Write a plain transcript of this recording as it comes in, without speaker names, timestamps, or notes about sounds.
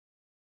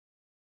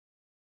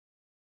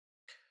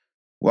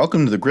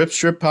Welcome to the Grip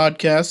Strip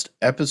Podcast,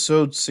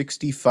 episode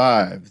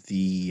 65.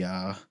 The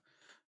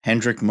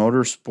Hendrick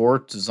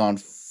Motorsports is on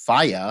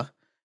fire,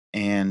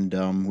 and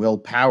Will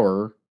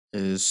Power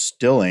is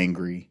still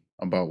angry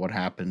about what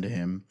happened to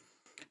him.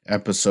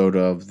 Episode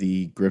of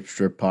the Grip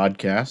Strip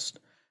Podcast.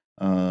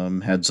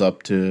 Heads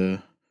up to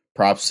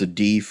props to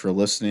D for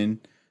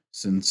listening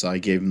since I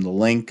gave him the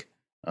link.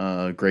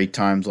 Great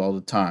times all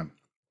the time.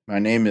 My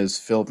name is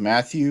Philip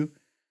Matthew.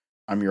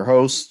 I'm your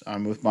host.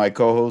 I'm with my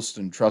co-host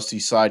and trusty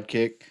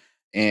sidekick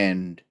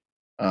and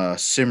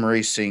sim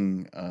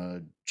racing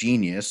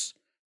genius,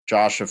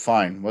 Josh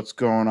Fine. What's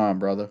going on,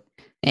 brother?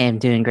 Hey, I'm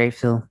doing great,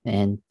 Phil.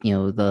 And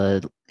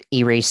the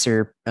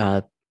Eraser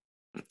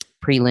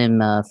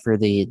prelim for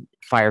the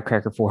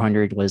Firecracker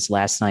 400 was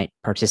last night.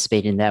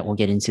 Participated in that. We'll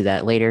get into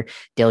that later.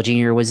 Dale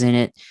Jr. was in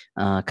it.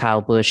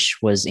 Kyle Busch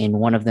was in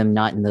one of them,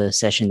 not in the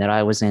session that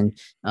I was in,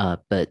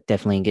 but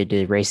definitely good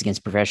to race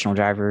against professional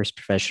drivers,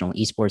 professional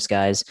esports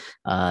guys,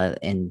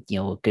 and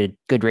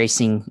good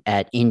racing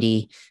at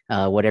Indy,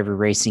 whatever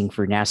racing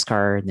for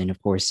NASCAR. And then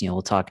of course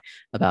we'll talk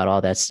about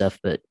all that stuff.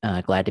 But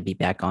glad to be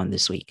back on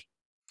this week.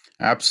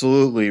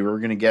 Absolutely. We're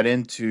going to get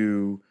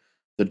into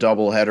the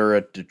doubleheader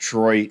at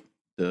Detroit,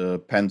 the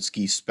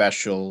Penske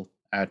special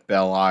at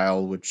Belle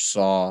Isle, which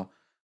saw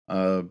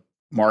uh,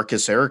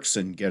 Marcus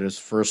Ericsson get his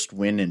first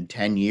win in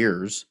 10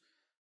 years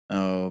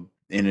in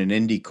an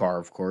Indy car,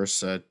 of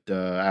course,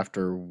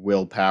 after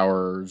Will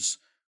Power's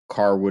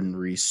car wouldn't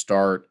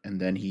restart and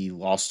then he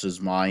lost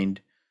his mind.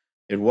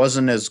 It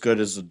wasn't as good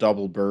as the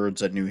double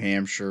birds at New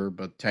Hampshire,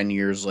 but 10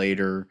 years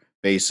later,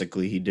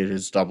 basically, he did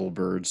his double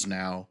birds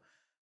now,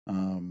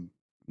 um,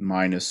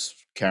 minus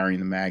carrying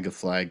the MAGA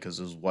flag because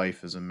his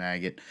wife is a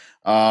maggot.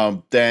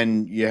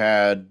 Then you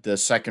had the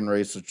second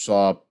race, which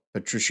saw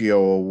Patricio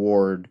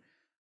Award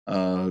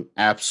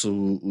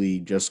absolutely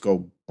just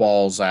go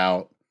balls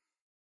out.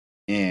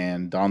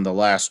 And on the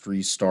last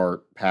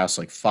restart, pass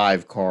like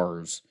five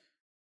cars,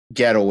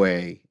 get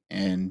away,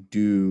 and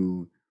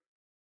do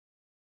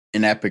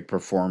an epic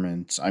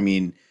performance. I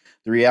mean,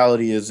 the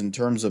reality is, in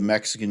terms of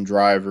Mexican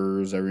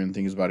drivers, everyone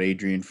thinks about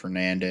Adrian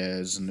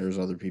Fernandez, and there's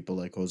other people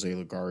like Jose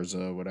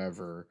Lagarza,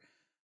 whatever.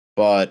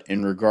 But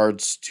in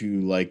regards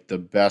to like the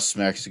best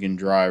Mexican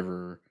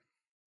driver,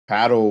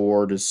 Pato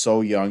Award is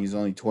so young. He's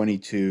only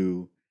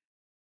 22.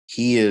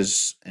 He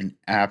is an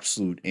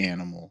absolute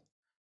animal.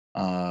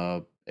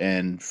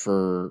 And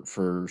for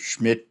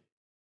Schmidt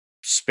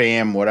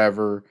spam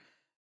whatever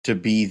to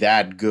be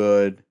that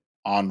good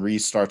on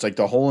restarts, like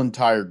the whole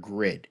entire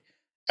grid.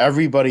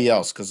 Everybody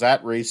else, because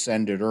that race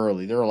ended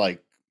early, they're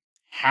like,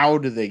 how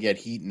do they get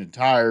heat in the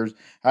tires?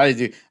 How do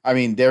they do? I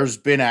mean, there's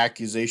been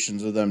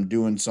accusations of them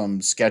doing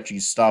some sketchy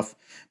stuff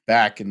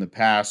back in the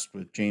past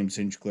with James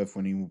Hinchcliffe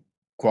when he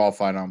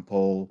qualified on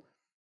pole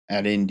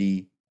at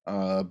Indy.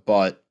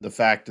 But the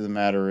fact of the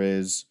matter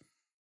is,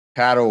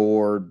 Pato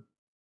Award,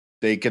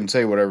 they can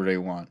say whatever they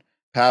want.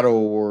 Pato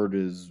Award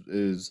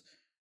is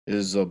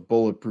a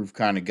bulletproof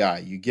kind of guy.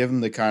 You give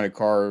him the kind of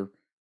car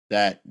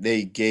that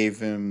they gave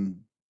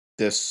him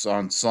this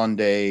on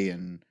Sunday,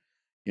 and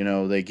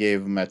they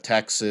gave him at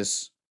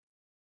Texas.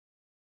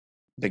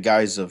 The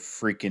guy's a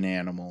freaking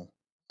animal,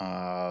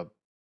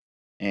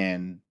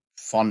 and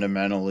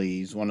fundamentally,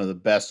 he's one of the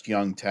best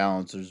young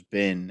talents there's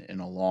been in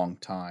a long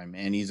time,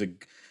 and he's a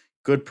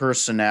good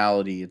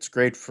personality. It's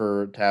great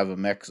for to have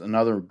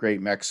another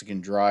great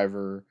Mexican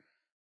driver.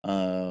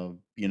 The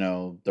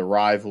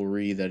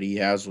rivalry that he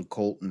has with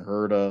Colton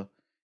Herta,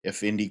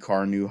 if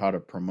IndyCar knew how to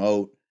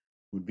promote,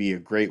 would be a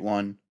great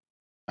one.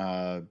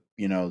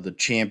 The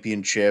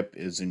championship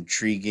is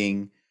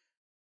intriguing,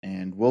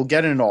 and we'll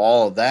get into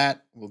all of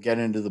that. We'll get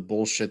into the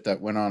bullshit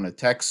that went on at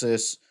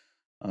Texas.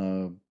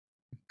 Uh,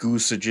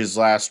 Goosage's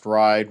last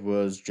ride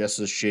was just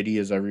as shitty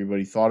as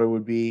everybody thought it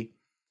would be.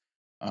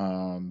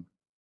 Um,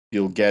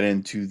 you'll get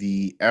into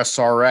the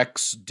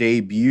SRX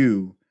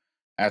debut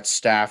at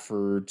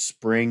Stafford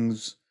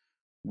Springs,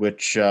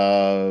 which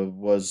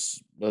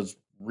was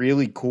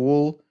really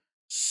cool.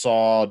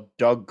 Saw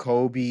Doug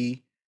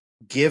Kobe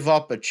give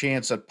up a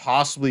chance at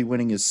possibly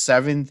winning his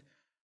seventh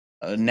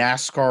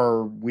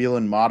NASCAR wheel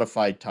and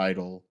modified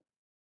title,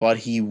 but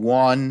he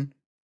won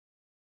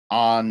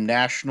on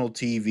national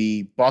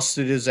TV,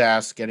 busted his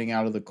ass getting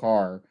out of the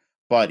car,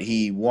 but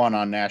he won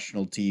on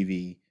national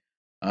TV.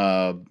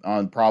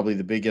 On probably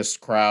the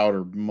biggest crowd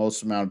or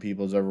most amount of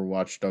people has ever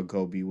watched Doug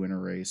Kobe win a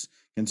race,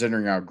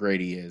 considering how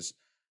great he is.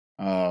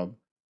 Uh,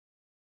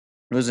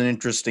 it was an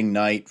interesting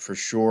night for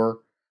sure.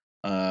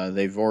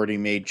 They've already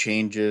made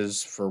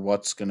changes for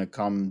what's going to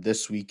come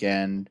this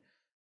weekend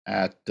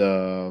at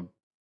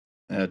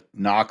at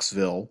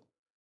Knoxville.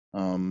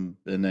 And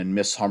then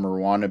Miss Hummer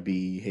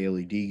wannabe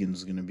Haley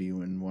Deegan's going to be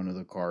in one of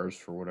the cars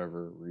for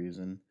whatever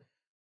reason.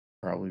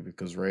 Probably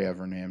because Ray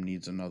Evernham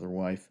needs another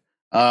wife.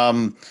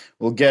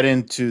 We'll get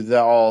into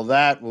all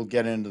that. We'll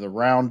get into the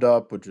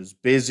roundup, which is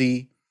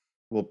busy.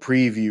 We'll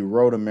preview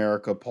Road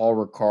America, Paul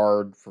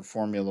Ricard for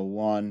Formula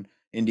One,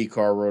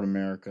 IndyCar, Road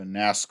America,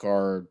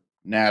 NASCAR,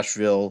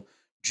 Nashville,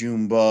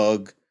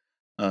 Junebug.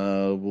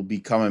 We'll be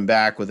coming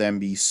back with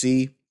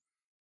NBC.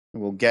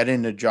 We'll get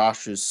into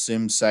Josh's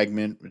sim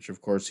segment, which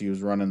of course he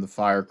was running the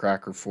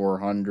Firecracker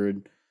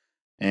 400,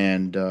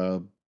 and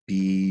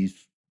he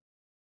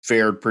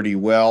fared pretty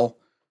well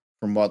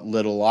from what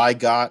little I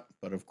got.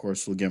 But of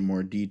course, we'll get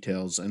more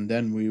details, and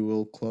then we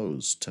will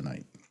close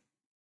tonight.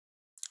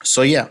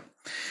 So yeah,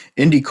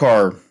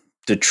 IndyCar,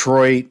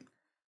 Detroit,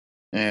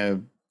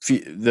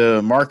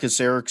 the Marcus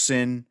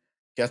Ericsson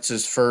gets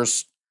his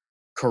first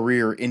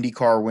career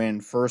IndyCar win,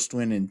 first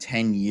win in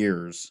 10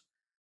 years,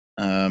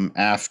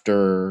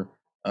 after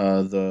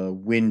the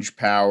Winge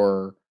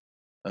Power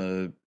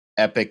uh,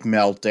 epic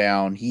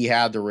meltdown. He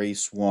had the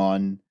race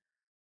won,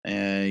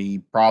 and he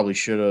probably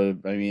should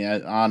have. I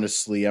mean,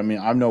 honestly, I mean,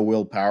 I'm no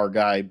Will Power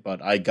guy,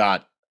 but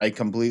I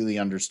completely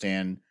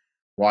understand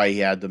why he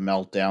had the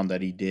meltdown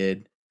that he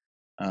did,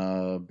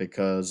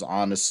 because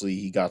honestly,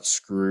 he got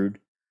screwed.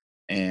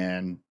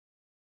 And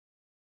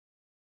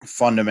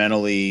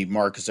fundamentally,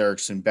 Marcus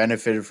Ericsson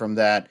benefited from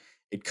that.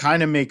 It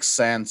kind of makes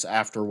sense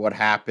after what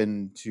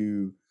happened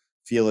to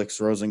Felix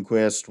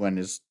Rosenquist when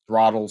his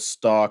throttle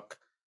stuck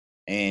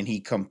and he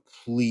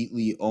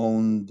completely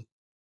owned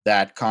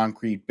that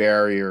concrete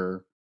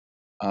barrier,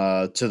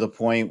 to the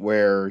point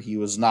where he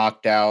was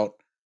knocked out.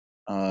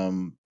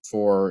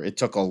 For it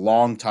took a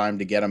long time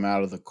to get him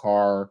out of the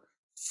car.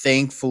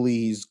 Thankfully,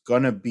 he's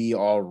gonna be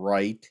all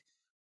right,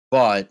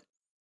 but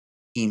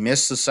he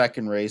missed the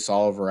second race.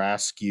 Oliver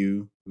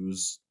Askew,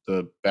 who's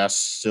the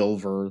best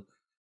silver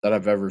that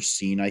I've ever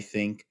seen, I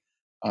think,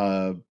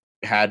 uh,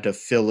 had to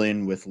fill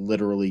in with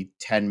literally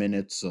 10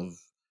 minutes of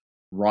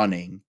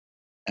running.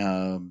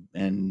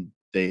 And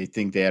they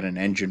think they had an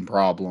engine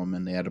problem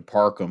and they had to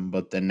park him.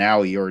 But then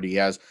now he already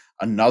has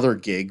another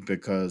gig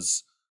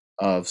because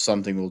of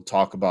something we'll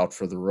talk about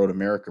for the Road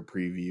America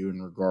preview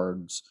in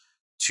regards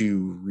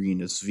to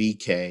Renus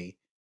VK.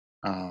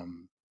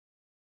 Um,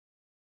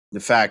 the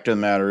fact of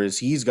the matter is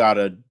he's got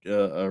a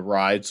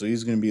ride, so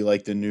he's going to be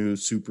like the new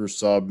super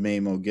sub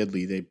Mamo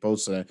Gidley. They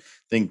posted, I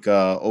think,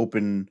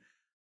 open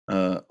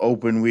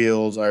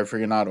wheels. I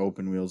forget, not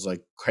open wheels,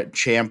 like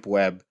Champ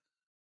Web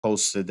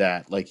posted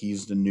that, like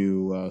he's the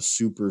new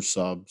super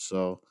sub.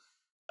 So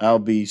that'll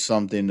be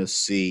something to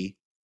see.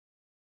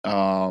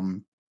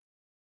 Um,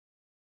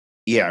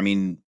 yeah, I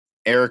mean,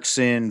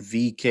 Ericsson,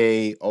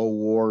 VK,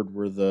 O'Ward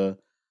were the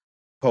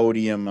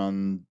podium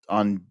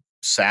on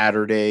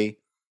Saturday,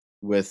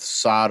 with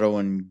Sato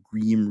and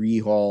Green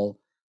Rehal,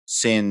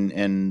 Sin,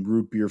 and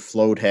Root Beer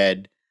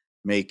Floathead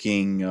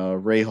making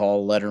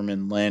Rahal,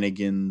 Letterman,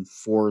 Lanigan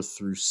fourth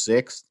through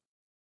sixth.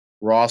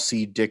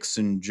 Rossi,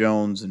 Dixon,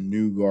 Jones, and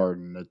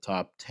Newgarden the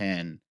top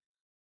 10.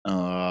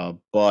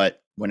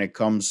 But when it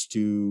comes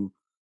to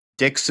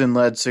Dixon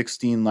led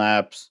 16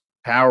 laps,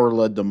 Power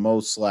led the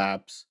most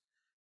laps.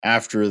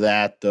 After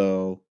that,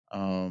 though,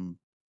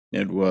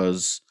 it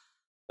was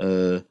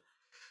uh,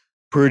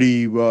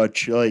 pretty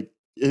much like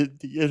at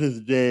the end of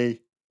the day,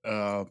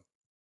 uh,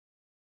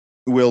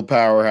 Will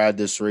Power had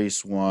this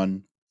race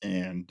won,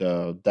 and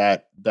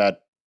that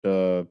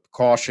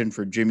caution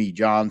for Jimmy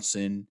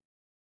Johnson,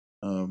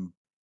 um,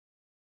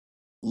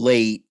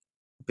 late,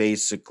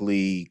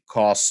 basically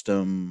cost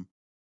him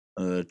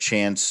a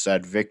chance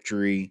at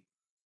victory.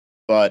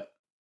 But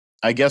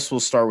I guess we'll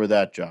start with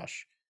that,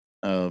 Josh.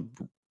 Uh,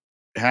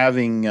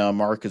 Having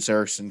Marcus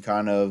Ericsson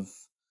kind of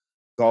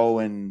go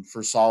and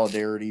for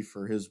solidarity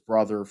for his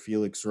brother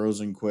Felix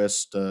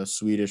Rosenquist,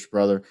 Swedish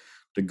brother,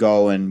 to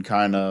go and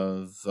kind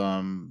of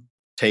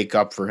take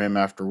up for him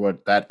after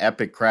what that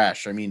epic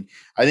crash. I mean,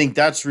 I think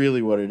that's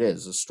really what it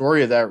is. The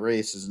story of that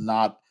race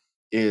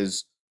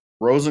is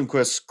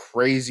Rosenquist's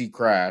crazy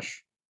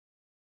crash,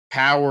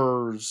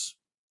 Powers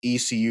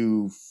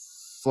ECU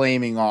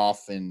flaming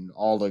off, and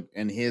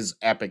his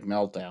epic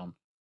meltdown.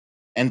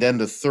 And then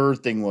the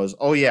third thing was,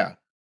 oh yeah,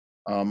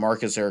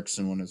 Marcus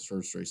Ericsson won his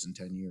first race in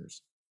 10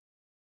 years.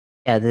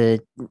 Yeah, the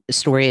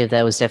story of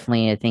that was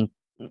definitely, I think,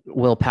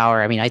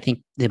 willpower. I mean, I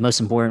think the most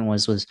important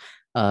was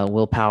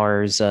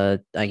willpower's, I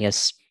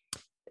guess,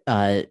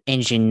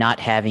 engine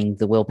not having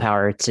the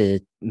willpower to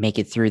make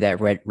it through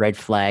that red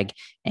flag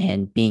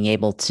and being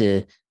able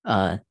to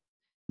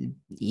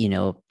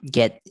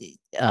get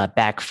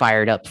back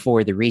fired up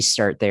for the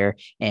restart there.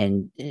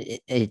 And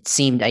it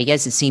seemed, I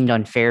guess, it seemed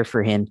unfair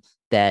for him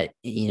that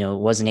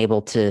wasn't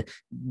able to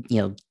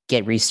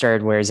get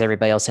restarted, whereas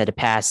everybody else had to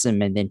pass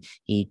him, and then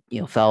he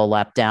fell a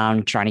lap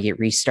down trying to get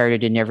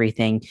restarted and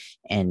everything.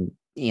 And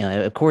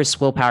of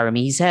course, willpower. I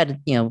mean, he's had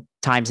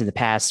times in the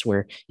past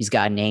where he's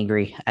gotten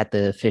angry at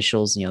the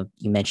officials. You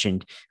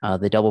mentioned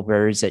the double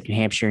birds at New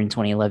Hampshire in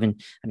 2011.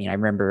 I mean, I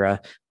remember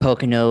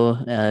Pocono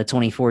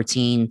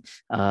 2014,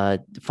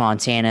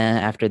 Fontana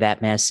after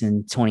that mess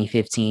in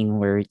 2015,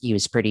 where he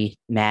was pretty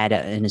mad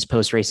in his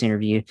post race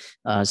interview.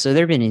 So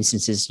there have been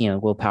instances,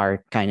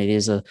 willpower kind of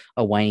is a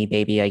whiny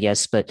baby, I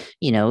guess, but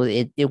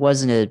it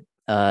wasn't a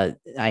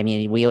I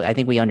mean, I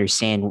think we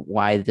understand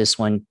why this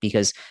one,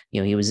 because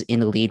he was in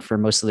the lead for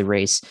most of the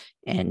race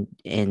and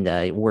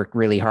worked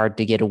really hard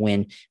to get a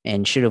win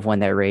and should have won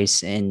that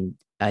race. And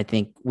I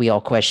think we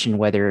all question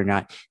whether or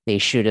not they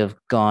should have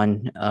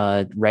gone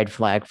red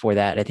flag for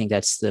that. I think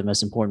that's the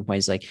most important point.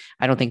 Is like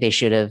I don't think they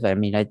should have. I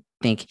mean, I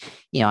think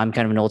I'm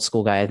kind of an old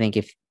school guy. I think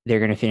if they're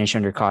going to finish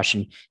under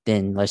caution,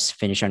 then let's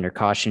finish under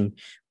caution,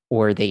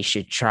 or they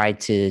should try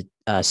to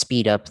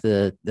speed up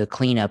the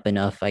cleanup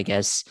enough, I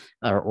guess,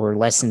 or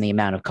lessen the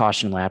amount of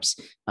caution laps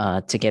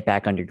to get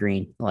back under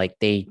green. Like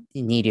they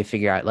need to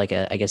figure out like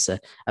I guess a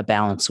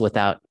balance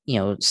without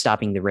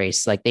stopping the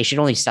race. Like they should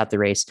only stop the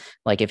race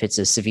like if it's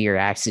a severe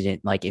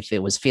accident, like if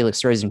it was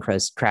Felix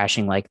Rosenkrantz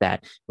crashing like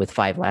that with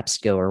 5 laps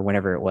to go or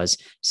whenever it was.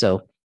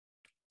 So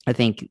I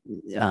think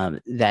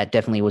that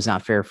definitely was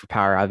not fair for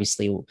Power.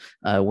 Obviously,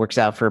 works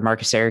out for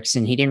Marcus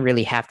Ericsson. He didn't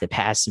really have to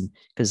pass him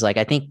because, like,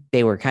 I think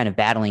they were kind of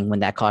battling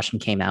when that caution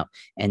came out,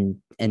 and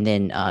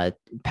then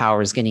Power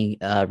was getting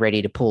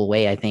ready to pull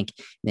away. I think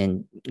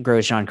then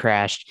Grosjean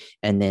crashed,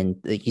 and then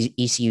the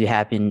ECU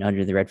happened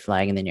under the red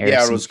flag, and then Yeah, it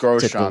Ericsson was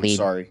took the Grosjean. lead.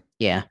 Sorry.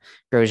 Yeah,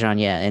 Grosjean.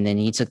 Yeah, and then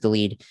he took the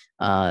lead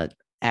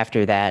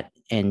after that,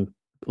 and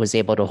was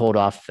able to hold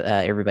off.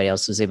 Everybody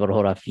else was able to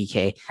hold off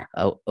VK.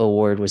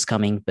 Award was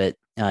coming, but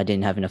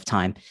didn't have enough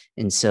time,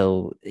 and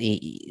so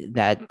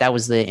that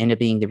was the end up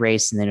being the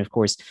race. And then of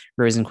course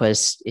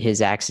Rosenquist,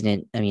 his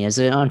accident. I mean, it's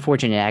an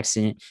unfortunate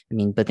accident. I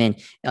mean, but then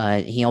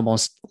he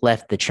almost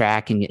left the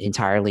track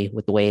entirely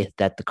with the way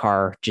that the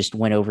car just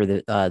went over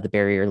the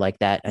barrier like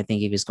that. I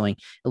think he was going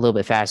a little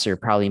bit faster,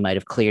 probably might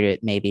have cleared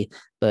it maybe.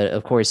 But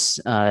of course,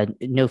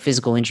 no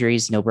physical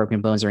injuries, no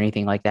broken bones or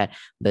anything like that.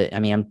 But I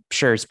mean, I'm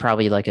sure it's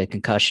probably like a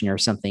concussion or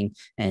something,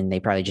 and they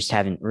probably just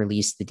haven't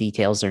released the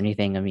details or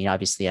anything. I mean,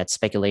 obviously that's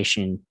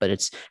speculation, but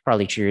it's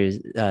probably true.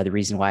 The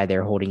reason why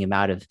they're holding him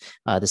out of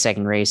the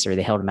second race, or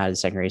they held him out of the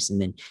second race,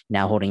 and then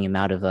now holding him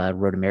out of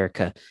Road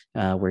America,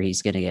 where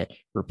he's going to get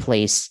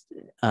replaced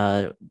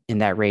in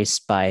that race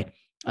by,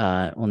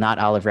 well, not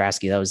Oliver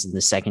Askew. That was in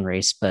the second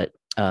race, but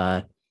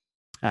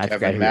I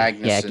forgot Kevin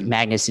who. Yeah, Magnussen.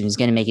 Magnussen is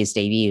going to make his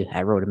debut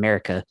at Road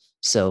America.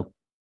 So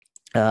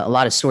a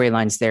lot of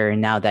storylines there,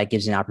 and now that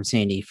gives an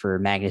opportunity for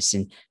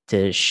Magnussen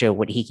to show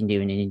what he can do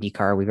in an Indy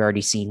car. We've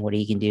already seen what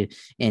he can do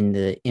in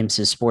the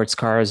IMSA sports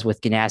cars with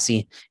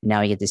Ganassi.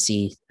 Now we get to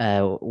see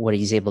what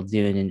he's able to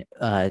do in,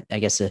 I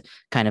guess, a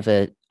kind of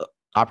a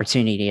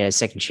opportunity, a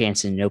second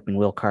chance in an open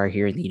wheel car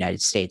here in the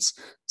United States.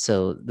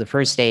 So the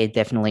first day,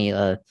 definitely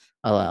a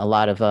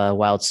lot of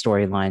wild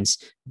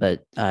storylines,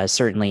 but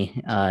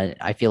certainly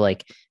I feel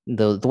like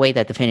the way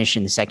that the finish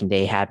in the second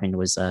day happened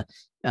was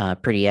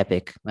pretty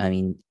epic. I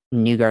mean,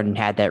 Newgarden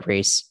had that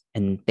race,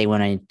 and they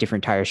went on a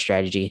different tire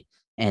strategy,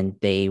 and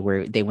they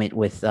went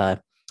with uh,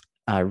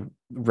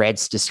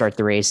 reds to start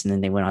the race, and then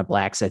they went on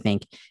blacks, I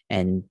think,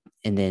 and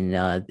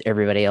then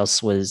everybody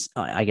else was,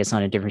 I guess,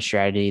 on a different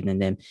strategy.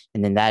 And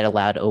then that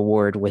allowed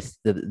Award with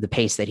the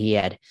pace that he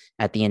had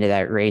at the end of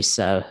that race.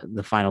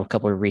 The final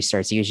couple of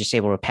restarts, he was just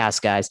able to pass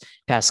guys,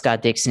 pass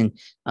Scott Dixon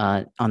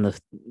on the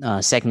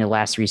second to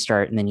last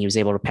restart, and then he was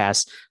able to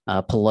pass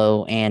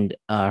Palou and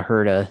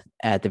Herta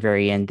at the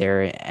very end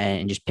there,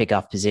 and just pick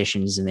off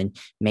positions, and then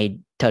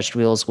made touched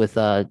wheels with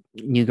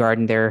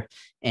Newgarden there,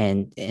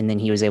 and then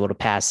he was able to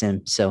pass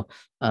him. So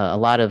a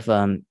lot of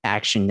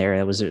action there.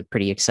 That was a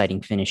pretty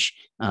exciting finish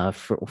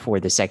for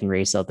the second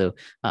race, although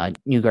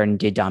Newgarden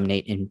did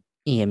dominate. And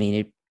I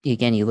mean,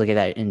 again, you look at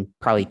that, and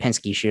probably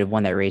Penske should have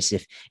won that race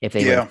if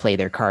they would have played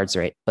their cards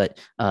right. But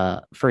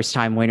first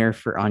time winner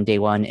for on day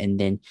one, and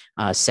then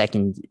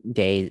second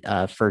day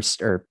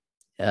first or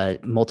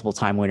multiple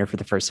time winner for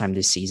the first time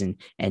this season,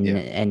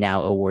 and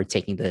now Award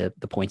taking the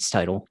points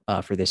title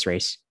for this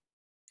race.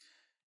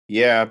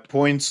 Yeah,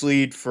 points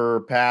lead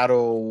for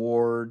Pato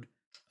Award,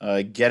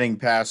 getting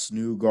past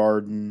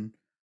Newgarden.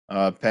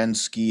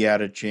 Penske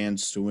had a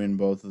chance to win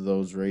both of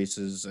those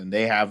races, and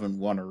they haven't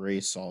won a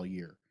race all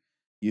year.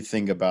 You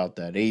think about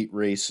that, 8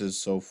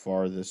 races so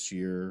far this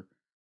year,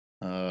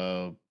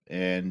 and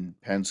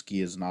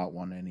Penske has not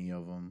won any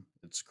of them.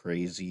 It's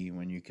crazy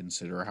when you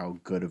consider how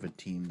good of a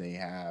team they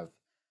have.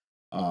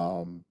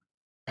 Um,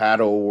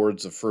 Pato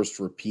Award's the first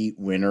repeat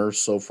winner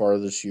so far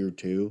this year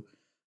too,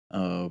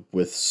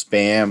 with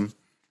Spam,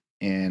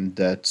 and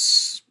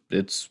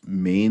it's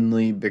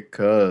mainly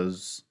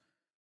because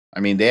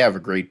I mean they have a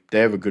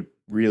good,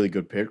 really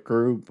good pit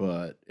crew,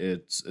 but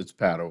it's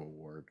Pato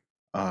Award.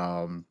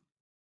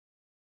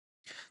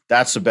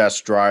 That's the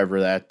best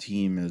driver that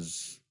team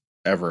has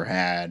ever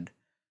had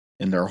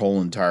in their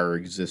whole entire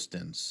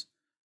existence,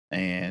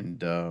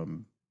 and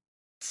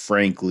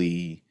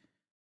frankly,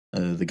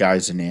 the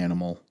guy's an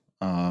animal.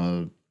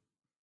 I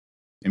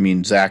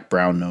mean, Zach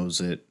Brown knows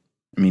it.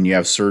 I mean, you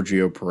have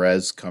Sergio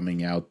Perez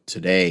coming out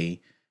today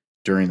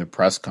during the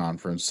press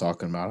conference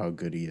talking about how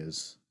good he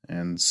is.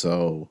 And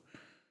so,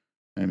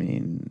 I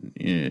mean,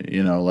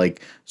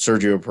 like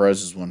Sergio Perez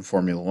has won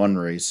Formula One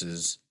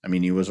races. I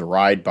mean, he was a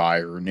ride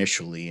buyer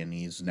initially, and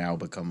he's now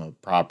become a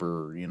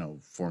proper,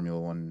 Formula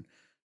One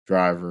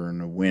driver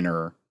and a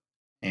winner.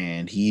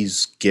 And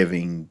he's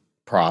giving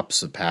props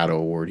to Pato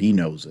Award. He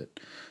knows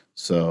it.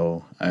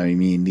 So, I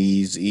mean,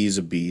 he's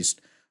a beast.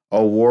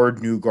 Award,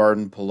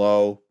 Newgarden,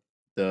 Palou,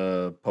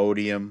 the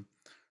podium.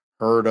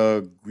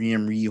 Herta,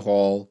 Graham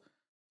Rehal,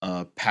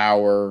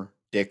 Power,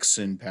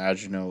 Dixon,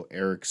 Pagano,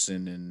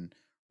 Erickson, and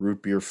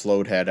Root Beer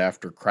Floathead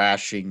after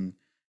crashing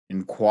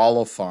in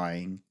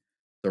qualifying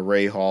the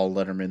Ray Hall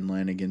Letterman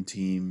Lanigan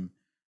team,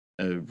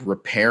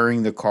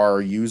 repairing the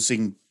car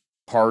using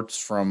parts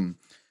from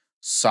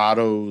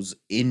Sato's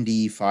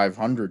Indy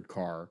 500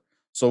 car.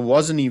 So it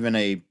wasn't even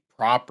a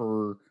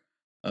proper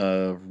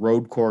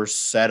road course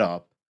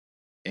setup.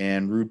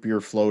 And Root Beer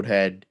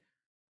Floathead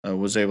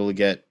was able to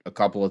get a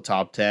couple of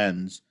top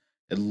tens.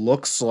 It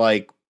looks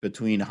like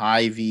between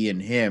Hy-Vee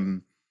and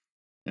him,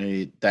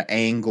 the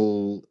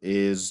angle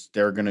is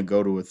they're going to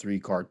go to a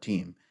 3-car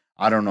team.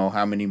 I don't know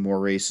how many more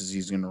races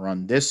he's going to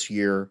run this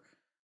year,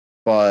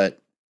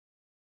 but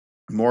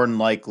more than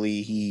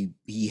likely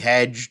he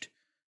hedged,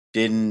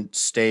 didn't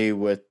stay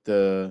with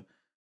the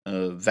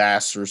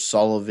Vassar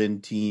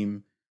Sullivan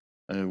team,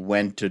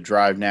 went to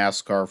drive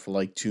NASCAR for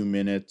like 2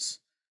 minutes,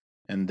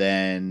 and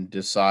then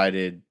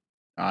decided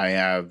I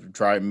have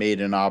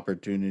made an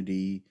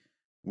opportunity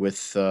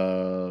with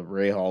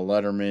Ray Hall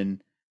Letterman,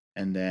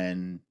 and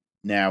then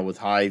now with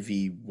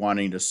Hy-Vee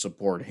wanting to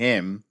support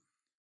him,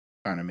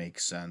 kind of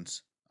makes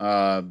sense.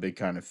 It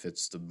kind of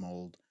fits the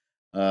mold.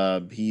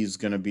 He's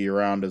going to be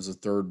around as a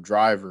third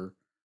driver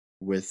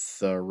with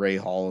Ray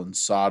Hall and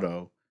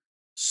Sato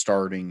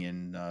starting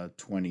in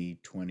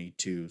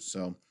 2022.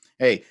 So,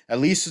 hey, at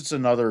least it's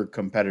another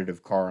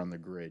competitive car on the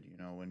grid. You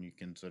know, when you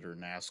consider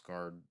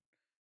NASCAR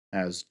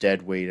has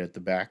dead weight at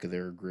the back of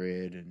their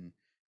grid, and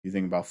you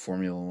think about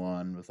Formula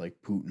One with like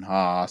Putin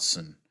Haas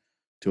and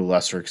to a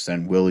lesser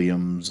extent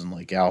Williams and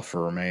like Alfa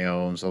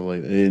Romeo and stuff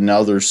like that. In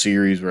other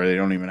series where they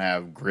don't even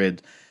have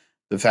grid,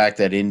 the fact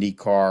that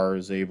IndyCar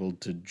is able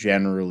to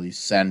generally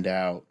send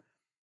out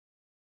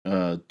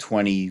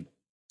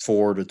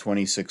 24 to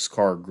 26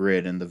 car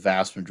grid, and the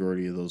vast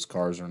majority of those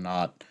cars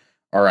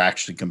are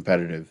actually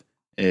competitive.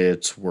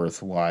 It's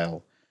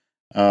worthwhile.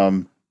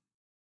 Um,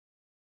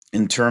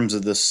 in terms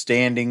of the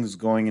standings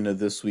going into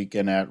this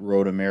weekend at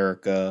Road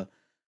America,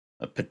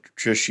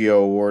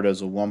 Patricio Award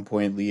has a 1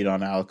 point lead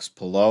on Alex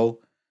Palou.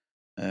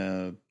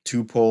 2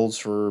 poles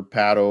for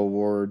Pato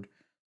Award,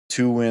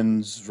 2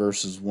 wins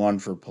versus 1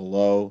 for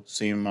Palou,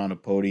 same amount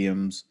of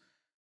podiums,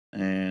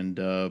 and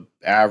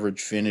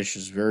average finish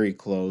is very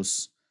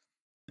close.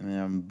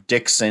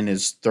 Dixon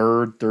is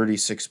third,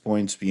 36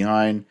 points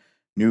behind.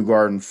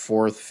 Newgarden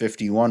fourth,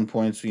 51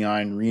 points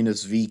behind.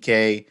 Rinus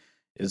VK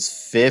is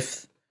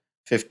fifth,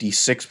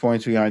 56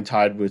 points behind,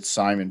 tied with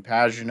Simon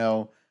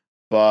Pagano.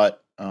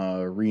 But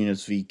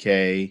Rinus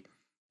VK,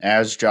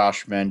 as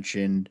Josh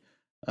mentioned,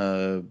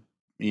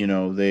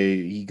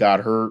 he got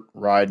hurt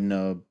riding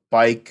a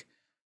bike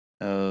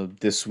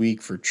this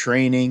week for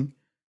training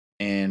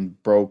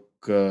and broke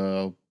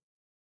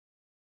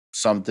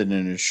something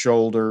in his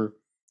shoulder.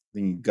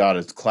 Then he got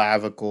his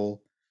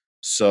clavicle.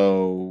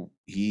 So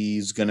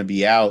he's going to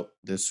be out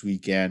this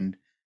weekend.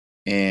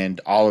 And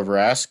Oliver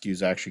Askew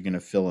is actually going to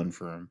fill in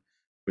for him,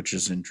 which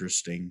is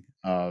interesting.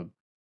 I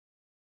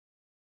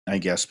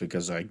guess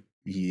because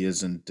he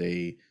isn't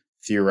a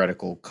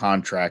theoretical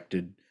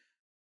contracted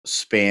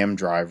spam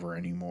driver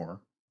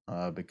anymore,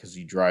 because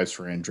he drives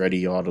for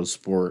Andretti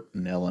Autosport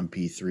and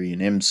LMP3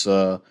 and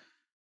IMSA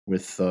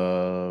with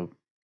Adam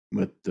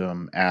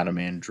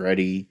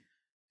Andretti,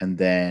 and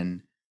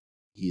then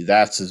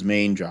that's his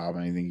main job.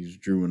 And I think he's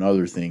doing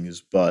other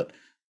things, but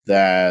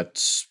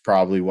that's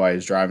probably why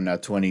he's driving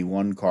that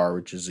 21 car,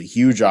 which is a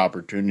huge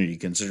opportunity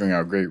considering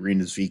how great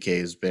Rinus VK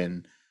has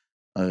been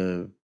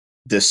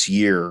this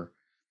year.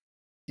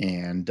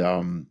 And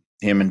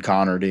him and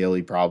Connor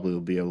Daly probably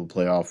will be able to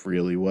play off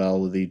really well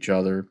with each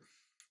other.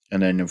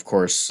 And then, of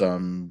course,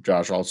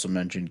 Josh also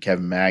mentioned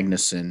Kevin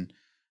Magnussen.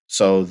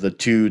 So the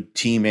two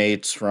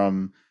teammates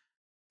from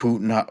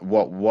Putin,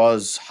 what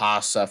was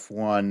Haas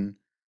F1,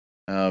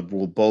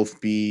 will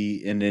both be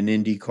in an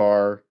Indy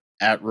car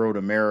at Road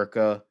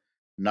America,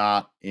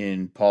 not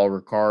in Paul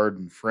Ricard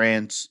in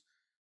France.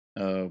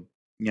 Uh,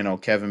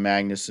 Kevin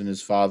Magnussen,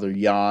 his father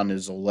Jan,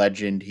 is a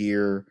legend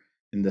here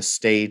in the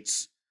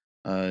States.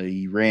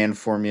 He ran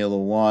Formula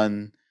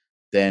One,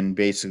 then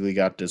basically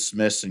got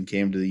dismissed and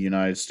came to the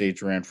United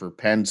States, ran for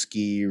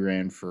Penske,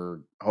 ran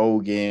for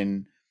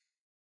Hogan,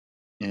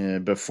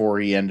 before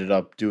he ended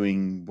up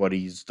doing what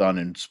he's done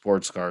in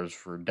sports cars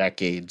for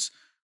decades,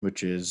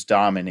 which is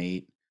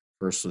dominate,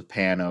 first with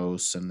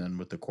Panos and then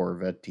with the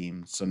Corvette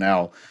team. So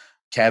now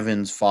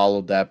Kevin's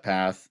followed that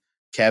path.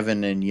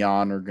 Kevin and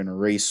Jan are going to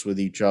race with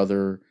each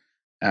other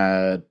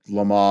at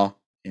Le Mans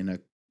in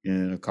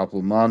a couple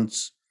of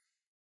months,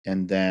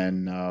 and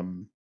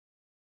then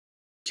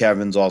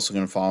Kevin's also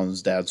going to follow in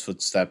his dad's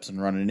footsteps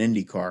and run an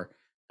IndyCar.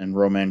 And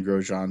Romain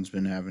Grosjean's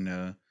been having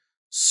a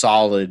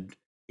solid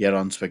yet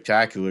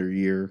unspectacular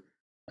year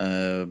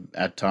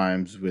at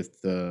times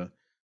with the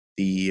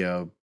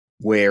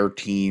Ware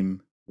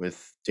team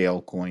with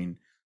Dale Coyne.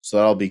 So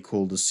that'll be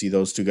cool to see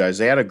those two guys.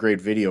 They had a great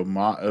video.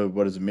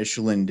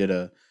 Michelin did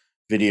a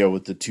video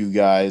with the two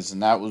guys,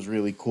 and that was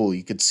really cool.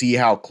 You could see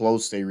how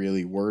close they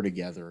really were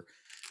together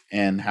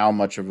and how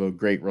much of a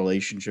great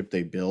relationship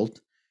they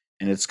built.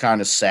 and it's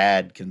kind of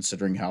sad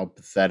considering how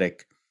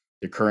pathetic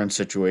the current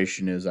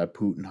situation is at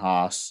Putin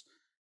Haas,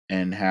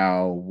 and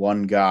how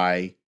one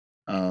guy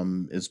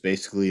is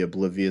basically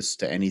oblivious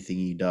to anything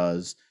he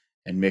does,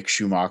 and Mick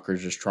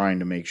Schumacher's just trying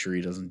to make sure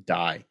he doesn't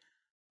die.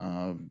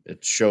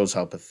 It shows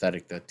how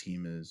pathetic that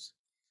team is.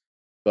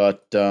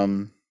 But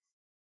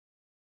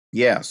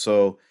yeah,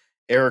 so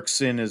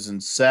Ericsson is in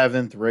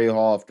seventh, Ray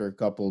Hall after a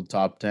couple of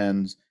top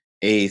tens,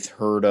 eighth,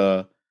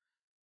 Herta,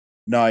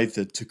 ninth,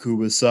 and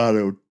Takuma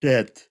Sato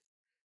 10th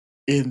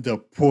in the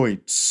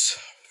points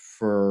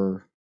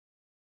for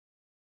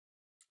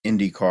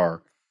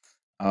IndyCar.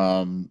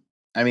 Um,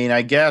 I mean,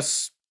 I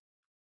guess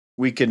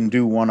we can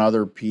do one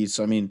other piece.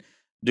 I mean,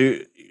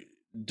 do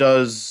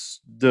does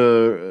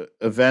the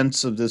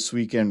events of this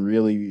weekend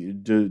really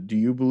do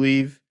you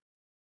believe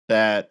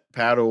that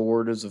Pato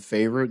O'Ward is a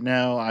favorite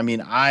now? I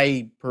mean,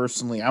 I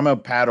personally I'm a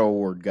Pato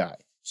O'Ward guy,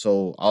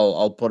 so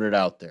I'll put it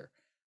out there.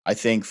 I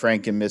think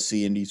Frank and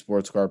Missy Indie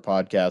Sports Car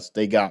podcast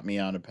they got me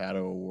on a Pato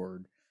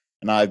O'Ward,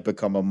 and I've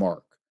become a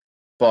mark.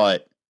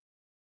 But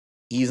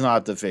he's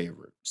not the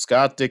favorite.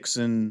 Scott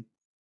Dixon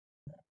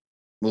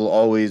will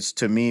always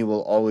to me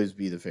will always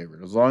be the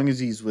favorite as long as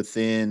he's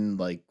within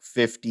like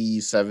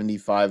 50,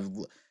 75.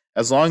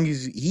 As long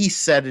as he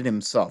said it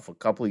himself a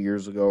couple of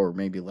years ago or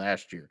maybe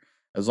last year,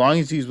 as long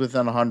as he's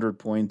within 100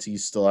 points he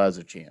still has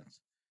a chance.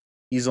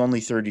 He's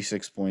only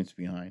 36 points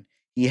behind.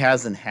 He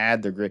hasn't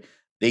had the great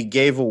they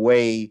gave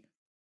away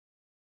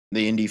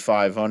the Indy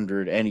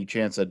 500 any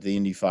chance at the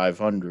Indy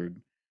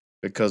 500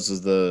 because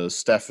of the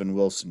Stephen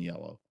Wilson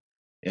yellow.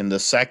 In the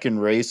second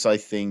race, I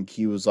think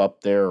he was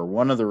up there, or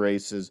one of the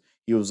races,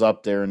 he was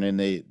up there, and then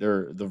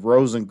the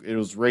Rosen, it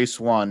was race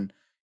one,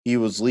 he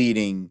was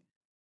leading,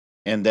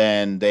 and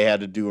then they had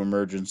to do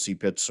emergency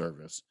pit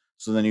service.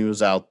 So then he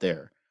was out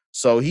there.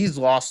 So he's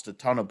lost a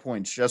ton of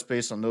points just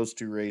based on those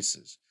two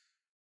races.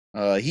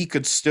 He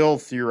could still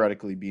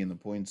theoretically be in the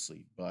points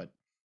lead, but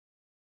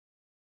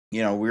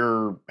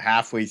we're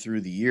halfway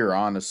through the year,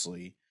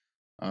 honestly.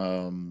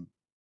 Um,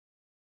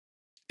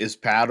 is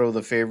Pato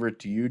the favorite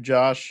to you,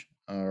 Josh,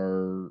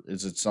 or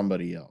is it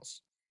somebody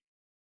else?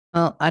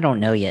 Well, I don't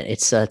know yet.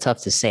 It's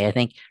tough to say. I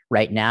think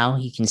right now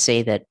you can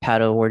say that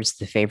Pato Award's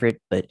the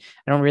favorite, but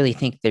I don't really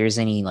think there's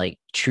any like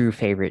true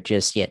favorite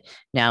just yet.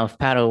 Now, if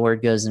Pato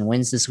Award goes and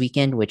wins this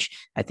weekend, which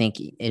I think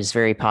is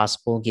very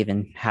possible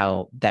given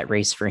how that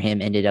race for him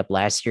ended up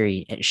last year,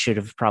 he should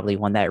have probably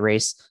won that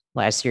race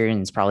last year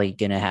and is probably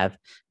going to have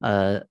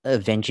a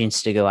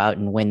vengeance to go out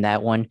and win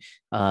that one.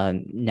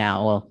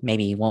 Now, well,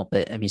 maybe he won't,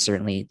 but I mean,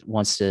 certainly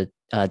wants to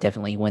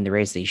definitely win the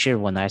race that he should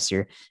have won last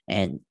year.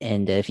 And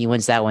if he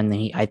wins that one,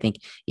 then I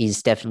think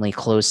he's definitely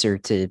closer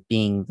to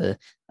being the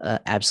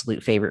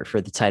absolute favorite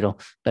for the title.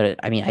 But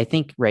I mean, I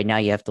think right now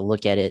you have to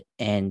look at it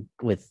and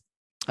with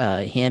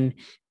him,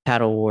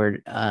 Pat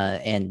Ward,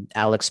 and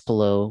Alex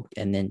Palou,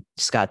 and then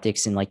Scott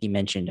Dixon, like you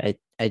mentioned,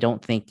 I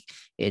don't think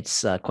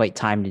it's quite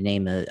time to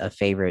name a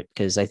favorite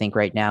because I think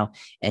right now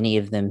any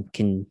of them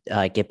can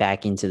get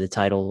back into the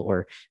title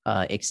or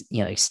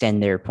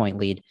extend their point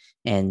lead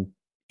and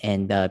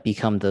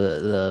become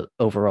the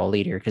overall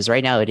leader. Because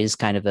right now it is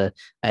kind of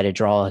at a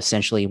draw,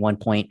 essentially 1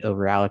 point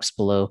over Alex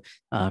Palou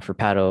for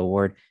Pato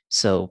Award.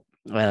 So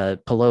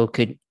Palou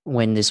could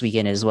win this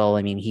weekend as well.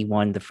 I mean, he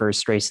won the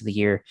first race of the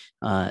year,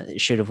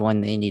 should have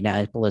won the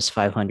Indianapolis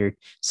 500.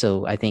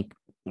 So I think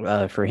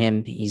for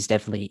him, he's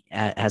definitely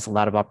has a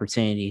lot of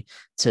opportunity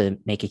to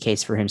make a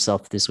case for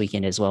himself this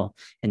weekend as well.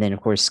 And then,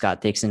 of course,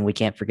 Scott Dixon, we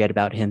can't forget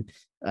about him.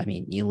 I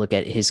mean, you look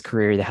at his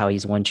career, how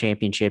he's won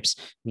championships.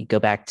 You go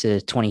back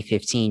to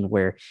 2015,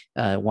 where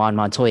Juan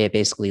Montoya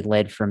basically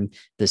led from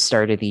the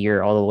start of the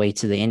year all the way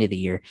to the end of the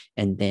year.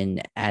 And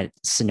then at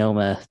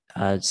Sonoma,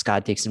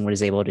 Scott Dixon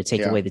was able to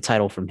take Yeah. away the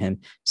title from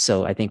him.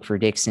 So I think for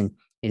Dixon,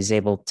 is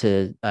able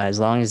to as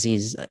long as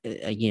he's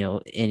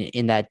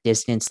in that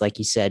distance like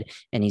you said,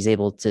 and he's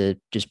able to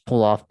just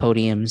pull off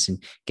podiums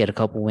and get a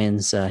couple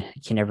wins,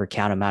 you can never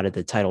count him out of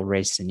the title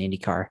race in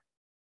IndyCar.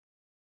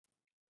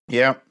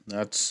 Yeah,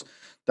 that's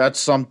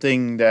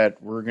something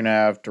that we're gonna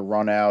have to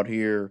run out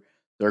here.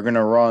 They're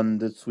gonna run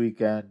this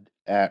weekend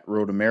at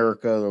Road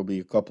America. There'll be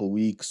a couple of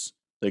weeks.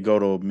 They go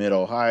to Mid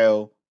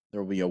Ohio.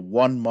 There'll be a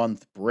 1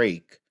 month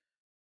break,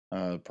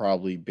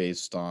 probably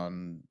based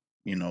on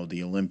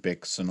the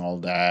Olympics and all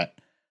that.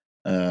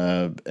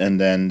 And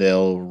then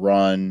they'll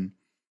run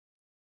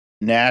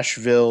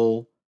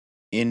Nashville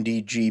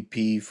Indy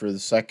GP for the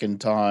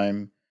second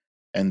time,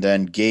 and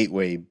then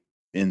Gateway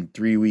in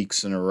 3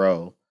 weeks in a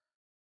row.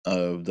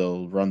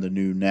 They'll run the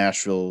new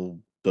Nashville,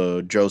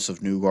 the Joseph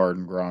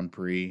Newgarden Grand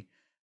Prix,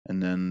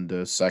 and then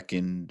the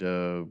second,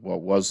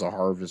 what was the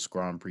Harvest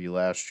Grand Prix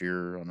last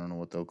year. I don't know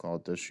what they'll call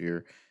it this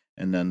year.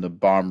 And then the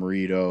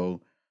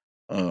Bommarito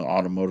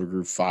Automotive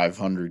Group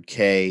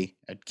 500K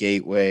at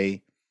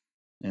Gateway,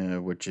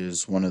 which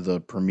is one of the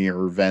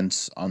premier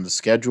events on the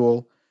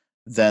schedule.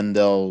 Then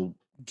they'll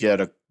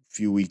get a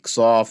few weeks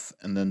off,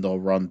 and then they'll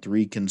run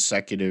 3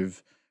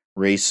 consecutive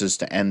races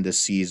to end the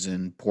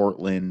season: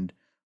 Portland,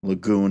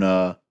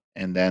 Laguna,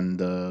 and then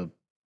the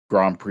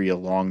Grand Prix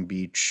of Long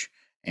Beach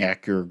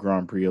Acura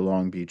Grand Prix of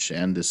Long Beach to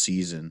end the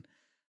season.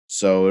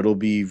 So it'll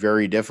be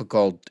very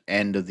difficult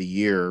end of the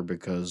year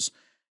because,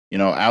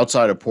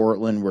 outside of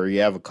Portland, where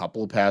you have a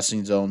couple of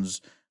passing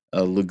zones,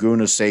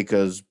 Laguna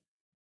Seca's,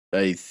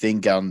 I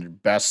think, on the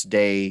best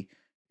day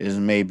is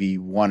maybe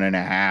one and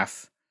a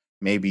half,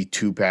 maybe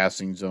two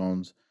passing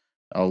zones.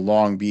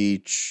 Long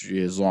Beach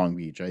is Long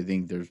Beach. I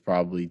think there's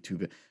probably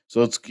two.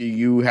 So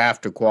you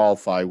have to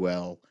qualify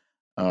well.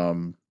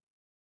 Um,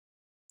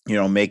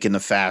 making the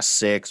fast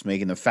six,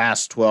 making the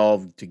fast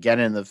 12 to get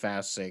in the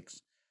fast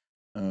six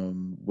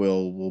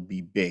will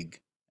be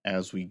big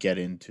as we get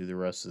into the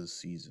rest of the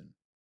season.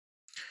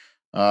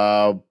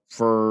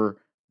 For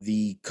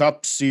the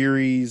Cup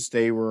Series,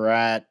 they were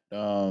at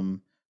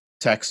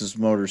Texas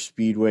Motor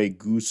Speedway,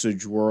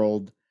 Goosage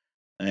World,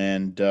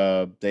 and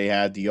they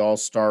had the All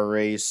Star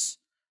race.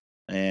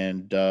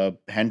 And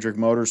Hendrick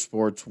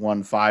Motorsports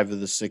won 5 of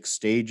the 6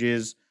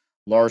 stages.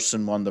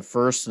 Larson won the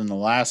first and the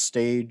last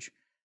stage,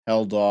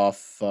 held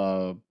off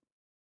Brad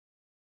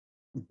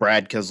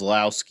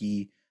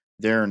Keselowski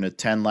there in a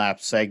 10-lap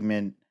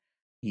segment.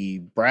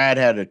 Brad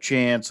had a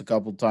chance a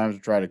couple times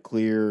to try to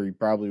clear. He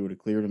probably would have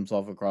cleared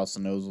himself across the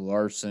nose of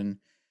Larson,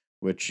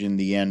 which in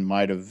the end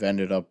might have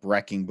ended up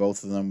wrecking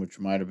both of them, which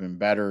might have been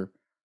better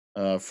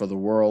for the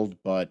world.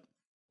 But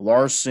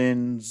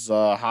Larson's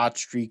hot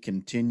streak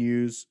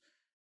continues,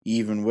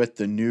 even with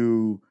the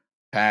new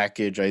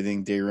package. I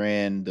think they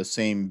ran the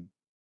same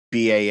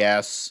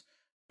BAS,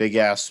 big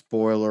ass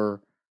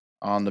spoiler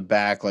on the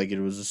back like it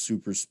was a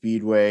super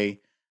speedway.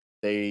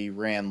 They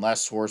ran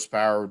less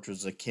horsepower, which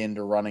was akin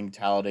to running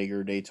Talladega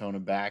or Daytona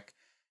back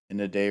in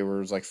the day where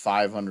it was like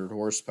 500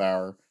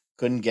 horsepower.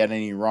 Couldn't get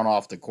any run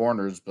off the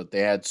corners, but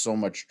they had so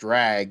much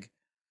drag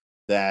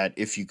that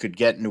if you could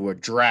get into a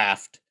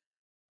draft,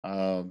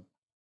 uh,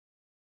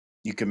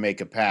 you could make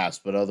a pass.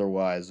 But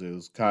otherwise, it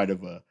was kind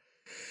of a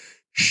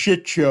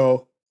shit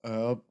show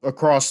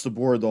across the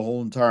board the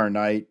whole entire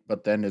night.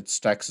 But then it's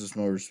Texas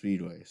Motor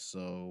Speedway,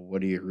 so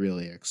what do you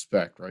really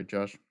expect, right,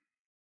 Josh?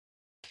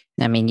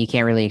 I mean, you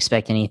can't really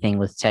expect anything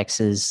with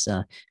Texas.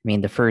 I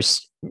mean, the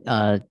first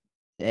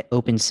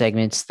open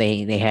segments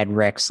they had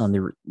wrecks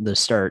on the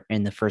start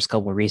and the first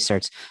couple of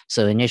restarts.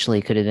 So initially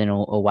it could have been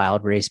a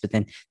wild race, but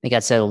then they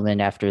got settled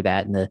in after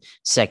that. In the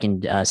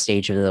second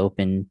stage of the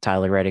open,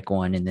 Tyler Reddick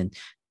won, and then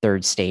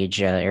third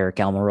stage, Eric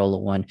Almirola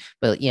won.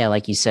 But yeah,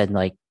 like you said,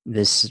 like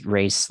this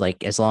race,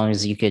 like as long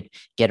as you could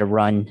get a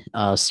run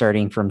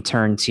starting from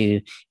turn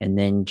two and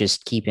then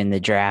just keep in the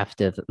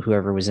draft of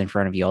whoever was in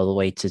front of you all the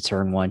way to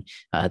turn one,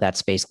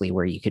 that's basically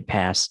where you could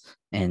pass.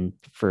 And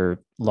for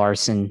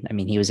Larson, I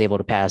mean, he was able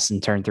to pass in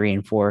turn 3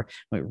 and 4,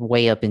 went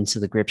way up into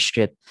the grip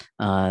strip.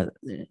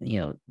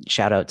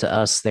 Shout out to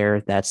us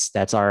there.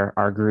 That's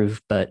our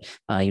groove. But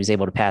he was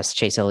able to pass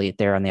Chase Elliott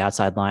there on the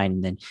outside line,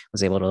 and then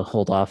was able to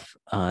hold off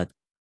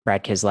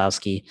Brad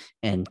Keselowski.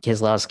 And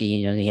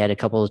Keselowski, he had a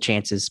couple of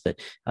chances, but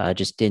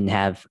just didn't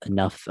have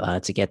enough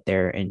to get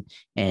there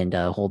and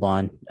hold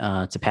on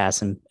to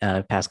pass him,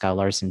 pass Kyle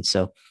Larson.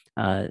 So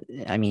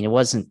I mean, it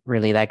wasn't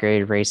really that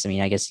great a race. I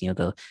mean, I guess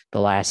the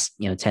last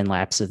 10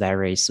 laps of that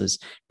race was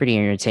pretty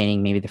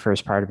entertaining. Maybe the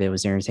first part of it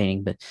was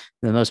entertaining, but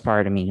for the most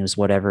part, I mean, it was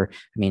whatever.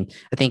 I mean,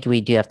 I think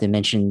we do have to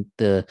mention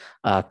the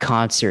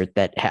concert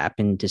that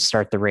happened to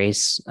start the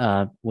race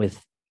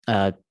with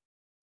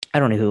I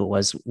don't know who it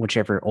was,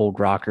 whichever old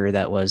rocker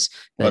that was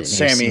But that they were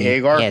Sammy singing.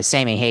 Hagar? Yeah,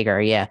 Sammy Hagar.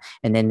 Yeah.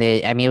 And then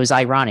I mean, it was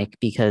ironic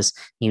because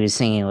he was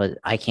singing,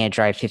 I can't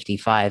drive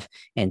 55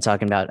 and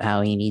talking about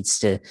how he needs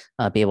to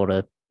be able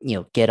to,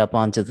 get up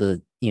onto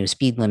the,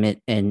 speed limit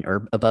and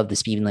or above the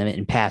speed limit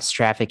and pass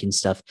traffic and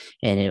stuff.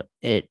 And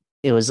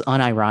it was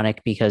unironic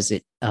because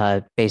it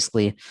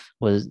basically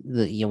was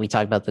we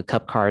talked about the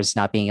cup cars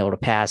not being able to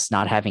pass,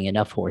 not having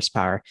enough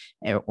horsepower,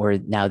 or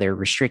now they're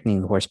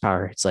restricting the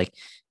horsepower. It's like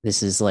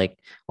this is like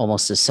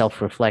almost a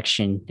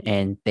self-reflection,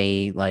 and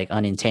they like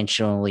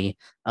unintentionally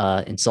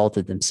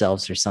insulted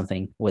themselves or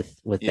something with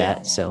Yeah,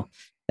 that. So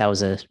that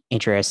was a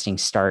interesting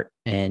start,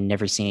 and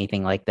never seen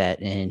anything like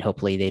that. And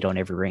hopefully they don't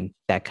ever bring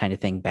that kind of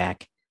thing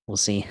back. We'll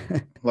see.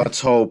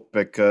 let's hope,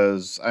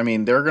 because I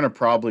mean they're gonna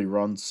probably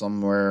run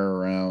somewhere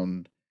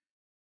around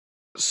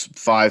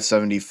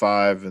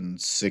 575 and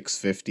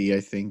 650, I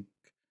think,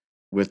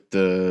 with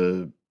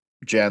the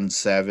Gen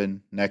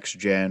 7, next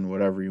gen,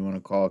 whatever you want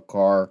to call it,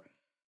 car.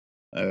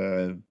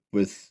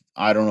 With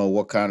I don't know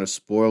what kind of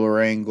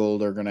spoiler angle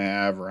they're gonna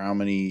have, or how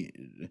many,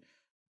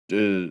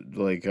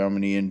 like how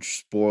many inch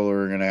spoiler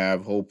they're gonna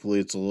have. Hopefully,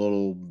 it's a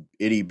little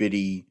itty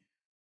bitty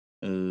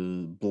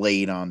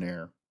blade on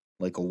there,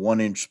 like a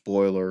 1 inch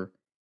spoiler.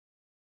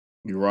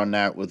 You run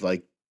that with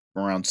like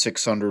around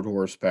 600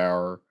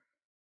 horsepower,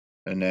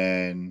 and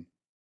then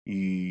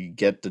you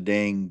get the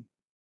dang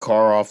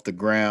car off the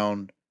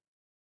ground.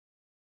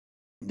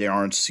 They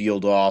aren't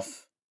sealed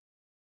off,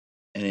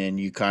 and then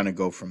you kind of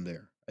go from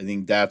there. I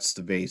think that's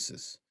the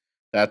basis.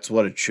 That's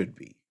what it should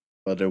be,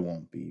 but it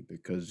won't be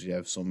because you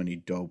have so many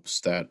dopes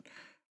that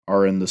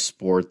are in the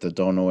sport that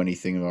don't know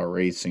anything about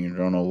racing and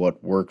don't know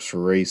what works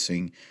for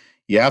racing.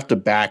 You have to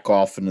back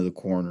off into the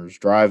corners,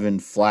 driving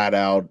flat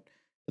out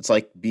It's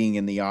like being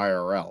in the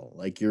IRL.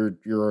 Like you're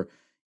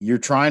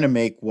trying to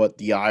make what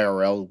the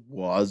IRL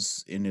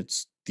was in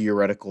its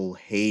theoretical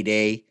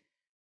heyday,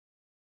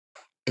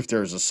 if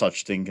there's a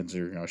such thing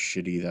considering how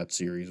shitty that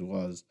series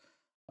was.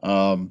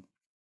 Um,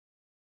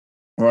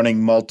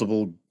 Running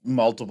multiple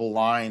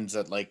lines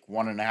at like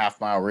 1.5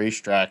 mile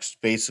racetracks,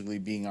 basically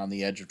being on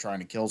the edge of trying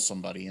to kill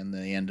somebody, and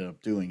they ended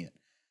up doing it.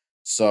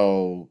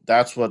 So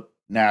that's what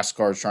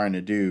NASCAR is trying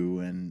to do,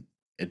 and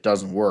it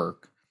doesn't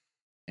work.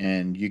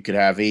 And you could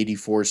have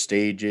 84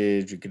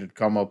 stages, you could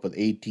come up with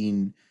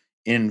 18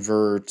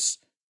 inverts.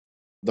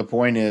 The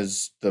point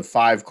is, the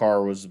 5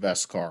 car was the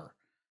best car.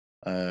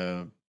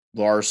 Uh,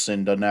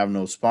 Larson doesn't have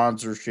no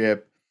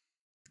sponsorship.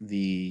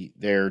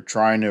 They're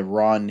trying to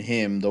run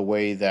him the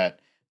way that,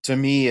 to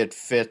me, it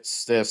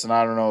fits this. And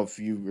I don't know if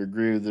you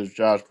agree with this,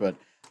 Josh, but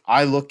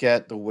I look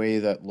at the way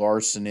that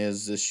Larson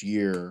is this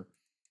year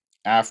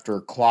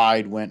after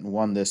Clyde went and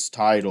won this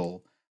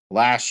title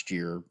last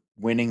year,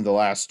 winning the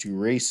last 2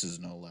 races,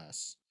 no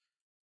less.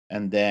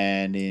 And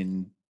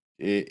then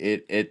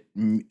it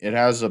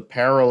has a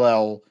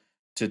parallel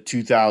to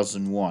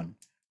 2001,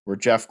 where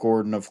Jeff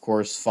Gordon, of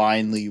course,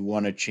 finally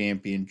won a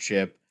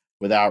championship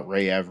without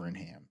Ray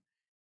Evernham.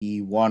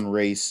 He won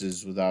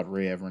races without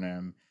Ray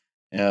Evernham,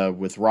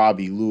 with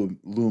Robbie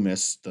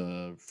Loomis,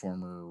 the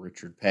former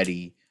Richard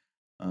Petty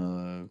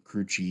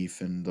crew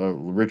chief, and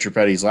Richard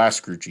Petty's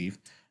last crew chief,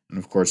 and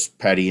of course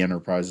Petty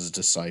Enterprises'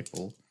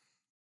 disciple.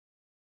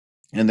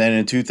 And then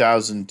in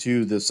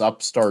 2002, this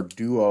upstart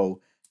duo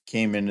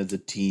came into the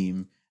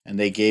team, and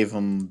they gave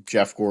him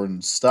Jeff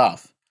Gordon's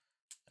stuff,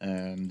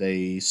 and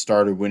they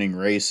started winning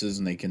races,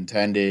 and they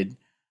contended.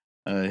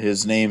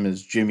 His name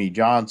is Jimmy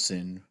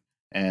Johnson,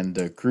 and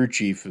the crew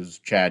chief is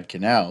Chad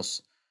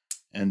Knaus,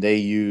 and they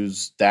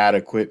used that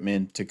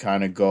equipment to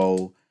kind of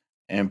go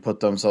and put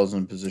themselves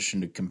in a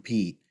position to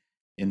compete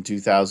in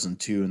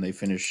 2002, and they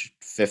finished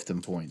fifth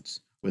in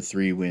points with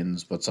 3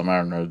 wins, but somehow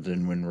or another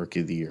didn't win Rookie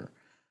of the Year,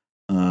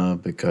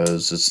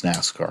 because it's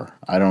NASCAR.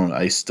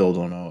 I still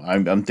don't know.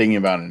 I'm thinking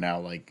about it now,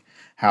 like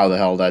how the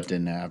hell that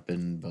didn't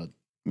happen, but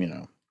you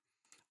know,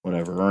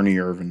 whatever. Ernie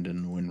Irvan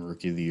didn't win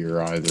Rookie of the Year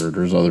either.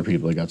 There's other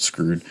people that got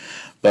screwed.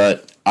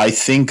 But I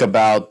think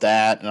about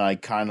that, and I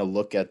kind of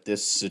look at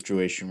this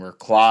situation where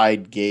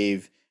Clyde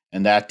gave,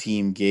 and that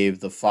team gave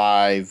the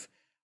 5,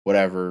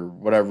 whatever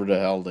the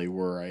hell they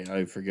were.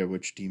 I forget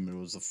which team it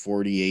was, the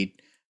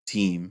 48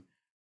 team,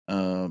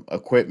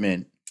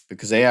 equipment,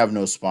 because they have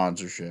no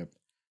sponsorship,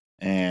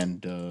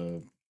 and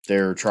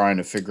they're trying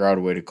to figure out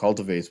a way to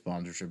cultivate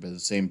sponsorship. At the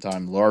same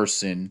time,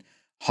 Larson,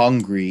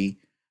 hungry,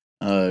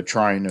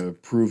 trying to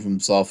prove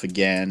himself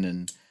again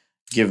and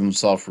give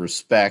himself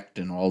respect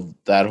and all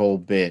that whole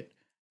bit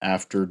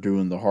after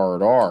doing the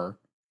hard R.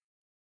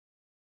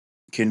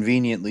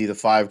 Conveniently, the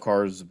 5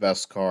 car is the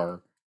best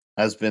car,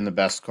 has been the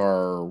best car,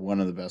 or one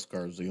of the best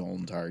cars the whole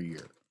entire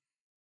year,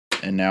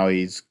 and now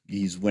he's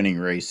winning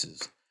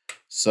races.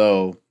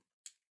 So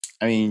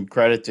I mean,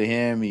 credit to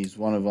him. He's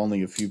one of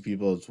only a few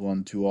people that's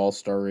won 2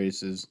 All-Star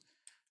races.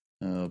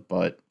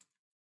 But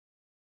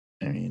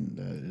I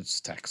mean,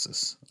 it's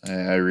Texas.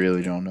 I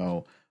really don't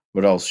know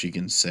what else you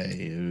can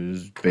say. It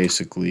was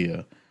basically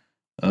a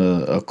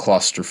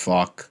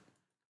clusterfuck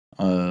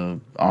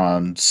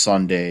on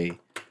Sunday.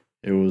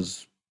 It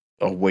was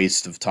a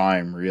waste of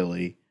time,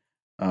 really.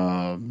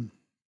 Um,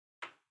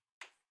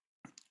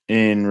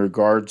 in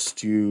regards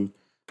to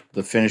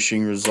the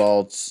finishing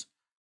results,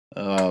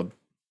 uh,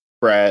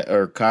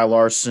 Kyle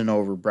Larson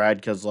over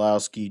Brad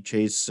Keselowski,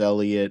 Chase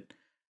Elliott,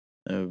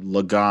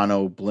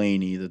 Logano,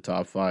 Blaney, the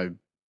top 5.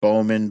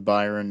 Bowman,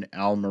 Byron,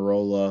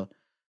 Almirola,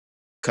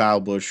 Kyle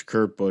Busch,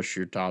 Kurt Busch,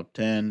 your top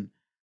 10.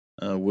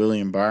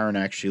 William Byron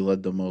actually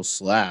led the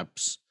most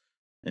laps,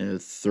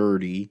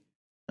 30.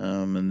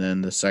 And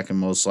then the second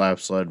most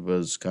laps led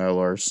was Kyle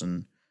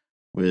Larson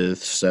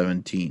with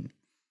 17.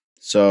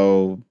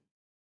 So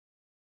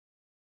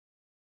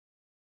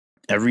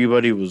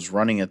everybody was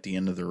running at the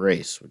end of the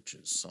race, which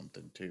is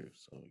something too.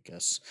 So I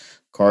guess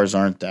cars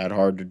aren't that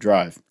hard to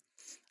drive.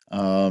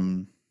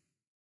 Um,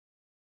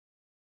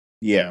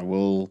 yeah,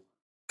 we'll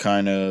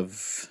kind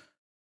of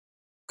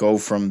go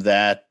from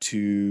that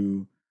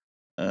to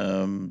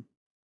um,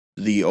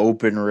 the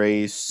open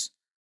race,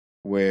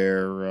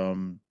 where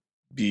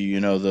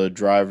the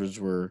drivers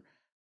were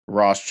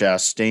Ross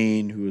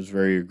Chastain, who was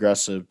very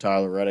aggressive,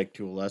 Tyler Reddick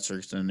to a lesser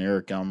extent,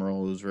 Eric Almirola,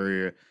 who was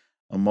very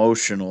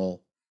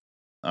emotional.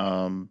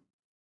 Um,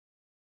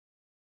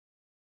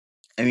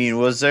 I mean,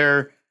 was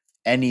there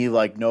any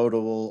like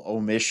notable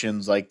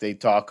omissions? Like they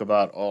talk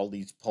about all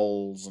these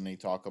polls and they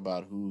talk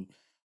about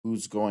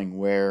who's going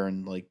where,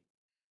 and like,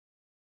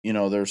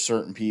 there's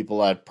certain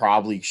people that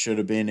probably should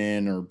have been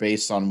in, or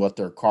based on what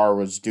their car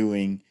was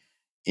doing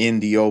in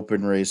the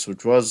open race,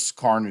 which was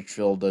carnage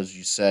filled, as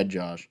you said,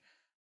 Josh.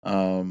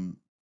 Um,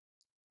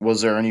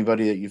 was there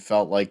anybody that you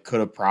felt like could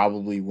have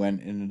probably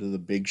went into the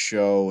big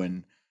show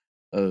and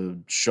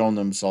shown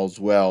themselves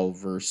well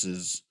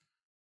versus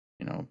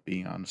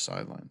being on the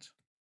sidelines?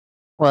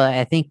 Well,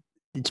 I think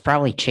it's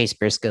probably Chase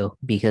Briscoe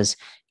because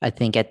I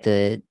think at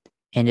the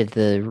end of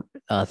the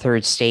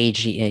third stage,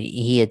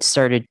 he had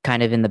started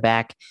kind of in the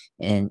back,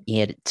 and he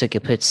had took a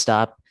pit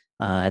stop.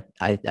 I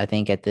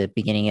think at the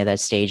beginning of that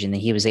stage, and then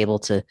he was able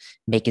to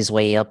make his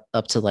way up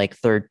to like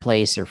third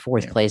place or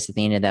fourth Yeah. place at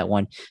the end of that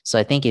one. So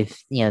I think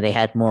if they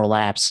had more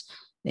laps,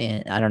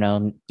 and I don't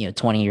know,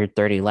 20 or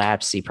 30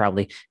 laps, he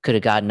probably could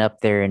have gotten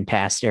up there and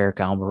passed Eric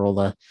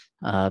Almirola.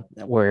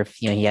 Where if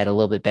he had a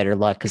little bit better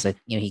luck, because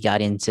he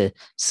got into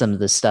some of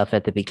the stuff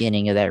at the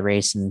beginning of that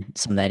race and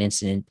some of that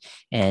incident,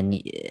 and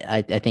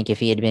I think if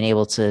he had been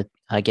able to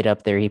get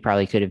up there, he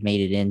probably could have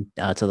made it in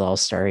to the All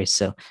Star race.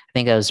 So I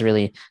think that was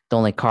really the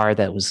only car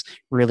that was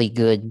really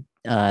good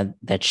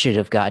that should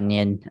have gotten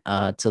in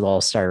to the All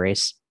Star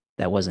race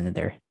that wasn't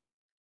there.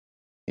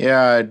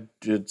 Yeah,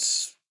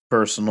 it's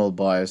personal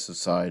bias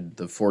aside.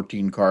 The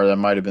 14 car, that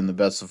might have been the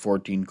best the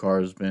 14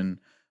 car has been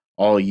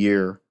all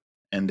year.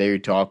 And they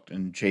talked,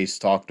 and Chase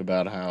talked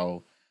about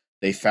how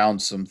they found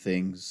some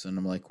things. And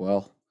I'm like,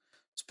 well,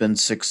 it's been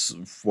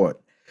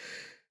what?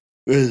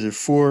 What is it,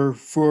 4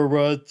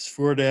 months,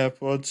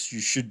 4.5 months? You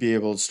should be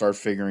able to start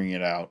figuring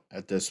it out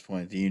at this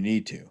point. You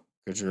need to,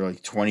 because you're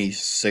like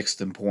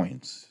 26th in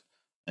points.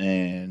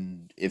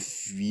 And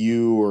if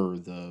you or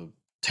the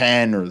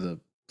 10 or the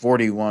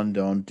 41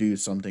 don't do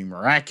something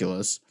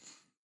miraculous,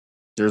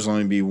 there's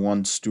only be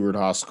one Stewart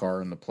Haas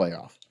car in the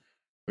playoff,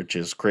 which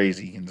is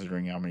crazy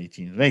considering how many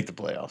teams make the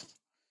playoffs.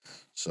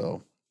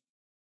 So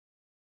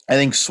I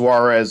think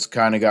Suarez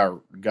kind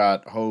of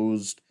got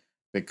hosed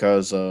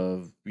because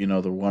of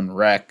the one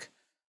wreck.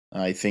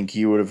 I think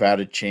he would have had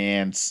a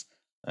chance.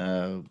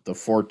 The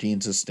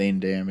 14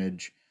 sustained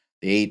damage,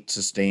 the 8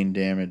 sustained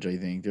damage. I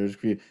think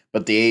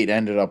but the 8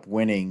 ended up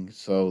winning,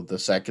 so the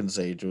second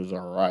stage was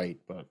all right.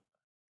 But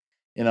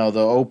the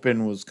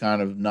Open was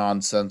kind of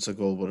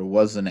nonsensical, but it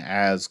wasn't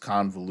as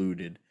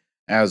convoluted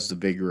as the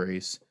big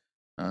race.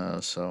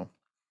 So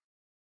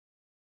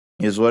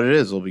is what it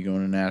is. We'll be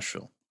going to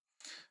Nashville.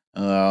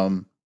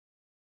 Um,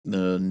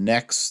 the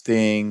next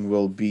thing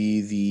will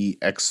be the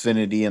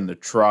Xfinity and the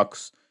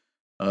trucks.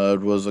 It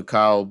was a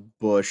Kyle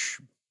Busch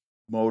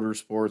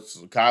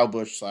Motorsports, Kyle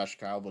Busch /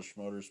 Kyle Busch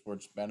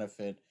Motorsports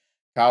benefit.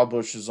 Kyle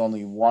Busch is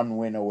only one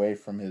win away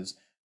from his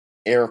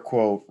air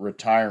quote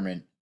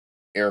retirement,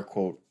 air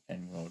quote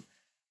end quote,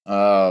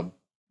 uh,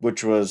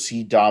 which was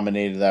he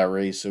dominated that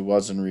race. It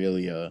wasn't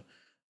really a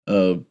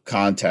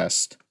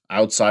contest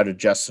outside of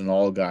Justin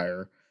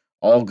Allgaier.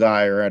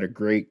 Allgaier had a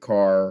great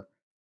car.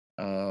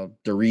 The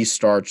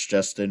restarts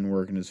just didn't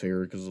work in his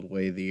favor because of the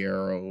way the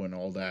arrow and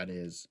all that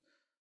is.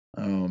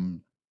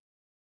 Um,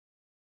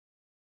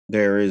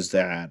 there is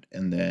that,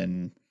 and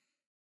then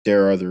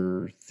there are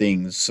other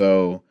things.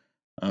 So,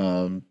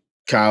 um,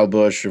 Kyle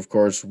Busch, of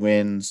course,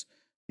 wins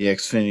the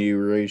Xfinity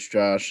race,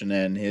 Josh, and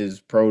then his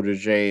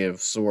protege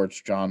of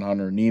sorts, John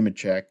Hunter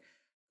Nemechek,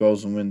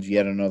 goes and wins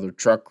yet another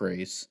truck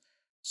race.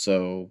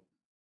 So,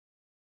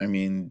 I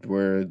mean,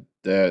 where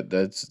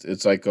that's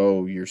it's like,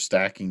 oh, you're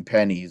stacking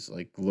pennies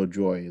like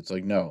LaJoy. It's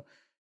like, no,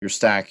 you're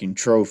stacking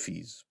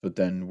trophies. But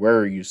then where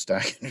are you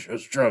stacking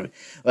those trophies?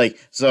 Like,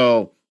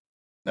 so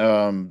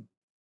um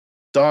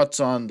thoughts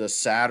on the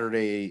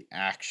Saturday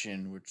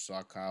action, which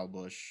saw Kyle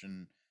Busch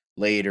and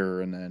later,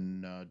 and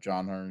then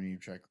John Hunter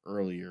Nemechek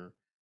earlier,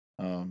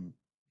 um,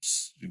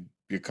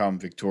 become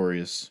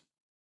victorious.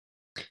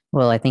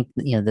 Well, I think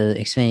the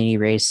Xfinity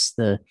race,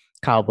 the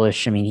Kyle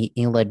Busch. I mean,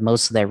 he led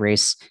most of that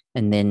race,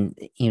 and then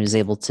he was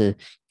able to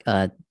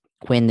uh,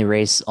 win the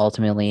race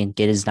ultimately and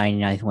get his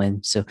 99th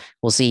win. So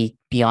we'll see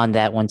beyond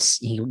that once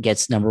he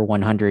gets number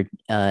 100,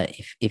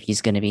 if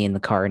he's going to be in the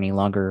car any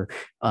longer,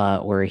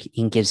 or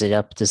he gives it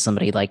up to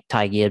somebody like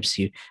Ty Gibbs,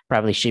 who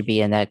probably should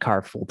be in that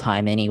car full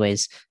time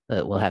anyways.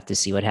 But we'll have to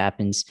see what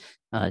happens.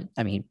 I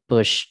mean,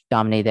 Busch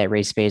dominated that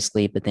race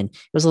basically, but then it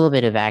was a little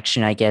bit of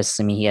action, I guess.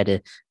 I mean, he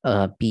had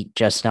to beat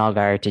Justin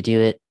Allgaier to do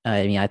it.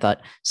 I mean, I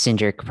thought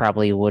Cindric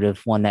probably would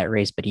have won that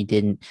race, but he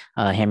didn't.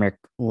 Hamrick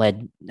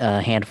led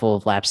a handful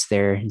of laps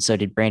there, and so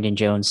did Brandon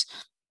Jones.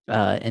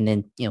 And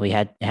then we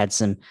had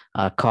some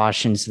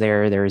cautions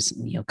there. There was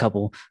a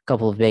couple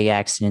of big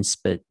accidents,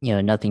 but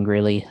nothing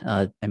really.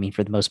 I mean,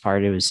 for the most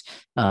part, it was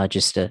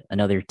just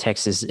another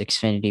Texas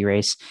Xfinity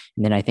race.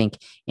 And then I think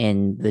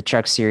in the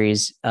Truck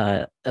Series,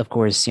 of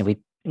course,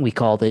 we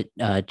called it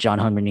John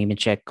Hunter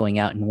Nemechek going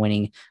out and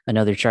winning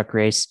another truck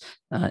race.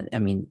 I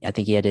mean, I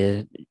think he had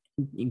to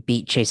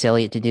beat Chase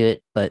Elliott to do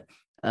it, but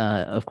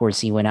of course,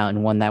 he went out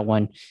and won that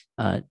one.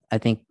 I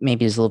think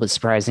maybe it was a little bit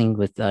surprising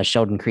with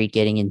Sheldon Creed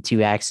getting in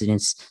 2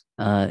 accidents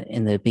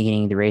in the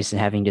beginning of the race and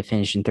having to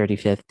finish in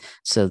 35th.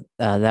 So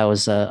that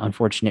was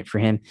unfortunate for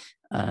him.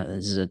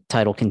 This is a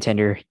title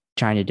contender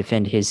trying to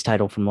defend his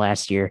title from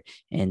last year,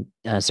 and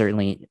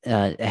certainly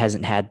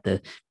hasn't had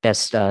the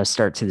best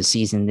start to the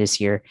season this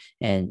year.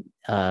 And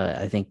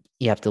I think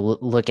you have to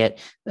look at,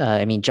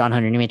 I mean, John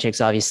Hunter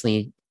Nemechek's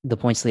obviously the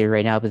points leader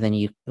right now, but then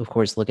you, of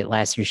course, look at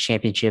last year's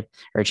championship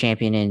or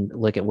champion and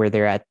look at where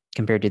they're at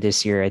compared to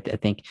this year. I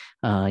think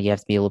you have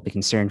to be a little bit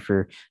concerned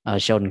for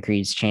Sheldon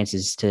Creed's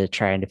chances to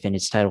try and defend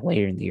his title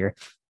later in the year.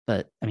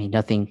 But I mean,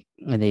 nothing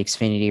in the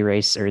Xfinity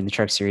race or in the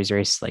Truck Series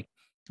race, like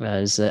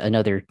is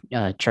another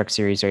truck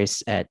series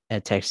race at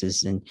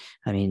Texas. And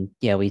I mean,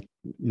 yeah, we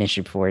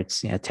mentioned before,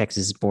 it's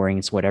Texas is boring,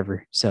 it's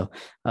whatever. So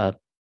uh,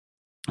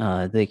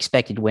 the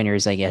expected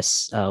winners, I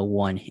guess,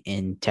 won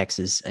in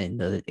Texas in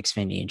the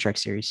Xfinity and Truck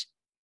Series.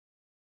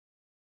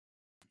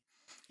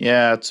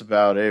 Yeah, that's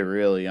about it,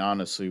 really.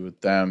 Honestly,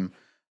 with them,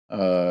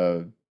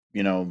 uh,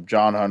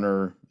 John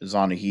Hunter is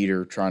on a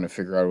heater, trying to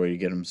figure out a way to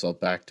get himself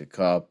back to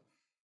Cup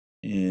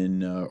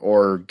in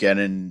or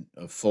getting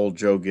a full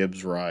Joe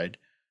Gibbs ride.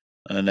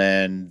 And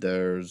then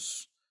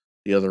there's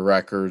the other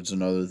records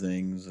and other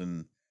things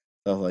and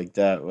stuff like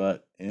that.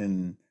 But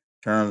in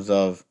terms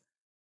of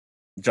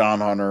John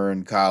Hunter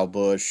and Kyle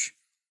Busch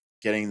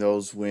getting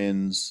those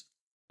wins,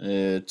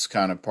 it's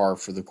kind of par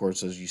for the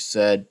course, as you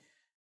said.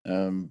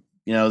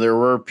 There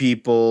were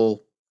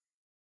people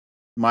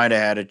might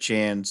have had a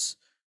chance.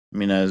 I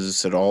mean, as I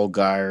said,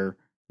 Allgaier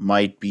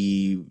might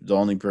be the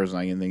only person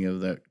I can think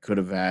of that could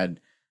have had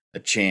a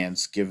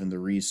chance given the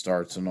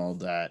restarts and all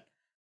that.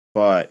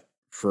 But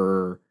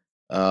for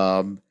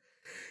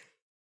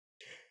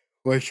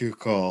what you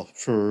call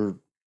for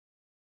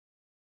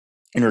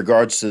in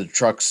regards to the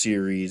truck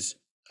series,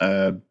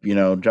 John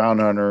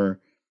Hunter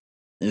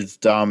is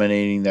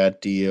dominating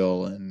that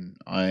deal, and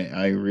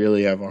I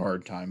really have a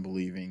hard time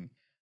believing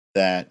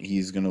that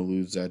he's going to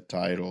lose that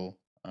title.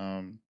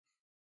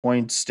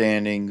 Point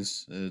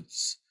standings,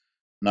 it's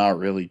not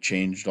really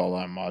changed all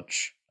that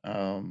much.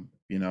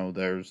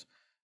 There's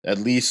at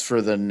least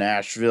for the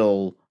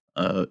Nashville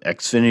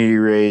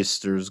Xfinity race,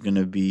 there's going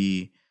to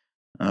be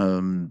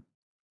um,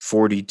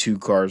 42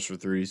 cars for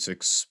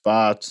 36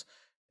 spots.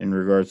 In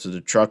regards to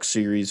the truck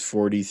series,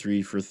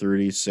 43 for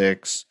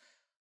 36.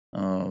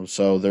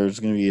 So there's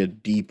going to be a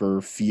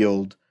deeper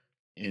field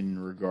in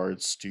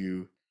regards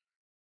to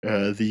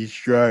these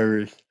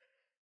drivers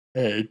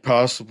and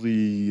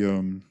possibly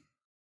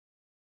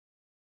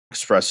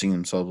expressing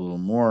themselves a little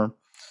more.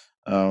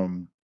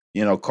 Um,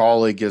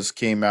 Kaulig has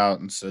came out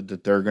and said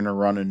that they're going to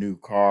run a new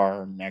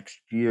car next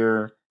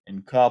year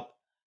in Cup.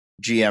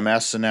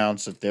 GMS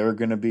announced that they're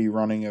going to be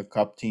running a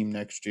Cup team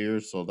next year,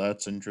 so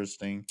that's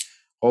interesting.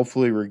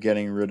 Hopefully, we're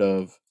getting rid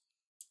of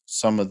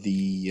some of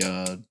the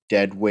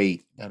dead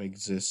weight that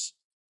exists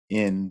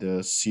in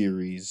the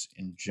series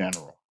in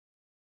general.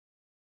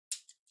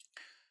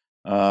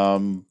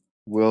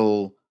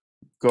 We'll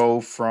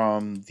go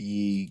from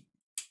the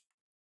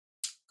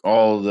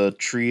all the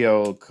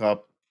trio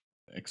cup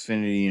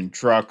Xfinity and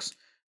trucks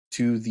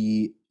to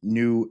the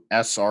new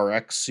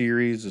SRX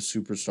series, a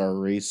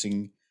superstar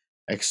racing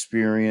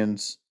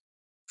experience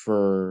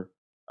for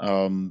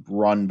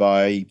run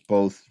by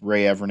both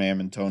Ray Evernham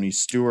and Tony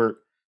Stewart.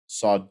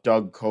 Saw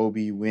Doug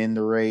Coby win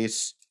the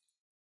race.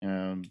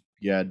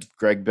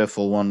 Greg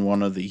Biffle won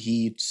one of the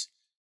heats.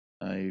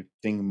 I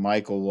think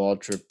Michael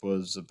Waltrip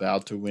was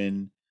about to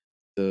win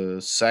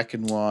the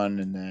second one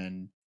and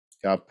then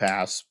got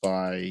passed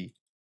by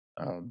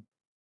um,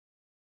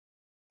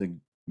 the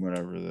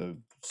the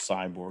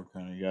cyborg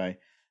kind of guy.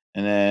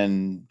 And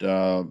then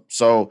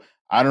so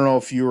I don't know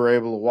if you were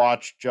able to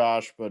watch,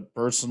 Josh, but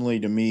personally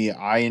to me,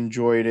 I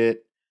enjoyed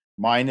it.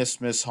 Minus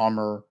Miss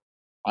Hummer,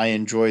 I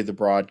enjoyed the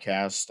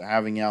broadcast.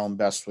 Having Alan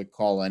Bestwick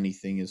call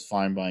anything is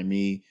fine by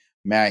me.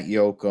 Matt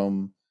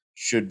Yoakum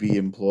should be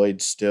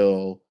employed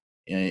still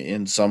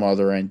in some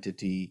other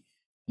entity.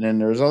 And then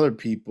there's other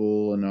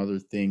people and other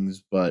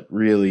things, but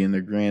really in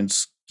the grand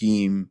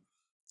scheme,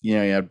 you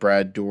had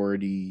Brad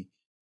Doherty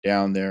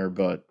down there,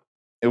 but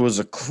it was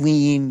a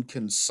clean,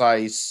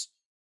 concise,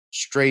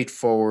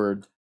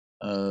 straightforward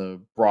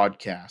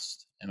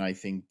broadcast. And I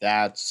think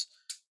that's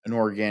an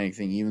organic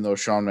thing, even though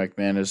Sean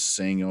McMahon is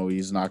saying, oh,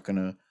 he's not going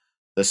to,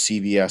 the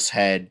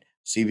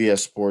CBS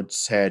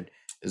Sports head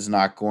is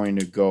not going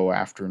to go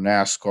after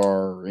NASCAR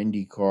or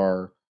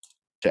IndyCar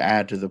to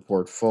add to the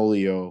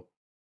portfolio.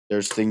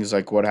 There's things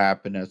like what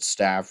happened at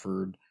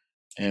Stafford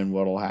and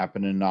what'll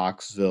happen in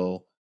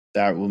Knoxville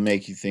that will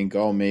make you think,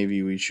 oh,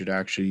 maybe we should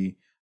actually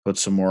put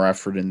some more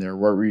effort in there.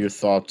 What were your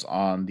thoughts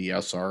on the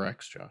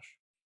SRX, Josh?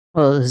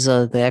 Well,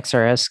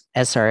 the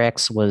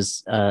SRX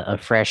was a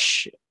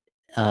fresh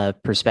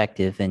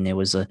perspective, and it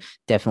was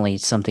definitely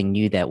something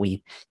new that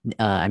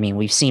I mean,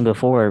 we've seen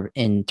before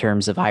in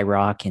terms of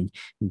IROC and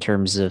in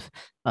terms of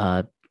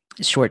uh,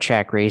 short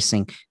track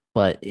racing,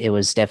 but it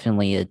was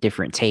definitely a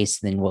different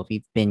taste than what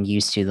we've been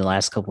used to the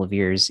last couple of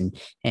years.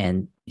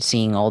 And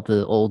seeing all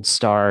the old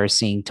stars,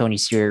 seeing Tony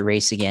Stewart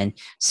race again,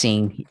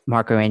 seeing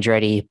Marco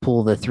Andretti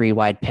pull the three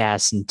wide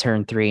pass in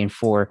turn 3 and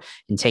 4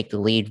 and take the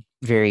lead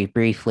very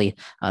briefly.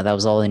 That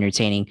was all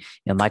entertaining.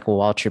 Michael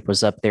Waltrip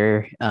was up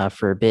there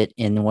for a bit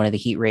in one of the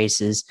heat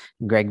races.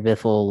 Greg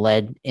Biffle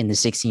led in the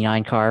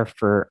 69 car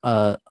for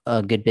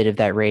a good bit of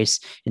that race.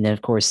 And then,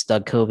 of course,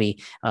 Doug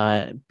Covey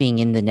being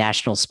in the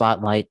national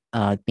spotlight,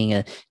 being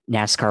a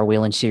NASCAR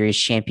Whelen Series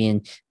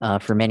champion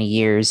for many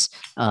years,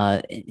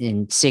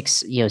 in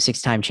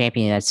six-time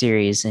champion in that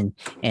series,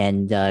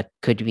 and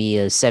could be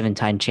a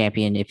seven-time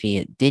champion if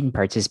he didn't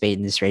participate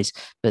in this race.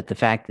 But the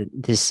fact that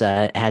this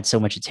had so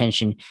much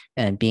attention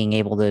and being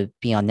able to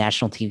be on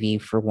national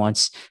TV for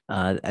once,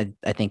 I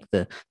think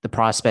the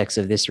prospects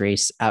of this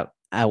race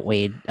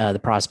outweighed the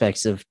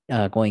prospects of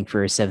going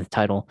for a seventh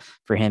title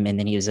for him, and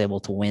then he was able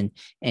to win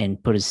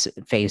and put his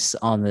face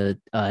on the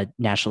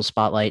national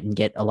spotlight and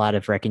get a lot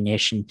of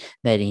recognition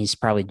that he's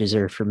probably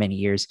deserved for many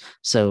years.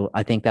 So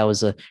I think that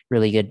was a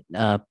really good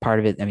part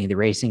of it. I mean, the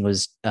racing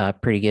was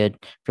pretty good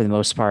for the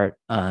most part.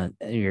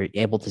 You're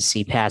able to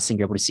see passing,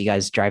 you're able to see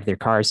guys drive their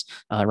cars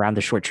around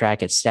the short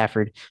track at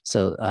Stafford.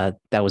 So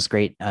that was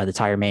great. The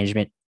tire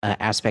management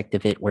aspect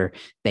of it, where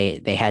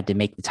they had to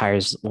make the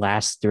tires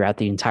last throughout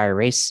the entire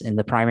race in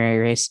the primary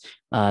race.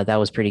 That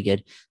was pretty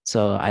good.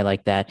 So I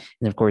like that.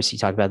 And of course, you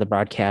talk about the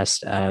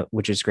broadcast,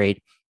 which is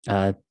great.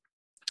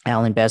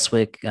 Alan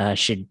Bestwick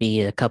should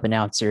be a cup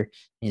announcer.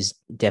 He's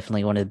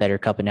definitely one of the better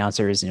cup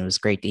announcers, and it was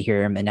great to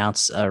hear him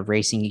announce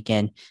racing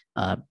again.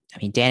 I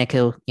mean,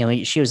 Danica,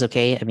 she was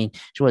okay. I mean,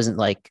 she wasn't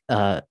like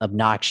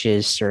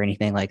obnoxious or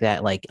anything like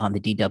that, like on the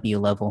DW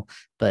level,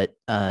 but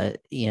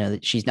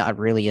she's not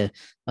really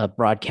a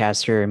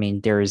broadcaster. I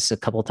mean, there was a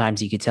couple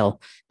times you could tell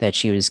that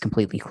she was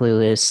completely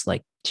clueless,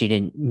 like she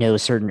didn't know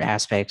certain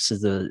aspects of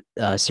the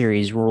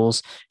series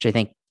rules, which I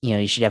think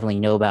you should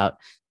definitely know about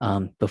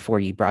before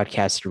you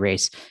broadcast a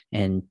race.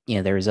 And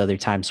there was other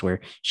times where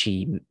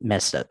she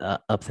messed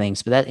up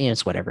things, but that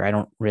it's whatever. I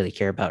don't really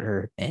care about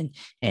her. And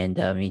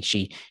I mean,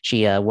 she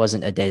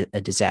wasn't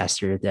a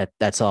disaster.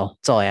 That's all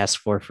I asked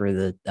for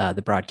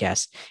the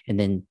broadcast. And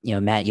then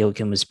Matt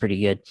Yoakum was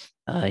pretty good.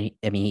 I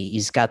mean,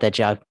 he's got that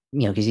job,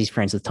 because he's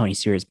friends with Tony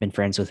Stewart's been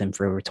friends with him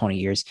for over 20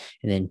 years.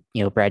 And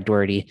then, Brad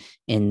Doherty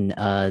in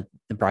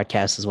the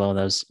broadcast as well.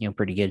 That was,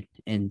 pretty good.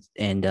 And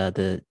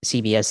the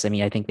CBS, I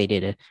mean, I think they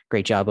did a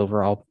great job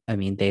overall. I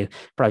mean, they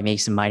probably make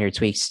some minor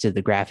tweaks to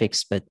the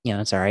graphics, but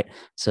it's all right.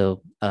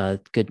 So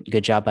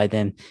good job by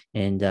them.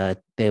 And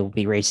they will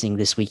be racing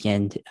this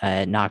weekend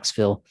at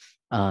Knoxville.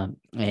 And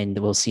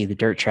we'll see the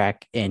dirt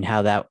track and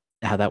how that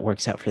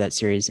works out for that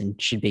series,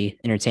 and should be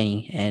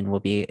entertaining, and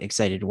we'll be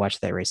excited to watch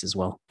that race as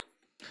well.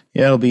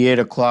 Yeah, it'll be 8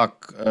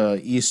 o'clock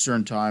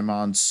Eastern time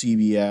on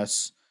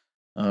CBS,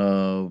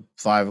 5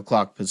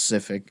 o'clock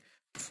Pacific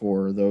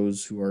for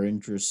those who are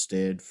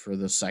interested. For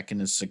the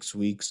second of 6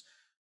 weeks,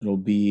 it'll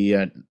be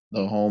at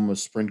the home of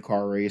sprint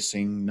car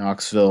racing,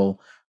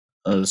 Knoxville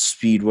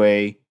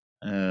Speedway,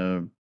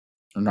 or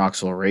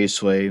Knoxville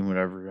Raceway,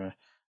 whatever.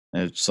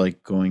 It's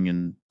like going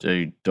in.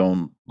 They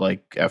don't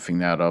like effing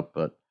that up,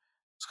 but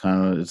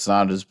it's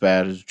not as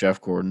bad as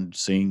Jeff Gordon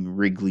saying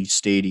Wrigley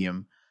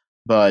Stadium,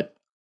 but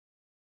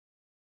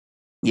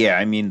yeah,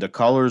 I mean the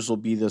colors will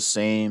be the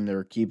same.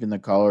 They're keeping the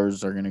colors.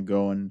 They're gonna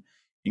go and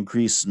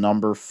increase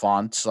number,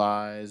 font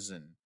size,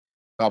 and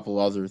a couple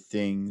other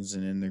things.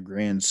 And in the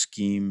grand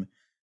scheme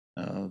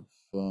of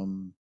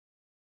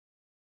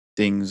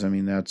things, I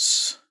mean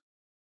that's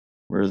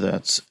where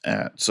that's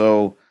at.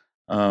 So,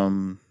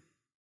 um,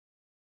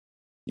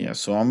 yeah.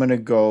 So I'm gonna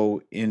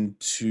go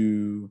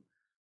into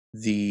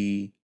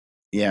the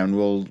and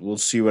we'll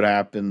see what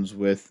happens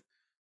with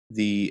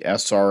the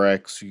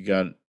SRX. You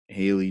got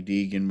Haley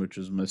Deegan, which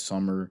is my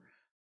summer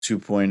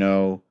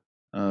 2.0,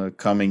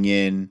 coming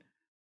in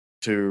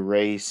to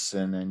race,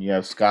 and then you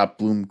have Scott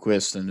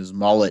Bloomquist and his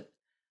mullet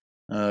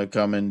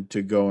coming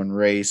to go and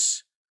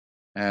race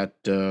at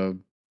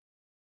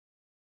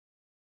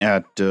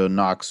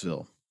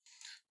Knoxville.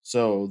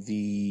 So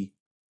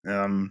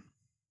um,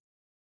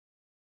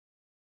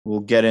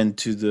 we'll get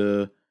into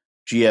the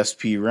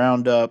GSP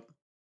roundup.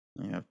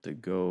 I have to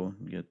go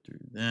and get through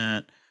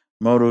that.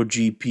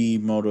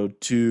 MotoGP,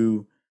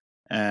 Moto2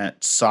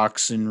 at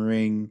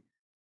Sachsenring.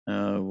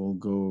 We'll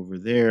go over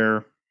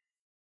there.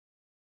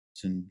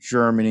 It's in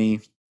Germany.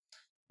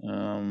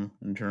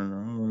 In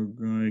terms of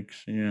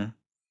bikes, yeah.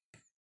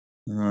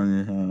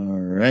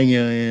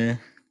 Regular.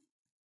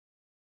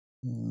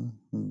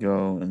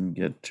 Go and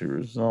get to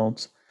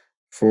results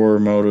for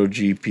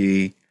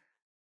MotoGP.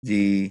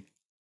 The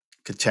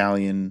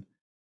Catalan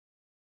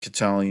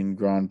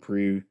Grand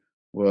Prix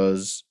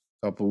was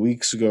a couple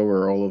weeks ago,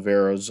 where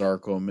Oliveira,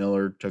 Zarco,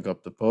 Miller took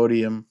up the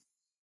podium.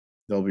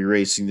 They'll be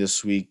racing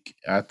this week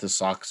at the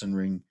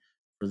Sachsenring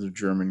for the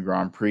German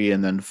Grand Prix,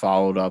 and then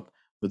followed up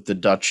with the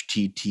Dutch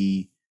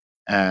TT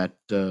at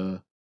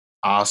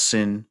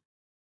Assen.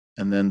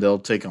 And then they'll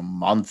take a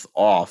month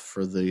off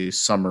for the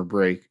summer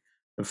break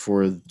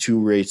before the two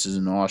races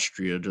in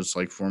Austria, just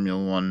like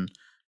Formula One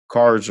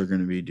cars are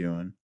going to be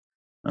doing.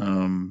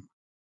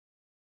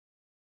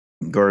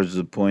 Regards to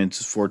the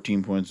points,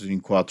 14 points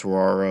between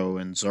Quartararo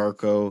and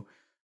Zarco,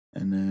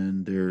 and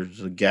then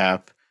there's a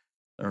gap,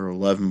 or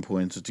 11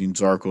 points between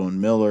Zarco and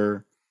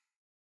Miller,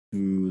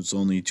 who's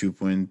only 2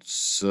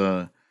 points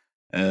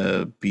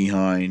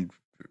behind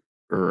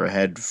or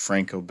ahead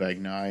Franco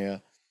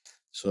Bagnaia.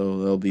 So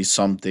there'll be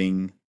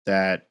something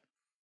that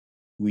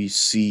we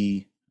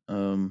see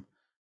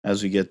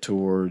as we get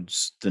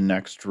towards the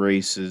next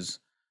races.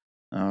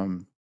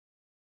 Let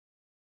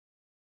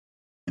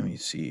me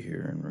see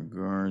here in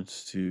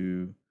regards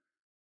to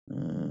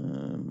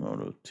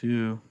Moto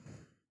 2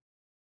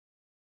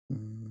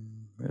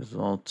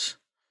 results.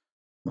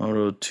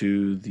 Moto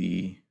 2,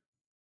 the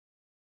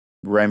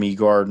Remy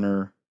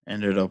Gardner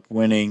ended up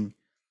winning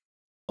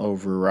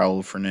over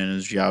Raul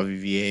Fernandez,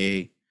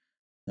 Javi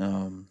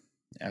Vieira,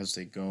 as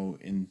they go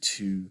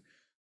into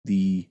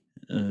the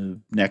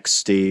next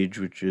stage,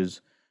 which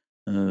is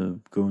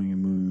going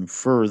and moving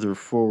further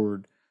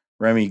forward.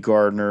 Remy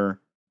Gardner,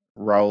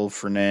 Raul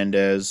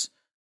Fernandez,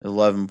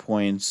 11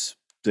 points.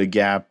 The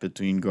gap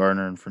between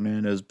Gardner and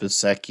Fernandez.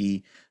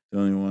 Bezzecchi, the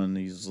only one,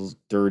 he's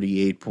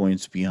 38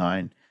 points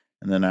behind.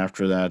 And then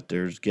after that,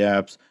 there's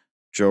gaps.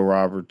 Joe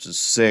Roberts is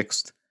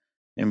sixth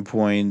in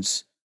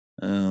points.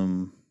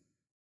 Have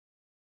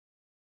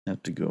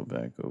to go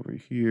back over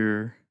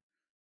here.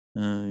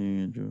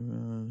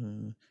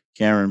 Cameron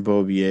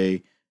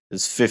Beaubier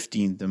is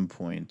 15th in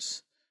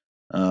points.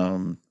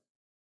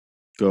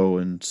 Go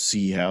and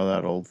see how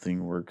that whole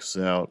thing works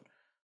out.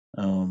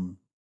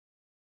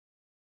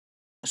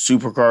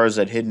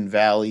 Supercars at Hidden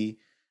Valley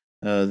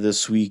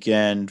this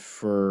weekend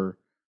for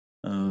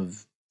V8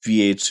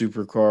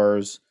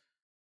 Supercars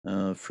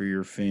for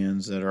your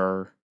fans that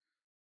are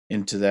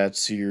into that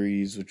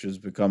series, which has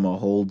become a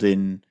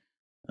Holden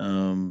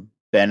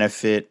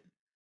benefit,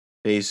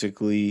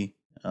 basically.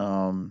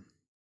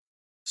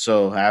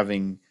 So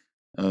having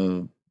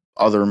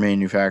other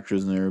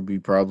manufacturers in there would be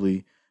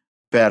probably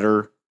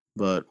better,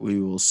 but we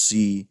will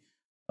see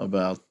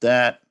about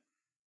that.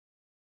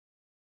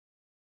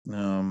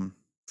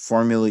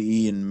 Formula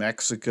E in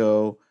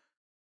Mexico,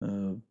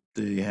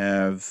 they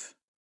have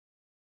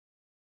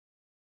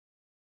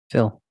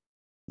Phil.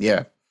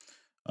 Yeah.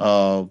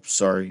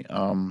 Sorry.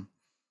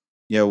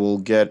 Yeah, we'll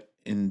get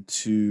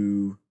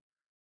into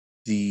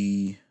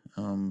the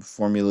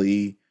Formula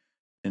E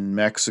in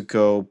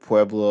Mexico.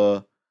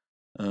 Puebla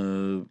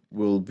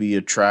will be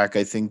a track.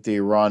 I think they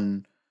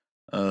run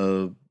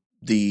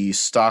the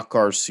stock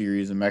car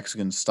series, the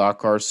Mexican stock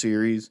car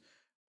series,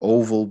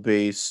 oval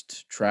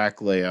based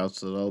track layout.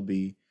 So that'll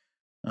be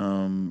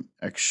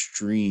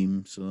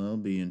extreme. So that'll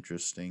be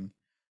interesting.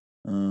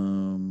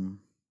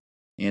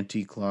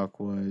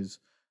 Anti-clockwise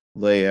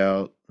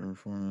layout or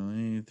Formula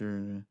E.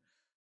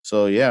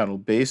 So yeah, it'll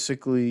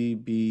basically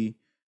be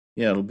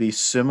it'll be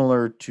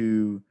similar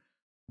to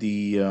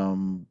the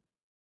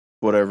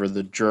whatever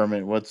the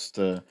German what's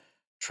the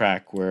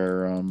track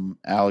where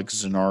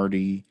Alex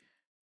Zanardi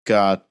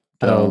got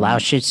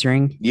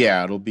Lausitzring.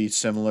 Yeah, it'll be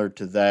similar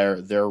to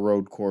their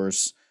road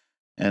course,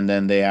 and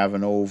then they have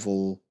an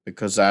oval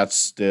because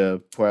that's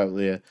the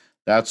Puebla.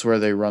 That's where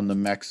they run the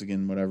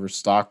Mexican whatever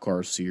stock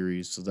car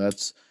series. So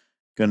that's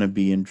gonna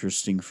be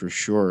interesting for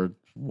sure.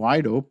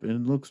 Wide open,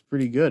 it looks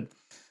pretty good.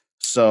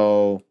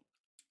 So,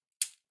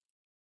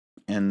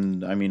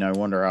 and I mean, I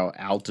wonder how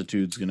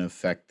altitude's gonna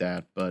affect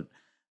that, but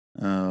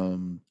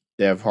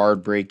they have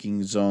hard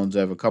braking zones. They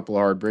have a couple of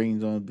hard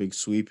braking zones, big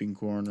sweeping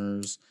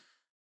corners.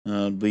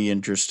 It'll be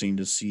interesting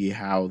to see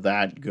how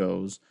that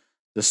goes.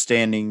 The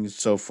standings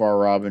so far: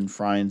 Robin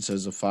Friends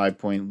has a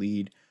 5-point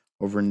lead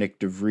over Nick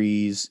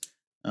DeVries.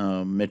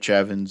 Mitch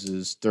Evans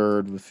is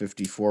third with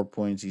 54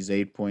 points. He's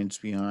 8 points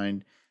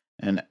behind.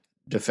 And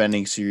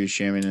defending series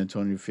champion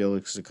Antonio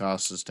Felix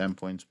Acosta is 10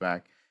 points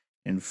back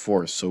in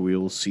fourth. So we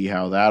will see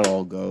how that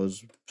all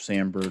goes.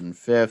 Sam Bird in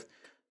fifth.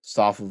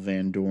 Stoffel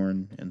Van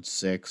Dorn in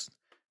sixth.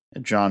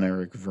 And John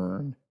Eric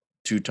Verne,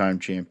 2-time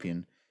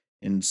champion,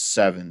 in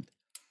seventh.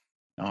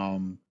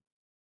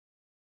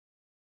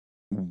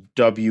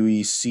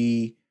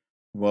 WEC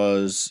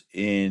was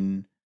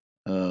in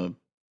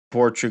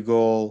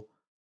Portugal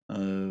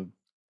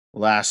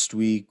last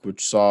week,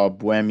 which saw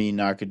Buemi,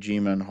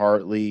 Nakajima, and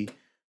Hartley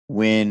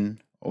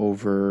win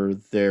over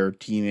their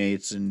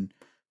teammates in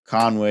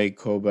Conway,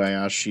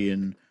 Kobayashi,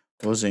 and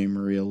Jose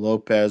Maria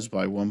Lopez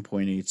by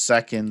 1.8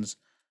 seconds.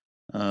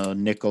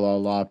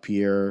 Nicolas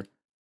Lapierre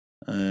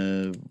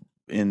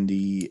in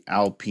the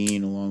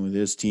Alpine, along with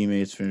his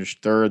teammates,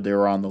 finished third. They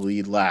were on the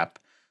lead lap.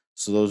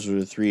 So those are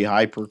the three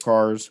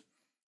hypercars.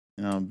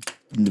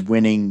 The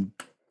winning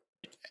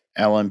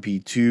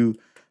LMP2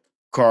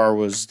 car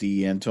was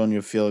the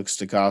Antonio Felix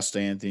da Costa,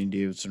 Anthony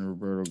Davidson,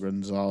 Roberto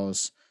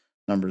Gonzalez,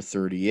 number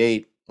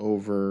 38,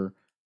 over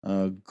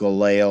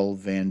Galail,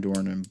 Van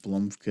Dorn, and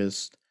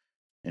Blomqvist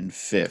in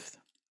fifth.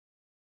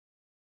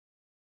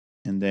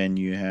 And then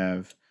you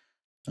have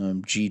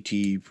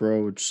GT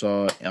Pro, which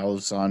saw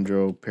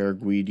Alessandro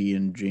Perguidi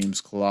and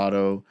James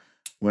Collado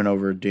win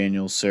over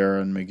Daniel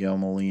Serra and Miguel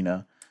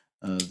Molina,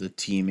 the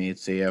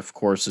teammates. They have, of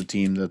course, a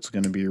team that's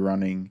going to be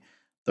running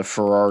the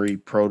Ferrari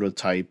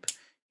prototype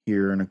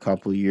here in a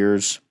couple of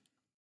years.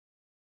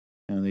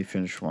 And they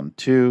finished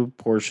 1-2.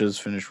 Porsche's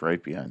finished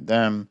right behind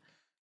them.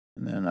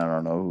 And then I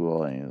don't know who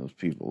all any of those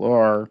people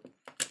are.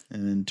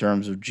 And in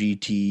terms of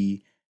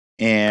GT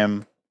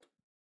Am,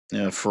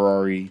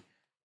 Ferrari,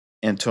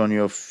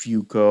 Antonio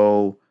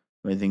Fuoco,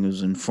 I think it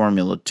was in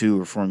Formula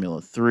 2 or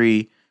Formula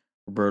 3,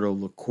 Roberto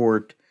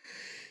Lacorte,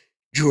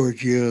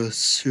 Giorgio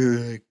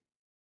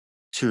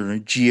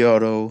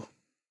Giotto,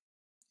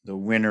 the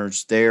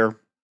winners there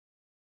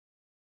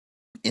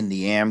in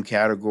the AM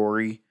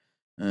category.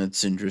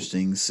 It's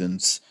interesting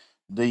since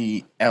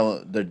the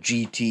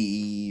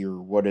GTE,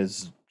 or what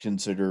is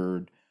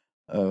considered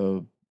uh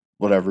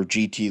whatever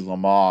GT Le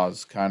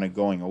Mans, kind of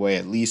going away,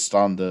 at least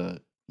on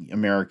the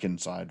American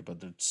side,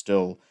 but it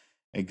still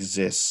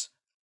exists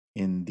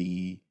in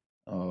the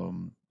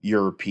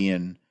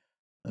European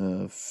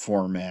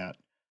format.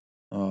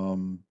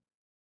 Um,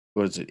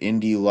 what is it?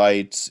 Indy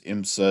Lights,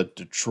 IMSA,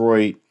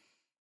 Detroit.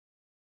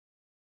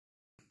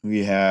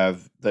 We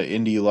have the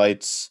Indy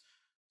Lights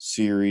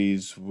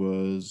series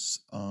was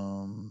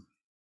and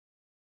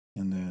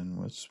then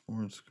what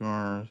sports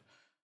cars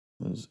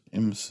was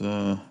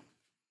IMSA,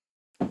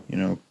 you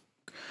know,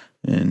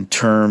 in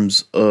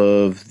terms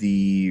of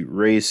the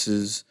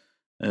races,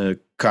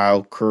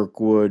 Kyle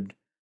Kirkwood,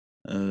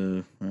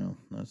 well,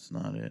 that's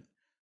not it.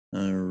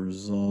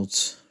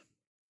 Results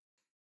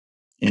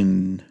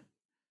in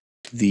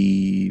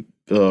the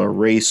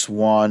race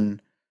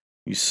one,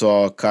 you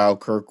saw Kyle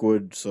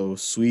Kirkwood, so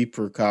sweep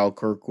for Kyle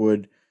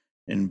Kirkwood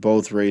in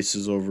both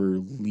races over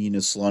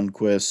Linus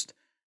Lundqvist.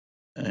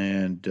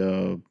 And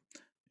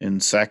in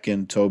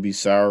second, Toby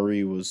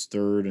Sowery was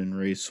third in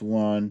race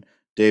one.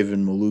 David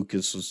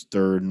Malukas was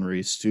third in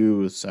race two,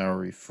 with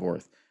Sowery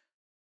fourth.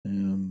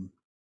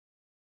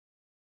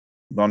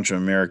 Bunch of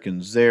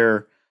Americans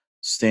there.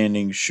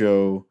 Standings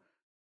show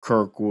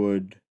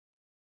Kirkwood,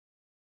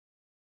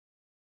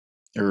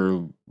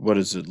 or what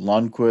is it,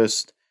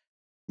 Lundqvist,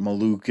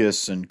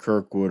 Malukas, and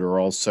Kirkwood are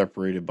all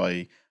separated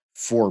by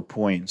 4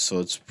 points, so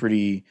it's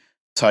pretty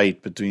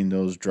tight between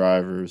those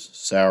drivers.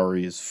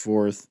 Sowery is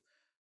fourth.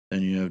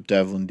 Then you have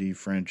Devlin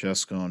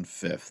DeFrancesco in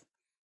fifth.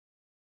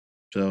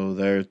 So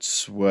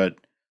that's what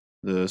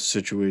the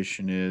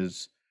situation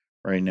is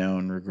right now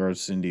in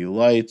regards to Indy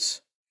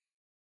Lights.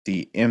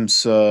 The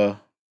IMSA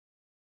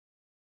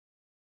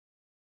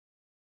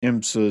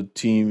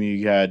team,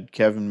 you had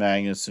Kevin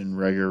Magnussen,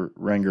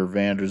 Renger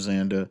van der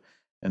Zande,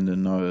 and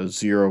then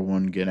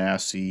 0-1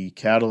 Ganassi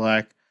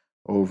Cadillac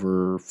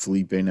over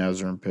Felipe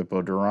Nasr and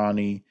Pippo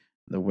Durrani,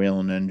 the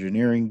Whelen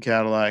Engineering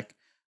Cadillac.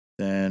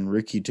 Then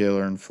Ricky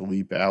Taylor and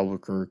Felipe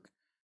Albuquerque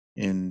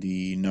in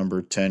the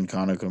number 10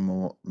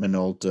 Konica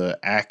Minolta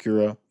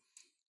Acura.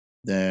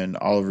 Then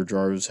Oliver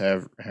Jarvis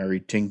have Harry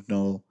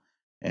Tinknell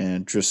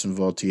and Tristan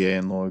Vautier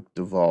and Loic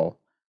Duval,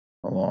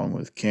 along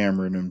with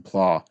Cameron and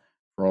Pla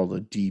for all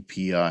the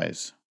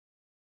DPIs.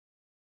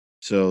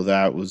 So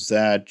that was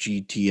that.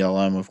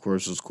 GTLM, of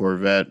course, was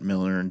Corvette.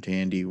 Miller and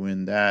Tandy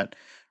win that.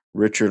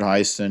 Richard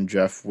Heisten,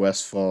 Jeff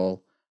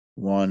Westphal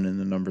won in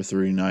the number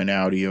 39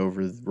 Audi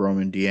over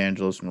Roman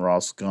DeAngelis and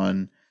Ross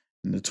Gunn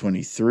in the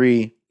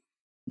 23.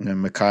 And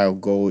then Mikhail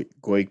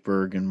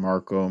Goikberg and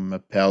Marco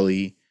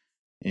Mappelli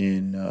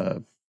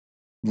in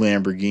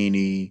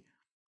Lamborghini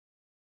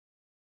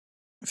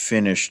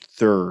finished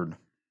third.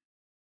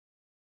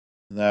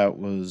 That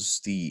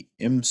was the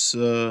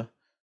IMSA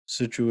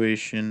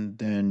situation.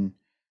 Then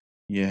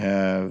you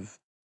have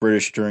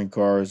British Touring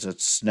Cars at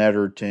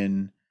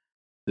Snetterton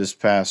this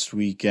past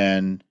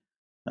weekend.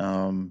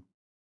 I'm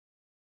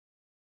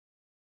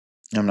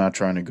not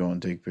trying to go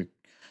and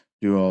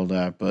do all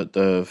that, but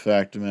the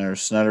fact of the matter,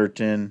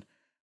 Snetterton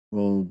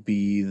will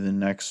be the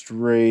next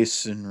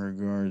race in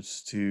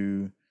regards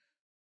to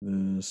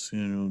the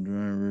scheduled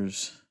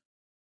drivers.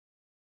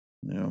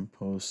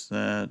 Post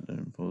that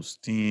and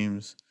post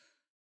teams.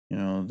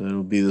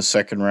 That'll be the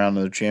second round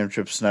of the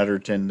championship,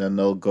 Snetterton. Then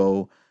they'll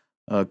go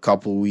a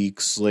couple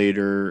weeks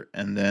later,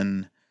 and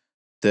then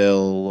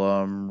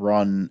they'll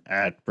run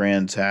at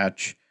Brands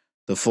Hatch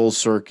the full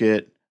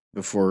circuit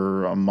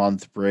before a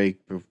month break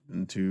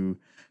to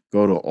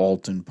go to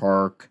Alton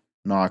Park,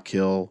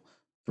 Knockhill,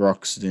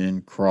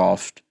 Thruxton,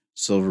 Croft,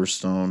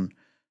 Silverstone,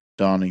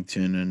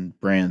 Donington, and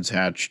Brands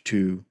Hatch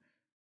 2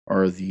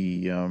 are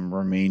the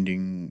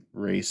remaining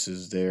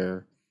races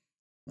there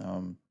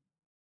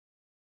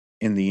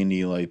in the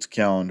Indy Lights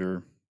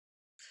calendar.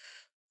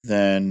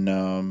 Then,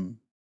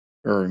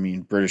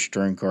 British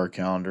Touring Car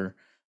calendar.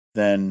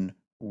 Then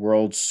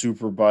World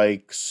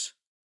Superbikes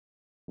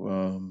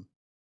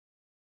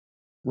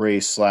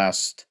race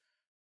last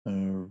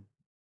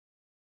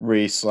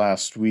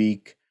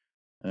week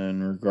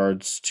in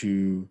regards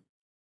to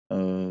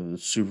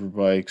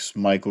Superbikes.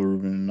 Michael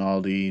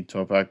Rubinaldi,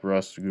 Topak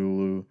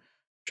Rastagulu,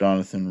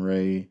 Jonathan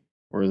Ray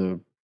were the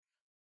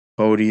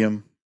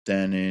podium.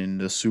 Then in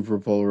the Super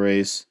Bowl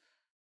race,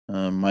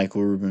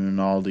 Michael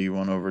Rubinaldi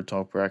won over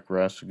Toprak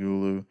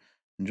Rastagulu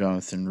and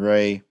Jonathan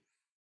Ray.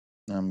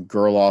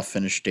 Gerloff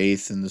finished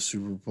 8th in the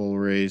Super Bowl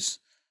race.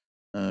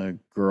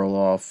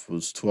 Gerloff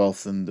was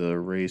 12th in the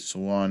race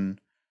one.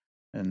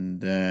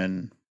 And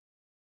then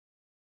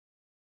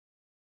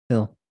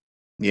Phil.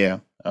 Yeah.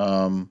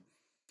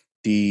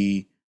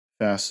 The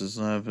fastest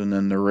lap, and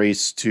then the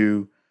race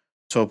two,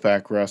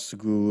 Topak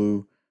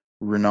Rastagulu,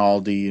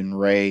 Rinaldi, and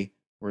Ray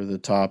were the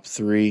top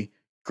three.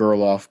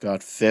 Gerloff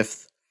got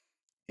 5th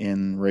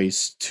in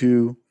race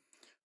two.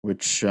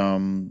 which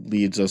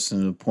leads us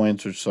into the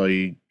points, which saw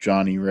you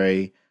Johnny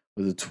Ray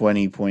with a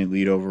 20-point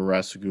lead over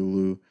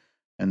Rasagulu.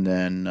 And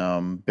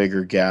then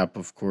bigger gap,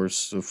 of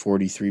course, a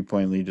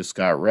 43-point lead to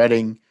Scott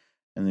Redding.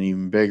 And then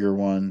even bigger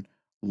one,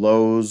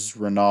 Lowe's,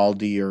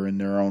 Rinaldi are in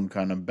their own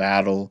kind of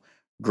battle.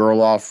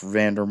 Gerloff,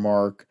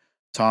 Vandermark,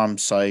 Tom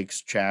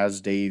Sykes,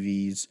 Chaz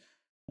Davies.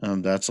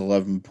 That's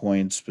 11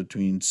 points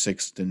between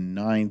 6th and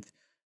ninth,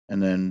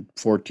 and then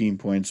 14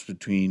 points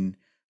between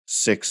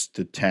 6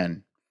 to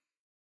 10.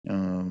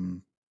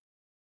 Um,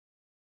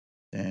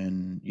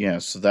 and yeah,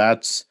 so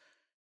that's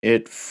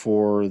it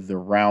for the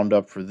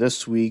roundup for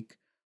this week.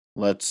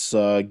 Let's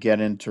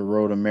get into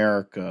Road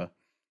America.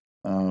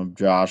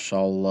 Josh,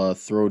 I'll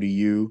throw to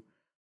you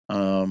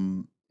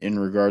in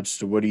regards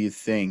to what do you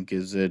think?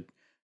 Is it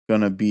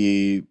going to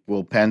be,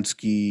 will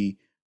Penske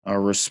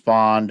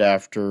respond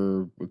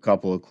after a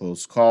couple of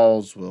close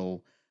calls?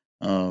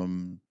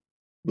 Um,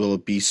 will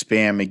it be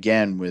spam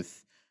again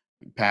with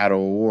Pato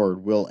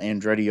O'Ward? Will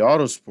Andretti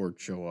Autosport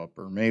show up?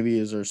 Or maybe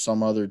is there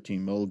some other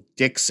team? Will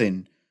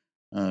Dixon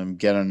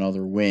get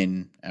another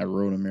win at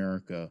Road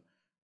America?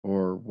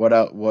 Or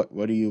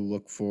what do you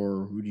look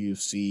for? Who do you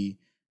see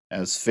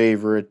as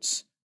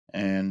favorites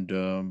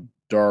and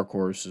dark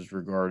horses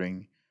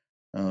regarding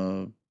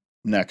uh,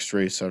 next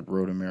race at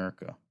Road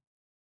America?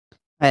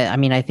 I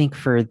mean, I think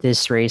for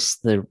this race,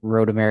 the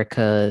Road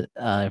America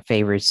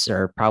favorites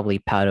are probably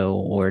Pato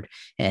O'Ward,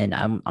 and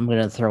I'm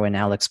gonna throw in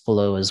Alex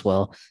Palou as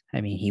well.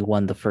 I mean, he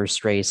won the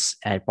first race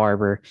at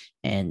Barber,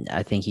 and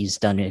I think he's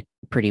done it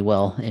pretty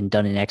well and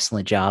done an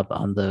excellent job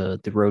on the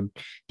road,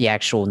 the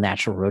actual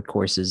natural road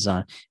courses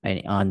on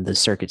the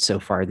circuit so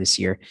far this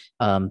year.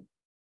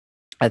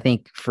 I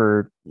think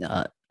for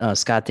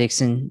Scott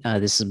Dixon,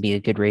 this will be a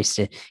good race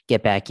to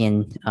get back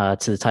in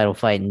to the title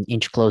fight and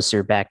inch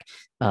closer back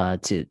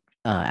to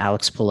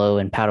Alex Palou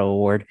and Pato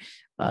O'Ward.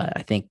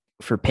 I think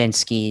for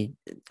Penske,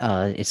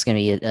 it's going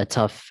to be a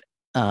tough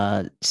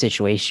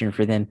situation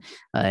for them.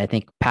 I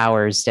think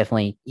Power is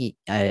definitely,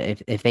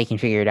 if they can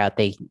figure it out,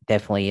 they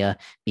definitely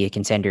be a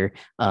contender.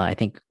 I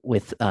think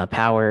with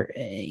Power,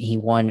 he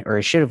won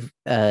or should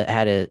have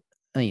had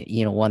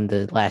won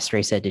the last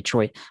race at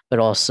Detroit, but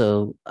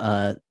also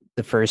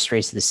the first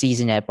race of the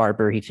season at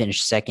Barber, he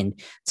finished second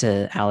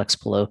to Alex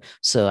Palou.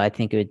 So I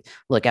think it would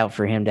look out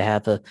for him to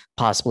have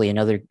possibly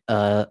another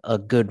a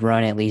good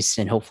run at least,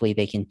 and hopefully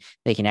they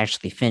can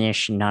actually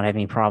finish and not have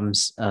any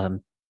problems.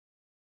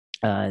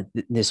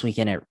 This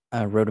weekend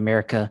at Road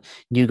America.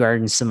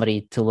 Newgarden,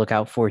 somebody to look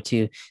out for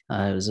too.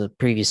 It was a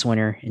previous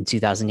winner in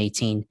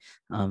 2018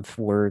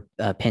 for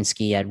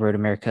Penske at Road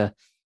America.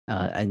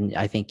 And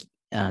I think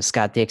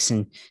Scott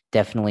Dixon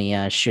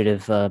definitely should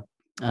have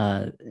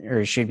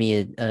or should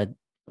be a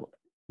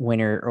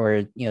winner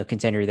or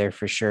contender there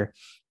for sure.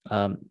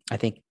 I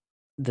think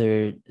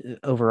the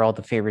overall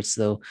the favorites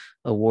though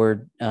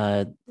O'Ward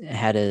had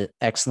an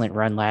excellent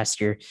run last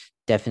year.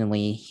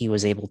 Definitely he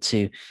was able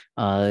to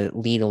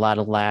lead a lot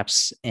of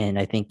laps, and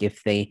I think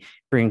if they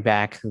bring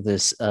back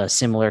this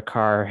similar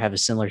car, have a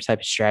similar type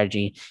of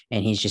strategy,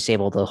 and he's just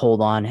able to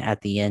hold on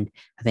at the end,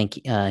 I think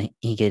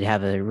he could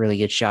have a really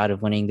good shot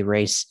of winning the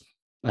race.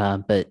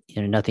 But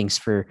nothing's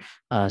for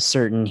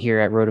certain here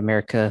at Road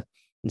America.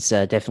 It's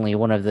definitely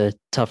one of the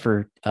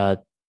tougher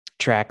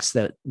tracks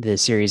that the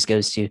series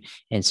goes to,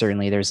 and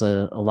certainly there's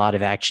a lot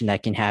of action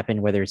that can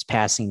happen, whether it's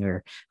passing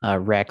or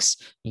wrecks.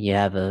 You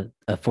have a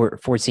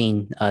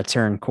 14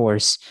 turn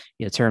course,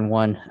 turn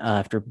one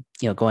after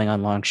going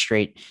on long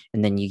straight,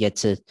 and then you get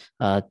to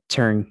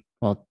turn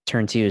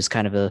two is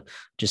kind of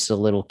just a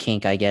little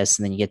kink, I guess,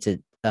 and then you get to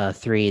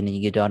three, and then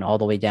you get down all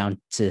the way down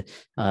to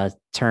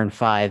turn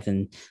five,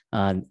 and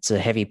it's a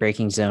heavy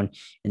braking zone,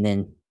 and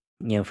then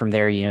from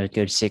there,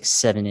 go to 6,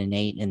 7, and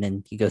 8, and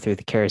then you go through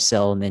the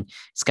carousel, and then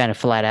it's kind of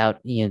flat out,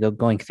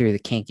 going through the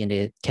kink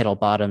into Kettle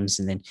Bottoms,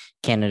 and then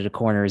Canada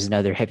Corner is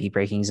another heavy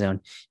braking zone,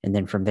 and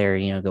then from there,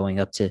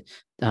 going up to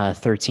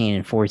 13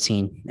 and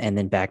 14, and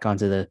then back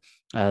onto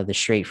the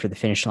straight for the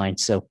finish line.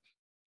 So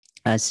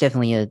it's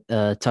definitely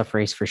a tough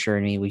race for sure.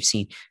 I mean, we've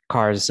seen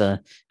cars,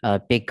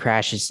 big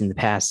crashes in the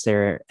past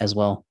there as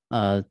well.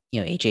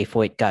 AJ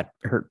Foyt got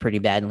hurt pretty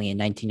badly in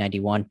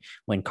 1991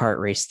 when kart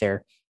raced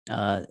there.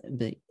 But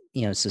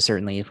so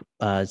certainly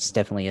it's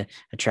definitely a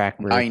track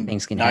where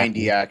things can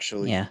 90 happen.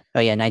 actually. Yeah. Oh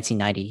yeah,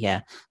 1990.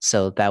 Yeah.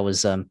 So that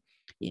was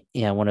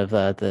one of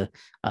the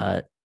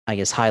I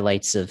guess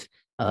highlights of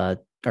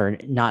or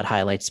not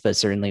highlights, but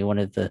certainly one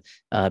of the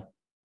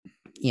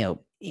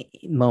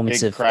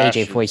moments Big of AJ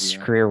crashes, Foyt's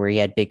yeah. career where he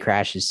had big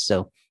crashes.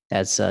 So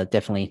that's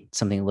definitely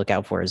something to look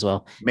out for as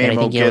well. But I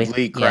Mamo think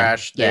Gidley yeah,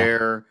 crashed yeah,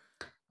 there.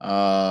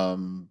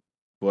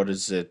 What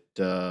is it?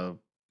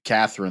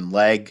 Catherine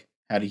Legg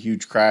had a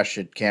huge crash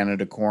at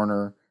Canada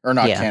Corner, or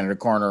not yeah, Canada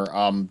Corner.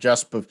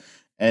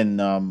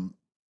 And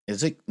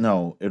is it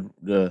no?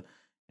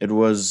 It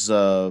was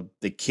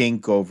the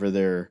kink over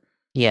there.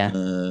 yeah.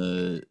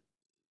 Uh,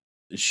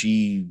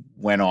 she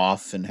went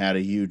off and had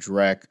a huge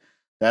wreck.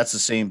 That's the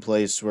same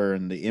place where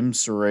in the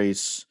IMSA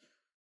race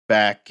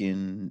back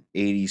in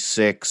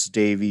 '86,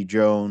 Davy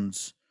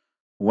Jones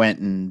went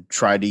and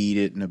tried to eat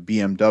it in a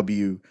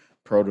BMW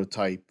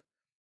prototype,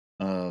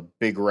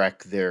 big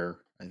wreck there.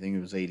 I think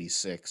it was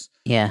 86.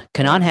 Yeah,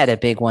 Kanan Uh, had a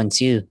big one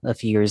too a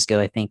few years ago,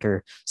 I think,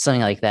 or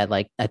something like that.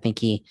 Like I think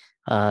he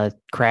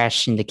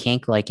crashed into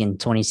kink like in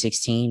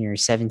 2016 or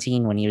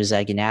 17 when he was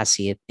at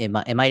Ganassi. It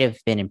might have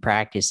been in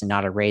practice and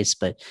not a race,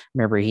 but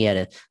remember he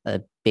had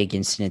a big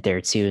incident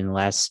there too in the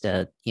last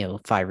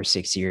 5 or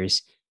 6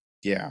 years.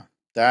 yeah,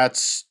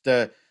 that's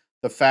the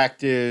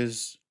fact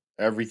is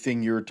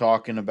everything you were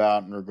talking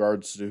about in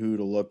regards to who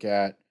to look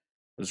at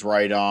was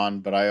right on,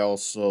 but I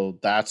also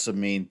that's the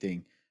main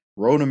thing.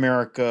 Road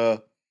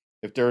America,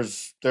 if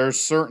there's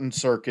certain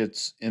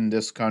circuits in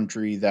this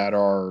country that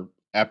are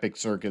epic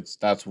circuits,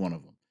 that's one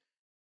of them.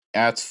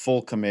 That's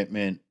full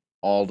commitment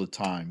all the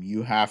time.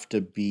 You have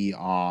to be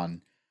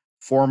on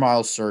 4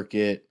 mile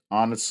circuit.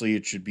 Honestly,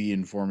 it should be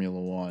in Formula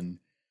One.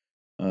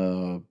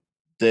 Uh,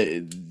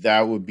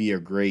 that would be a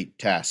great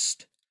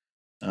test.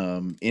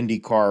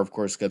 IndyCar, of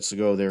course, gets to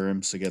go there.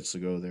 IMSA gets to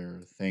go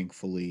there,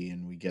 thankfully,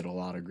 and we get a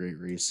lot of great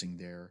racing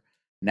there.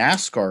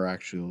 NASCAR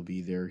actually will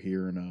be there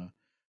here in a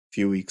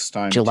few weeks'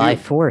 time July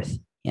too. 4th.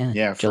 Yeah,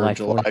 Yeah, for July 4th.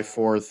 July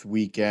 4th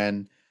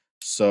weekend.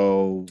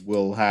 So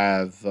we'll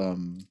have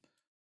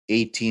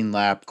 18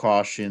 lap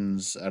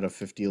cautions at a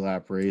 50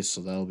 lap race,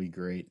 so that'll be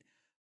great.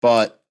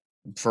 But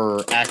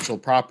for actual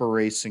proper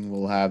racing,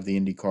 we'll have the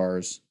Indy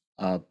cars.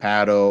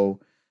 Pato,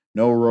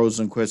 no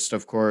Rosenquist,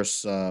 of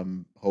course.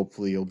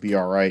 Hopefully, he'll be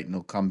all right and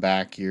he'll come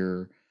back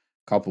here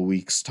a couple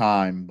weeks'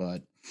 time.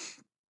 But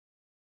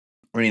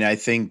I mean, I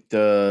think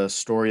the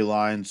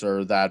storylines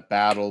are that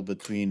battle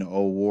between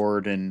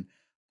O'Ward and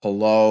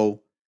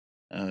Pillow.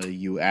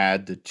 You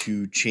add the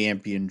two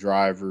champion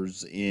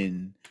drivers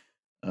in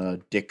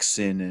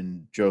Dixon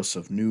and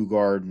Joseph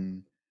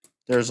Newgarden.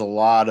 There's a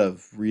lot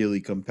of really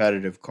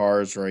competitive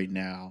cars right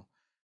now.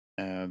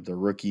 The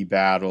rookie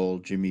battle,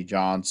 Jimmy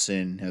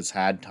Johnson has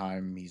had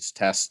time. He's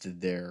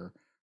tested there.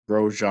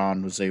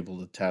 Grosjean was able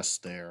to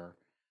test there.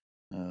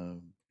 Uh,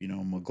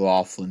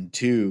 McLaughlin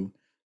too.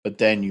 But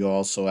then you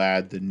also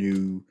add the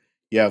new.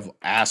 You have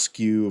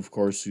Askew, of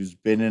course, who's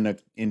been in a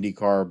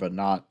IndyCar, but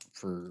not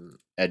for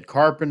Ed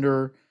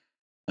Carpenter.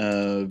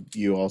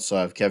 You also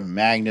have Kevin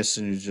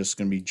Magnussen, who's just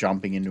going to be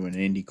jumping into an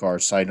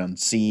IndyCar sight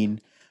unseen.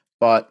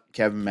 But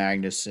Kevin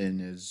Magnussen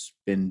has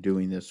been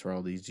doing this for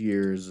all these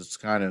years. It's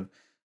kind of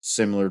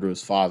similar to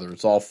his father.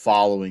 It's all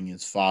following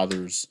his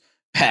father's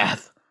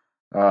path.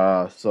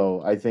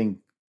 So I think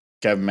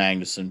Kevin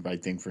Magnussen, I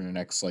think for the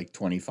next like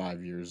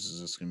 25 years,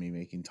 is just going to be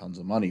making tons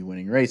of money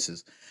winning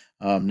races.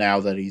 Now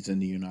that he's in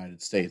the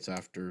United States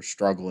after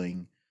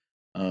struggling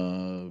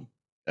uh,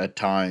 at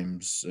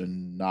times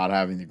and not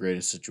having the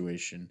greatest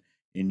situation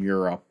in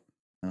Europe,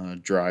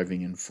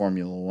 driving in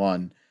Formula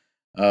One.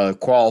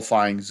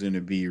 Qualifying is going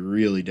to be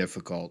really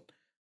difficult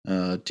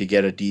to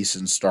get a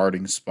decent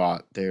starting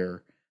spot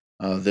there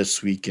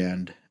this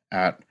weekend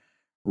at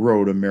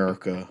Road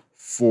America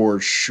for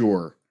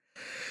sure.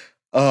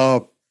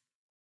 Uh,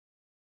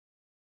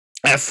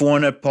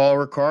 F1 at Paul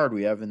Ricard.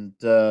 We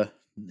haven't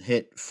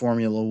hit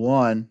Formula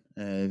One.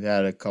 We've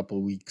had a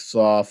couple weeks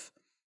off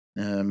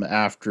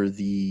after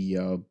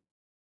the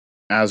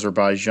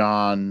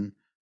Azerbaijan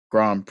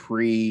Grand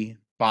Prix,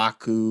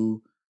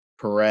 Baku,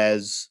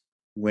 Perez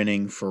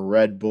winning for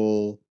Red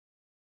Bull.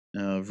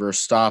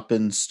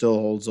 Verstappen still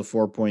holds a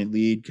 4 point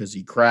lead because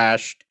he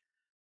crashed.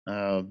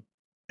 Uh,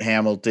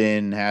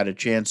 Hamilton had a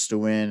chance to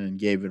win and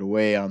gave it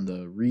away on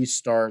the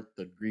restart,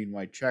 the green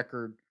white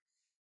checkered.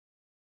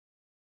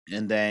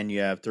 And then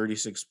you have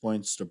 36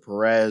 points to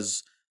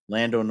Perez.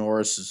 Lando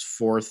Norris is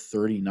fourth,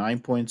 39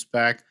 points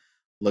back.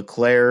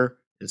 Leclerc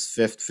is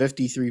fifth,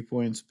 53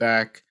 points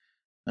back.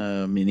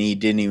 And he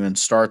didn't even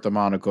start the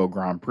Monaco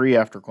Grand Prix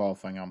after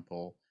qualifying on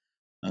pole.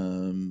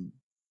 Then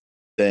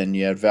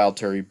you had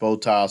Valtteri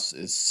Bottas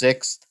is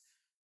sixth,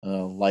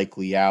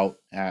 likely out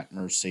at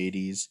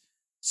Mercedes.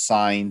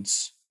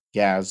 Sainz,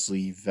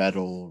 Gasly,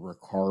 Vettel,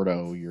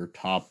 Ricardo, your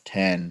top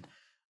 10.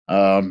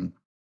 Um,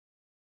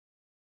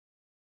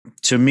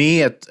 to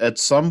me, at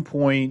some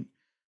point,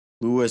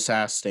 Lewis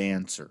has to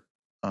answer.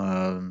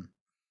 Um,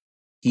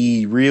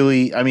 he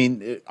really, I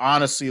mean,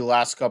 honestly, the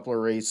last couple of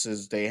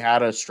races, they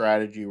had a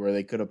strategy where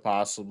they could have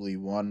possibly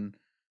won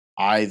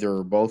either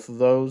or both of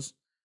those,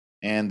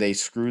 and they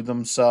screwed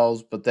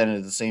themselves. But then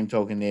at the same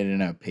token, they didn't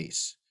have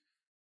pace.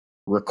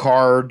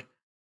 Ricard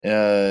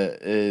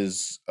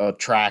is a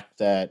track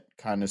that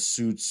kind of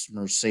suits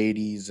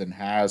Mercedes and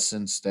has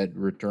since that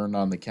returned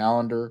on the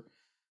calendar.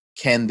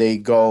 Can they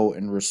go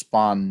and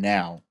respond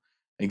now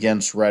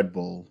against Red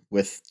Bull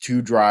with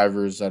two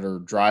drivers that are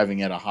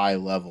driving at a high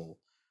level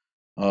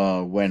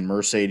when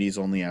Mercedes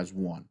only has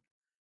one?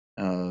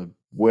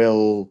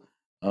 Will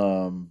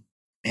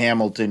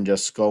Hamilton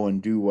just go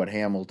and do what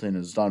Hamilton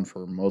has done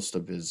for most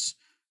of his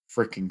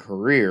freaking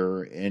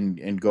career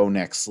and go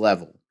next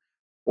level?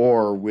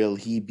 Or will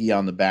he be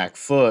on the back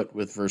foot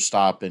with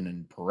Verstappen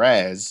and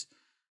Perez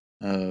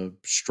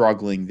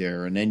struggling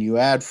there? And then you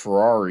add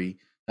Ferrari,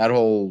 that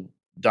whole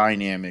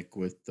dynamic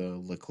with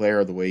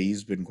Leclerc, the way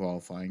he's been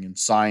qualifying, and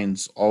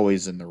Sainz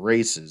always in the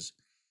races.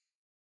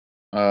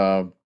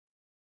 Uh,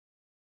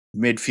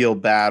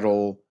 Midfield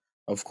battle,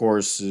 of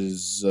course,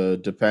 is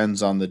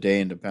depends on the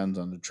day and depends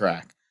on the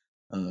track.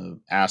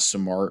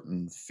 Aston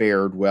Martin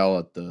fared well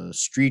at the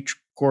street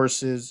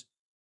courses,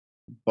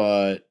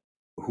 but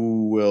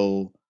who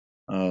will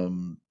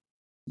um,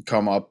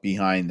 come up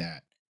behind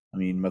that? I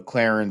mean,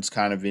 McLaren's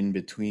kind of in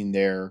between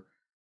there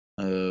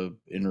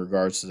in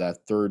regards to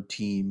that third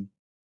team,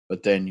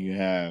 but then you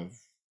have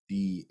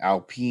the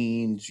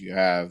Alpines, you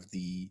have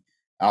the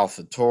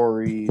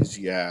AlphaTauris,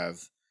 you have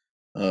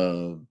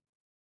uh,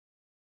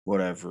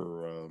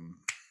 whatever.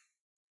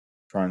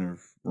 Trying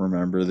to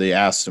remember the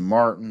Aston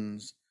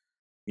Martins,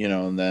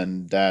 and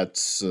then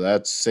that's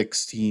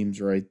six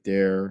teams right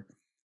there.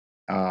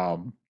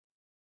 Um,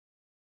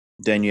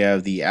 then you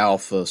have the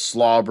Alpha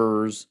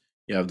Slobbers,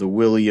 you have the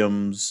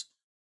Williams.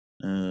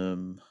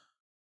 Um,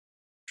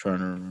 Trying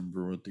to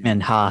remember what the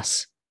And other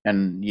Haas.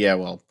 and yeah,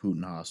 well,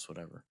 Putin Haas,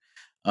 whatever.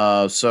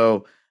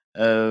 So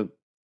uh,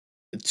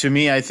 to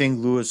me, I think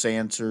Lewis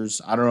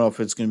answers. I don't know if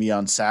it's going to be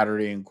on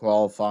Saturday in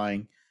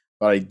qualifying,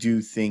 but I do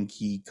think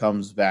he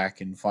comes back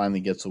and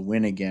finally gets a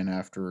win again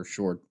after a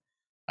short.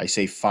 I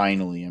say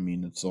finally. I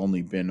mean, it's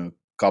only been a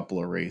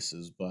couple of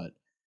races, but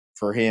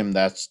for him,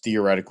 that's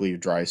theoretically a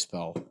dry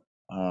spell.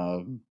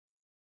 Um,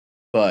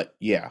 but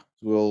yeah,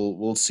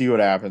 we'll see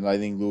what happens. I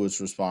think Lewis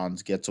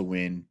responds, gets a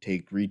win,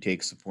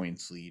 retakes the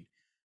points lead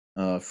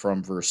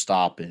from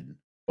Verstappen.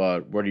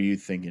 But what are you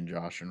thinking,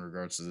 Josh, in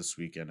regards to this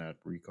weekend at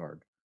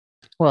Ricard?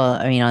 Well,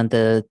 I mean, on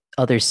the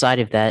other side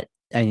of that,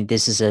 I mean,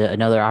 this is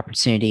another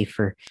opportunity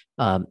for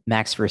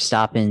Max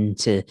Verstappen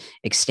to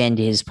extend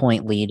his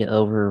point lead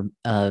over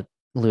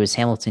Lewis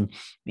Hamilton.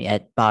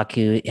 At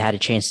Baku, had a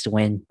chance to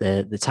win.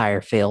 The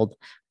tire failed,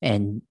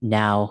 and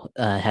now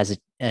has a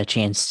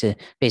chance to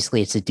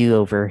basically it's a do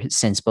over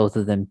since both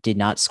of them did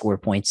not score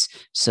points.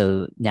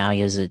 So now he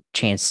has a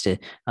chance to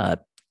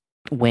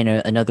win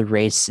another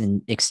race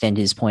and extend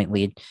his point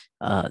lead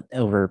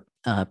over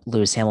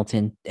Lewis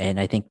Hamilton. And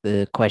I think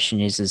the question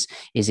is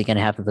he going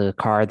to have the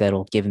car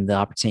that'll give him the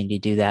opportunity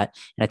to do that?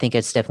 And I think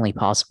it's definitely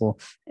possible.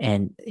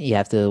 And you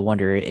have to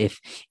wonder if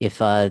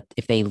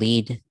they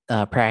lead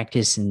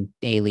practice and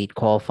they lead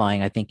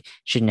qualifying, I think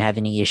shouldn't have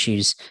any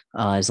issues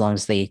as long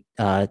as they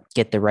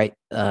get the right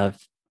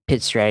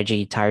pit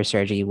strategy, tire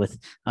strategy with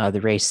the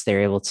race.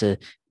 They're able to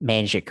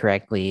manage it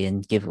correctly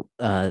and give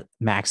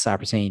Max the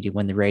opportunity to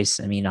win the race.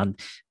 I mean, on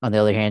the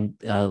other hand,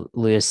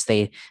 Lewis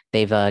they've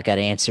got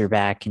to answer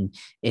back, and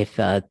if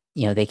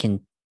they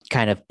can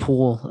kind of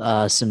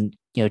pull some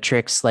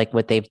tricks like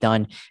what they've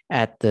done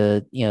at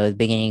the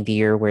beginning of the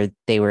year where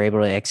they were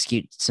able to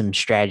execute some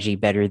strategy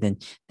better than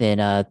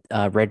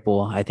Red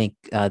Bull. I think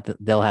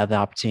they'll have the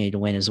opportunity to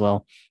win as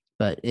well.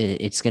 But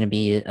it's going to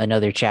be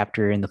another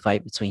chapter in the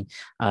fight between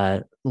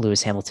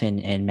Lewis Hamilton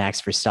and Max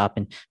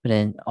Verstappen. But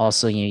then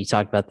also, you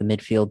talked about the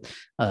midfield.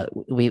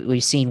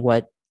 We've seen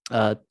what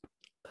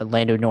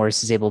Lando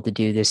Norris is able to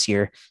do this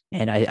year,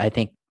 and I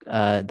think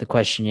the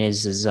question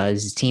is his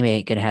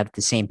teammate going to have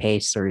the same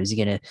pace, or is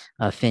he going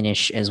to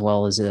finish as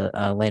well as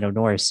Lando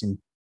Norris? And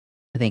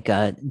I think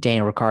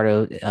Daniel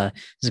Ricciardo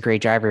is a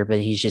great driver, but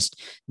he's just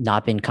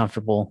not been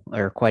comfortable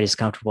or quite as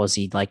comfortable as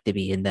he'd like to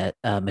be in that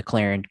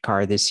McLaren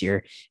car this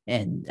year.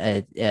 And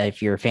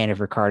if you're a fan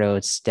of Ricciardo,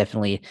 it's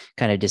definitely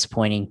kind of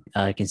disappointing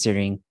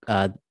considering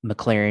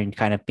McLaren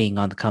kind of being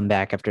on the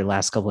comeback after the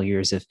last couple of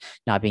years of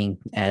not being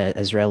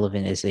as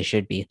relevant as they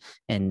should be.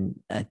 And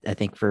I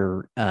think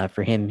for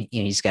him,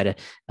 he's got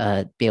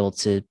to be able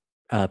to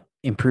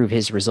improve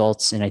his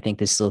results. And I think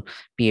this will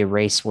be a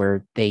race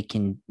where they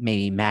can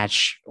maybe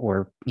match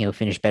or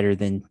finish better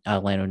than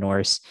Lando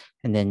Norris.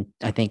 And then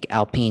I think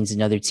Alpine's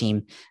another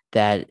team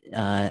that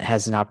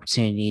has an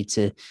opportunity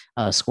to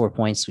score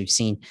points. We've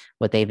seen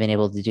what they've been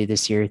able to do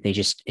this year. They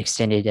just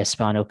extended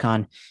Esteban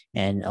Ocon,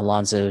 and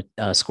Alonso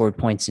scored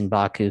points in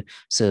Baku.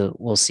 So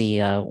we'll see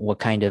what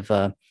kind of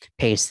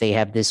pace they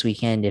have this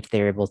weekend if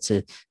they're able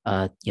to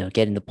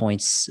get in the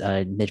points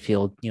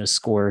midfield,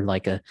 score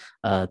like a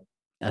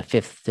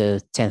fifth to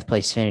 10th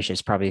place finish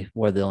is probably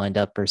where they'll end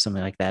up or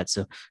something like that.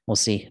 So we'll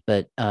see.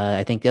 But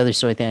I think the other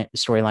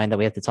storyline that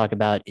we have to talk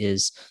about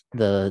is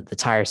the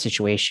tire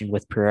situation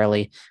with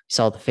Pirelli. We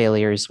saw the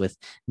failures with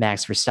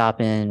Max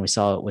Verstappen. We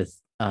saw it with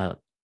not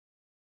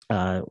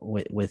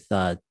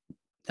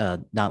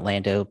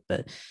Lando,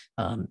 but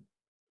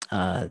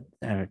I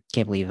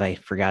can't believe I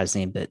forgot his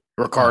name, but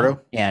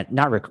Ricardo? yeah,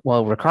 not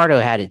well, Ricardo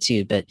had it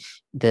too, but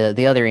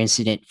the other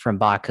incident from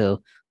Baku,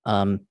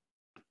 um,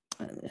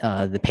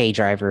 the pay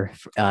driver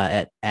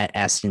at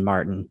Aston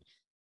Martin.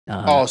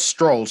 Oh,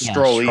 Stroll. Yeah,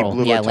 Stroll. He Stroll.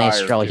 blew a Yeah, Lance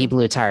tire Stroll. He too.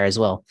 blew a tire as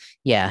well.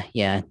 Yeah,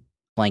 yeah.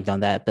 Blanked on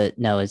that, but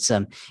no, it's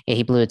yeah,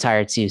 he blew a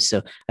tire too.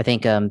 So I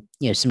think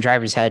some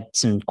drivers had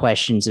some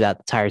questions about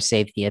the tire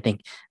safety. I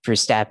think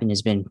Verstappen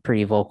has been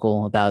pretty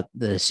vocal about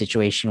the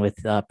situation with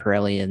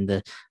Pirelli and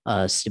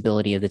the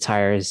stability of the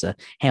tires.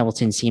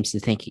 Hamilton seems to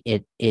think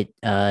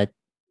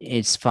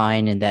it's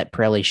fine and that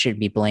Pirelli should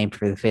be blamed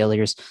for the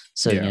failures.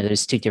 So Yeah.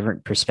 there's two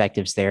different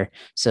perspectives there.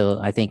 So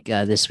I think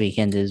this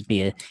weekend is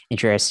be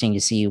interesting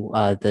to see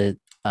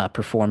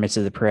performance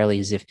of the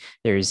Pirellis. If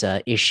there's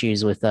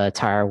issues with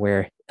tire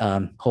wear,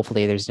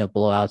 hopefully there's no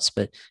blowouts,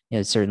 but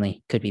it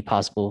certainly could be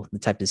possible the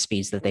type of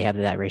speeds that they have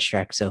at that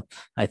racetrack. So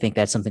I think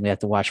that's something we have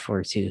to watch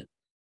for too.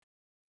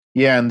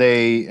 Yeah,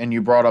 and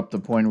you brought up the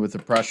point with the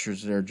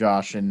pressures there,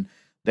 Josh, and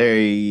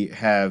they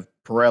have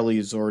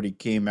Pirelli's already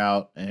came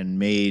out and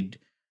made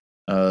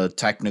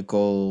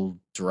technical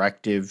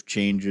directive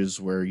changes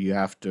where you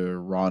have to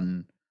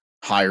run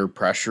higher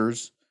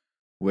pressures,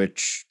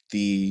 which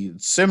the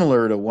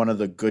similar to one of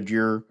the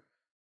Goodyear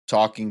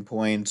talking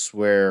points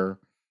where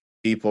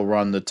people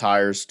run the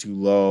tires too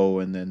low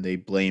and then they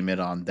blame it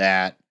on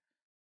that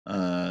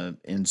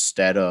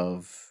instead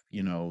of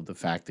the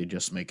fact they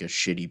just make a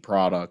shitty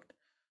product.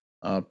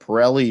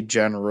 Pirelli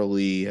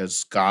generally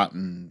has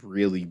gotten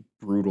really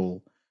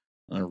brutal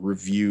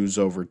reviews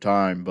over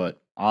time,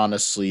 but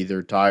honestly,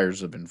 their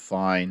tires have been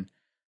fine.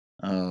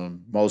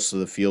 Most of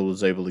the field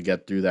was able to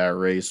get through that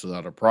race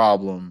without a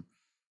problem.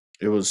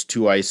 It was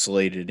two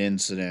isolated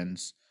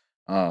incidents.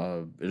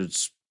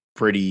 It's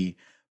pretty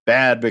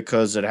bad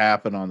because it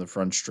happened on the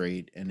front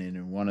straight, and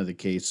in one of the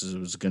cases, it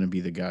was going to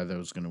be the guy that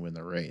was going to win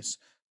the race.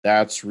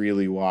 That's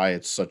really why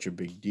it's such a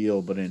big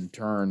deal. But in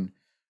turn,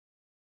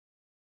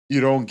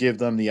 you don't give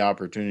them the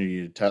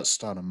opportunity to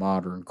test on a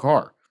modern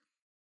car.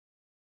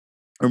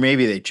 Or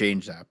maybe they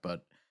changed that,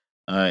 but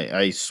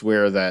I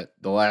swear that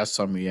the last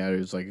time we had it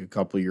was like a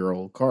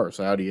couple-year-old car.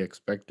 So how do you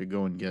expect to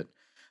go and get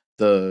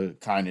the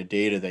kind of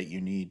data that you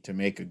need to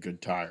make a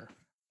good tire?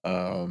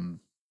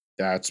 Um,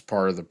 that's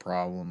part of the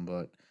problem,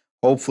 but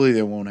hopefully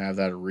they won't have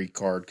that at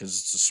Ricard because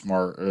it's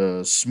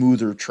a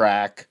smoother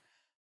track.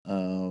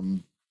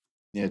 Um,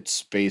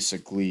 it's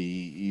basically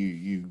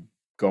you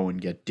go and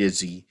get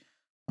dizzy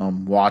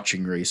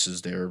watching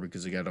races there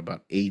because they got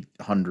about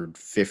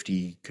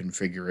 850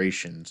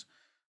 configurations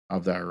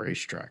of that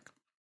racetrack.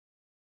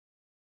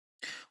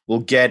 We'll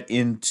get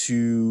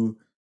into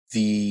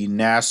the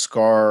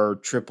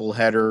NASCAR triple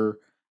header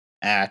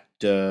at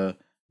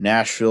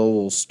Nashville.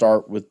 We'll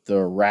start with the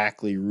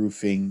Rackley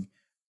Roofing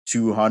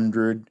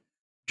 200.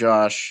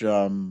 Josh,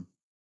 I'll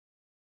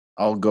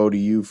go to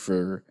you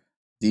for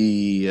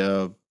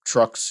the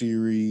truck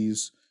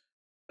series.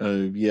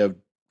 You have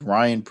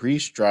Ryan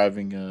Preece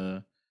driving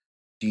a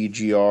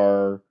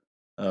DGR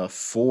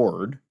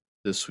Ford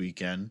this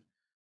weekend.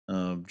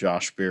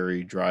 Josh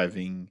Berry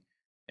driving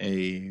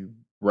a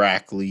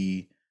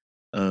Rackley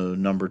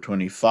number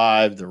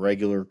 25, the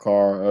regular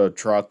car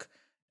truck,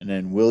 and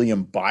then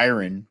William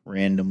Byron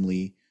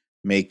randomly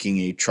making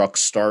a truck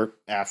start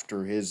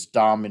after his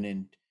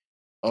dominant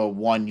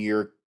 1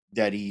 year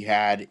that he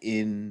had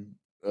in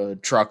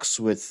trucks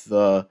with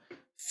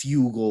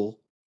Fugle,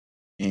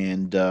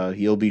 and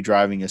he'll be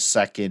driving a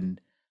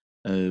second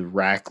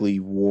Rackley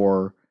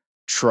War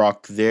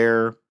truck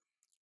there.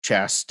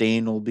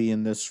 Chastain will be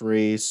in this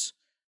race.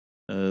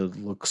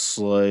 Looks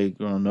like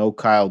no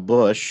Kyle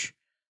Busch,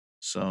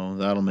 so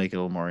that'll make it a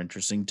little more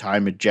interesting. Ty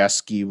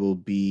Majeski will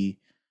be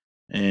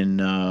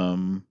in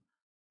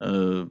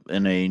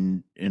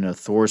in a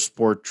Thor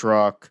Sport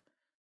truck.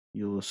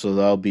 So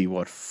that'll be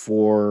what,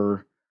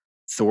 4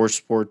 Thor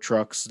Sport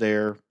trucks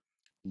there.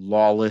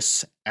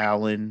 Lawless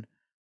Allen,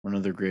 one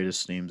of the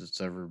greatest names that's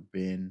ever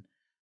been,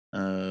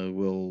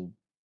 will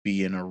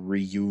be in a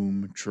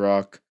Reum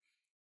truck.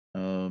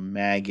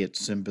 Maggot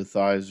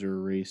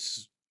sympathizer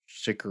race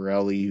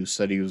Ciccarelli, who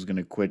said he was going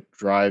to quit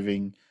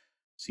driving,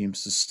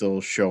 seems to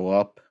still show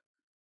up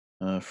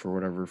for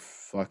whatever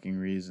fucking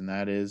reason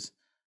that is.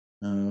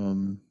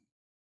 Trying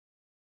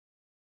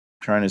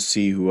to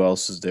see who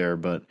else is there,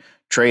 but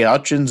Trey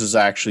Hutchins is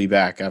actually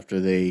back after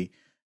they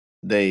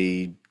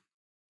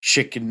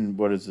chicken.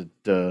 What is it?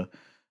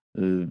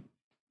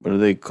 What are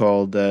they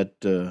called?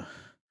 That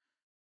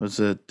what's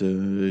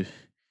that?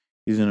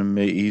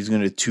 He's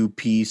gonna two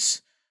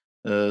piece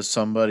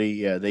somebody.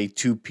 Yeah, they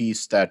two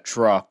piece that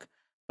truck.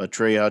 But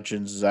Trey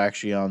Hutchins is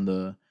actually on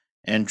the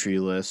entry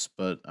list.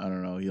 But I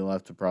don't know. He'll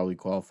have to probably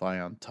qualify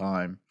on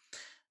time.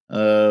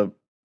 I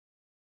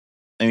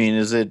mean,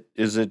 is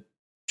it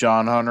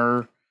John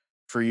Hunter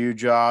for you,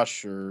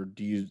 Josh, or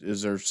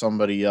is there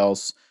somebody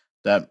else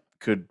that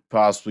could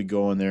possibly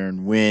go in there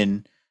and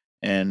win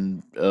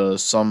and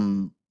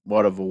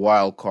somewhat of a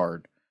wild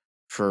card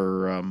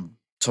for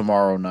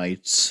tomorrow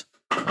night's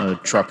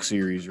truck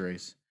series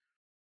race?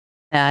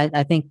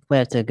 I think we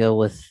have to go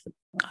with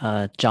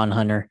John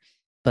Hunter,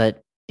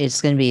 but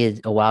it's going to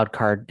be a wild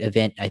card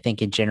event, I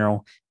think, in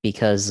general,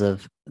 because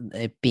of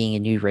it being a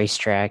new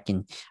racetrack.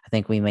 And I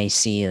think we may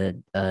see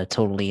a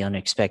totally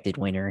unexpected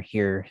winner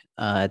here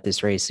at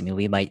this race. I mean,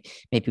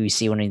 maybe we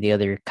see one of the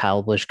other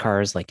Kyle Busch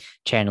cars like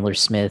Chandler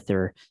Smith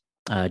or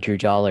Drew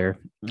Dollar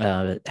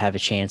have a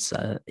chance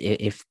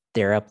if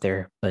they're up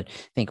there. But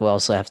I think we'll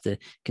also have to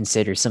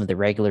consider some of the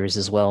regulars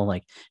as well,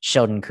 like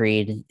Sheldon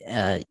Creed.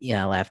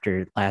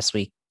 After last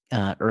week,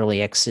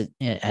 early exit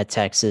at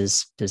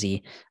Texas, does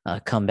he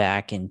come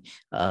back and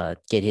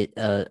get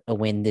a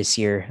win this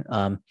year?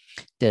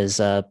 Does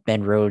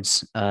Ben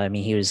Rhodes? I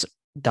mean, he was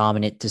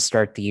dominant to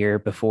start the year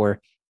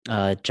before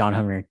John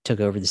Hunter took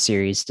over the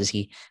series. Does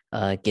he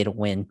get a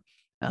win?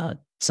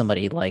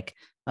 somebody like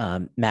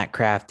Matt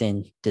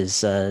Crafton.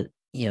 Does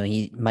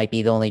he might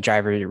be the only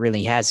driver that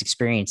really has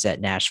experience at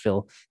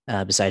Nashville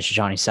besides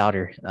Johnny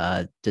Sauter.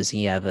 Does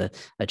he have a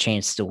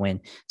chance to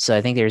win? So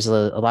I think there's a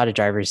lot of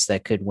drivers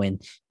that could win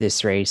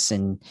this race,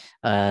 and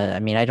I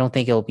mean I don't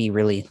think it'll be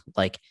really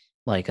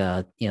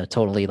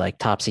totally like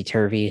topsy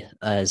turvy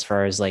as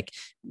far as like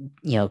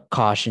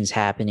cautions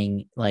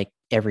happening like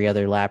every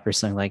other lap or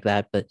something like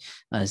that. But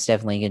it's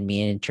definitely going to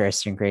be an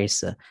interesting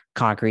race.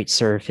 Concrete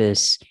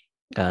surface.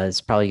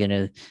 It's probably going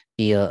to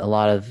be a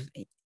lot of.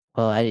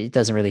 Well, it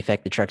doesn't really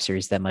affect the truck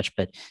series that much,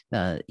 but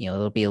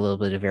it'll be a little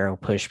bit of aero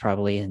push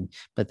probably, and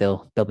but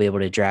they'll be able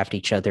to draft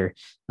each other.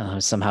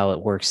 Somehow it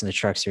works in the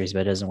truck series,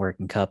 but it doesn't work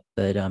in Cup.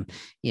 But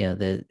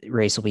the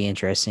race will be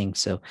interesting.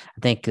 So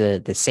I think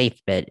the safe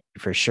bet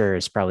for sure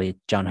is probably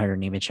John Hunter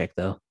Nemechek,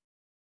 though.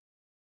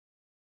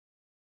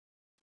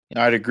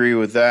 I'd agree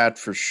with that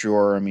for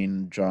sure. I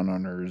mean, John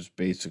Hunter is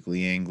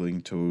basically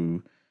angling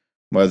to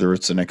whether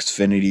it's an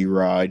Xfinity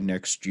ride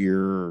next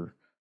year or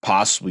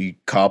possibly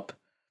Cup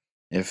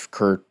if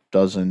Kurt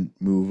doesn't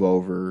move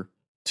over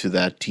to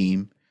that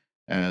team,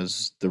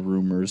 as the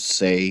rumors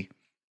say,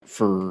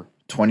 for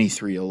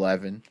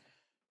 2311.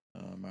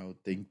 I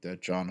would think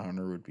that John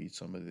Hunter would be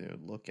somebody they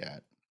would look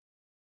at.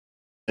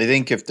 I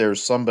think if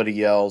there's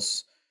somebody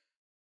else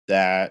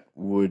that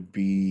would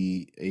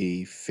be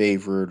a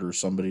favorite or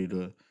somebody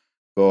to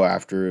go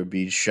after, it would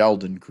be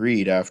Sheldon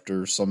Creed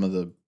after some of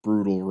the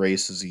brutal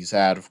races he's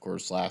had. Of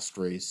course, last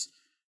race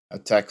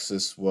at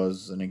Texas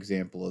was an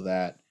example of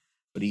that.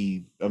 But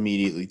he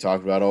immediately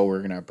talked about, oh, we're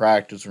going to have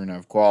practice, we're going to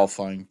have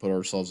qualifying, put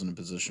ourselves in a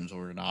position so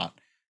we're not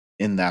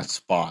in that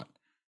spot.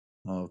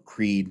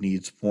 Creed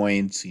needs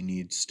points, he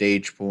needs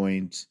stage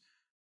points,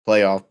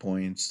 playoff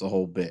points, the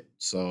whole bit.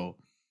 So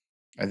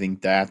I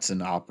think that's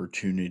an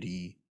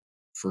opportunity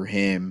for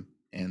him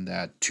and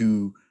that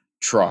two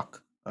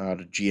truck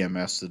out of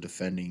GMS, the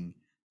defending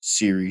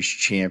series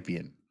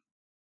champion.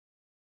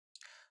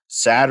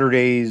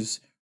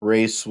 Saturday's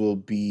race will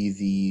be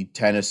the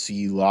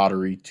Tennessee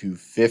Lottery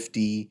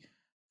 250,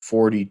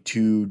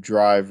 42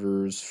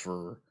 drivers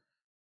for,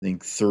 I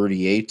think,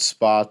 38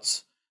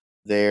 spots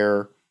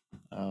there.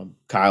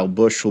 Kyle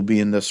Busch will be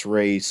in this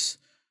race.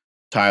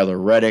 Tyler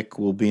Reddick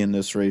will be in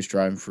this race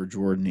driving for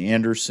Jordan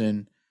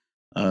Anderson.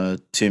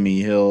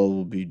 Timmy Hill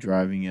will be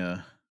driving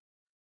a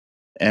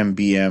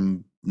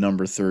MBM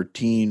number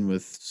 13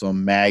 with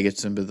some maggot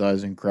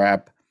sympathizing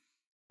crap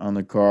on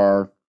the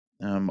car.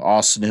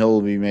 Austin Hill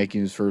will be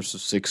making his first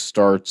of 6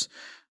 starts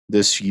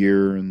this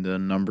year in the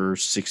number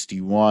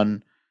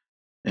 61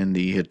 in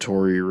the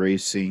Hattori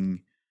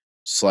Racing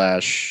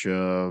slash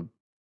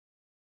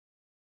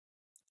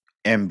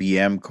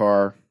MBM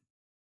car.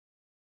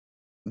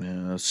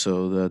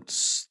 So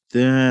that's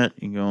that.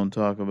 You go and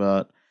talk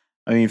about.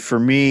 I mean, for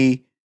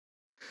me,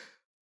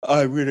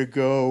 I'm gonna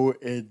go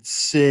and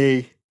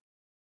say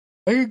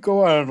I could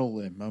go out on a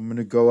limb. I'm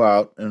gonna go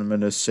out and I'm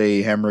gonna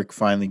say Hemrick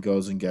finally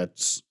goes and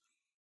gets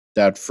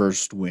that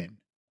first win.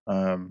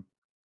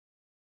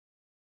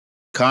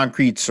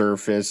 Concrete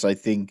surface, I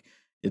think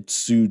it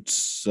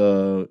suits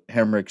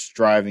Hemrick's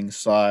driving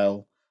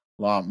style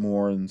a lot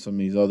more than some of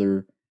these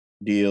other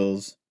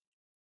deals.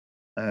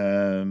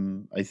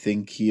 I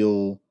think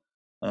he'll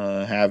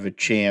have a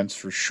chance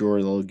for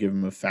sure. They'll give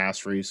him a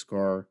fast race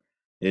car.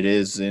 It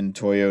is in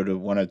Toyota,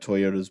 one of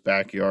Toyota's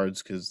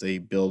backyards, because they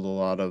build a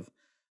lot of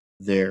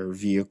their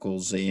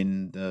vehicles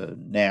in the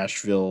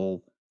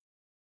Nashville,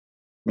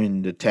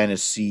 in the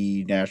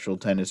Tennessee, Nashville,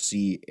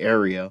 Tennessee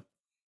area.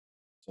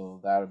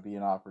 So that would be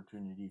an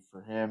opportunity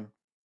for him.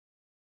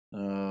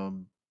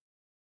 Um,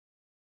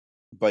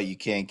 but you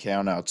can't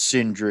count out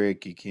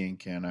Cindric. You can't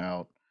count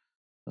out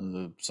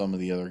some of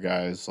the other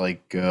guys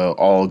like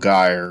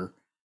Allgaier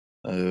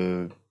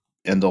and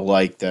the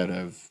like that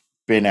have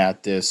been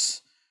at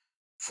this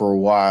for a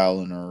while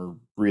and are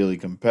really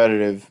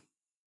competitive.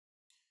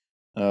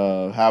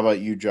 How about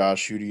you,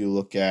 Josh? Who do you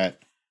look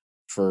at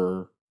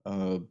for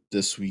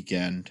this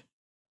weekend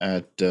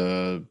at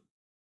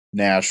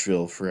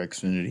Nashville for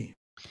Xfinity?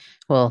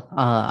 Well,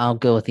 I'll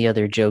go with the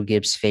other Joe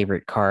Gibbs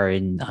favorite car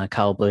in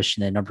Kyle Busch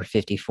and the number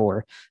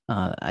 54.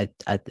 I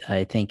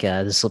think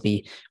this will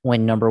be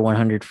win number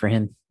 100 for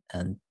him.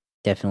 And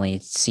definitely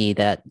see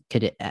that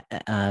could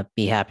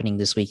be happening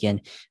this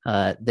weekend.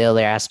 The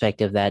other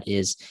aspect of that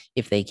is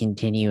if they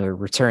continue or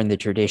return the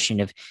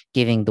tradition of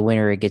giving the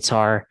winner a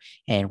guitar,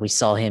 and we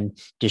saw him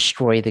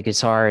destroy the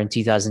guitar in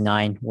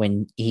 2009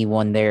 when he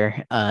won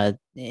there.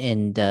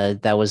 And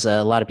that was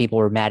a lot of people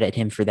were mad at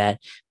him for that,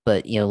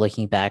 but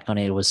looking back on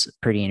it, it was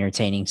pretty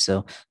entertaining.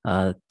 So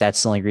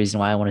that's the only reason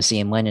why I want to see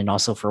him win. And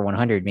also for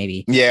 100,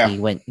 maybe Yeah, he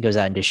goes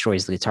out and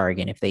destroys the guitar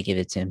again if they give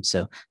it to him.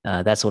 So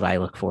that's what I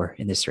look for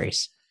in this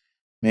race.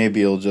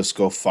 maybe he'll just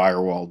go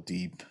firewall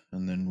deep,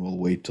 and then we'll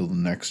wait till the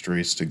next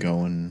race to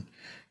go and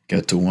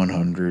get to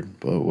 100.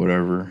 But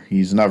whatever,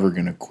 he's never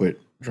gonna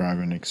quit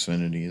driving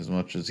Xfinity as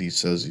much as he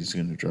says he's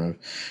gonna drive.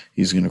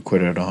 He's gonna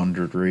quit at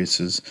 100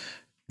 races.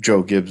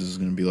 Joe Gibbs is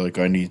gonna be like,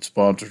 "I need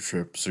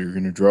sponsorship, so you're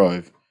gonna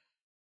drive."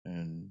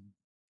 And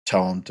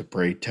tell him to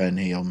pray 10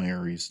 Hail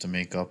Marys to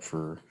make up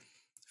for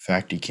the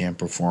fact he can't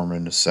perform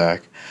in the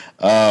sack.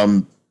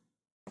 Um,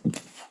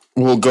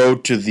 we'll go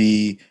to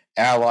the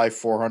Ally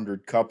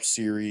 400 Cup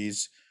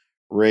Series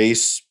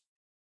race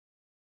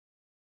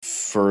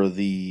for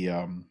the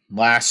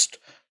last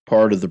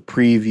part of the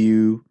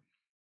preview.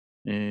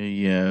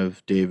 You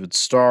have David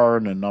Starr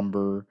in a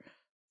number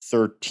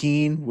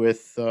 13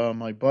 with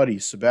my buddy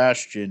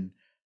Sebastian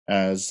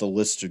as the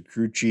listed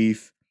crew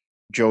chief,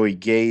 Joey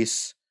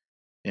Gase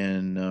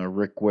and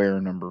Rick Ware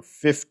number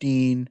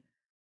 15.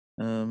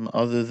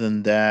 Other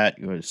than that,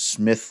 you have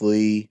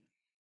Smithley,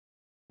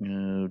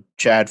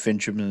 Chad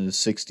Fincham in the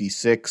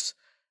 66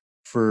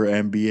 for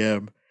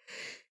MBM.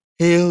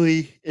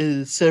 Haley in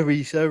the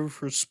 77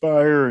 for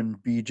Spire, and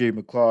BJ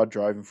McLeod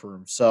driving for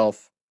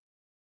himself.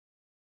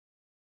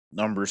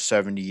 Number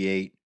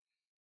 78.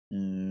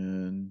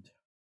 And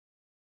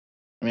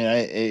I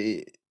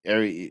mean,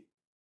 it's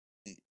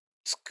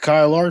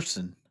Kyle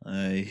Larson.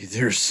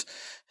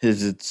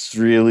 It's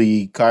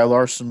really Kyle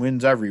Larson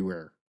wins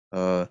everywhere.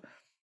 I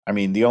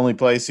mean, the only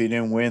place he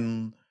didn't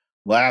win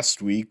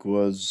last week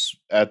was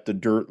at the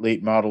Dirt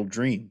Late Model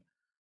Dream,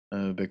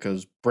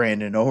 because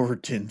Brandon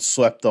Overton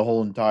swept the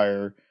whole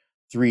entire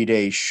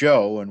 3-day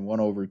show and won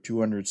over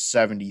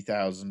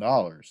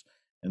 $270,000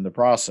 in the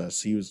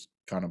process. He was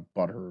kind of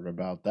butthurt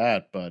about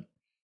that, but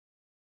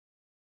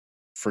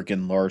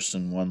freaking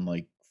Larson won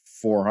like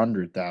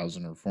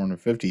 400,000 or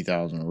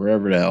 450,000 or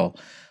whatever the hell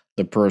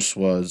the purse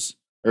was.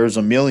 There's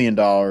 $1 million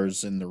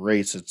in the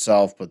race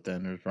itself, but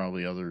then there's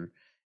probably other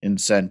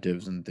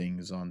incentives and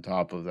things on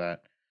top of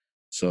that.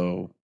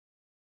 So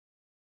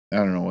I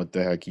don't know what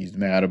the heck he's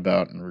mad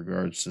about in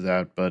regards to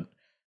that, but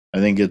I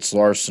think it's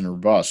Larson or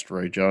bust,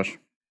 right, Josh?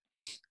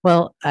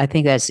 Well, I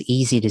think that's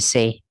easy to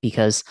say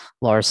because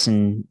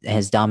Larson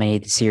has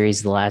dominated the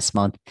series the last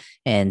month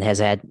and has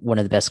had one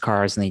of the best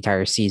cars in the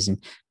entire season.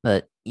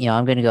 But,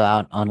 I'm going to go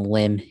out on a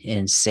limb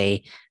and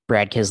say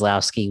Brad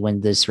Keselowski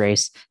win this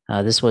race.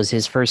 This was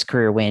his first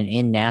career win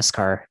in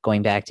NASCAR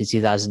going back to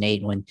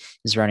 2008 when he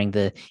was running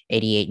the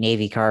 88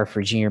 Navy car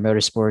for Junior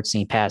Motorsports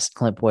and he passed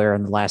Clint Bowyer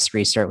on the last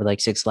restart with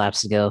like 6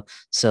 laps to go.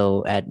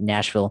 So at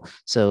Nashville.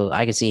 So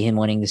I could see him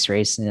winning this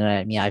race. And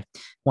I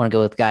want to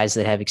go with guys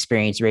that have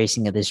experience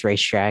racing at this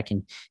racetrack.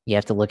 And you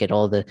have to look at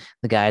all the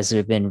guys that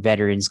have been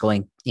veterans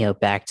going,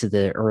 back to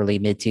the early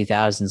mid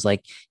 2000s,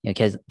 like,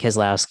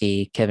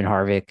 Keselowski, Kevin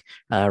Harvick,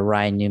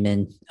 Ryan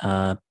Newman,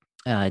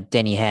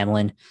 Denny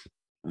Hamlin,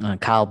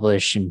 Kyle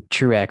Busch, and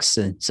Truex.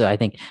 And so I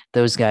think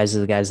those guys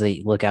are the guys that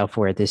you look out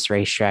for at this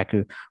racetrack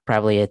who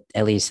probably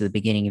at least at the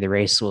beginning of the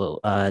race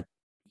will,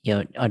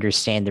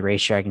 understand the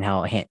racetrack and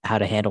how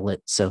to handle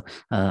it. So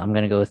I'm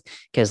going to go with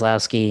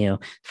Keselowski,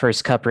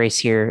 first cup race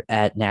here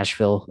at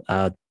Nashville,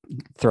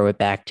 throw it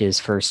back to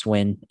his first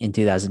win in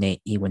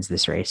 2008. He wins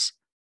this race.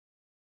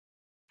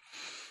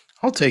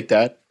 I'll take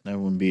that. That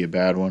wouldn't be a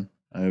bad one.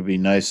 It would be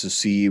nice to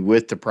see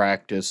with the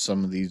practice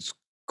some of these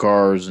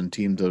cars and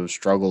teams that have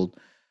struggled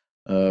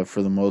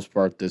for the most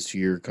part this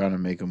year kind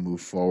of make a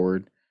move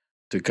forward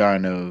to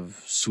kind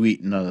of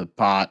sweeten the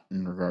pot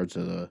in regards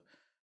to the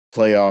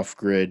playoff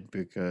grid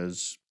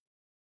because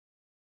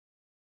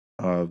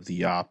of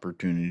the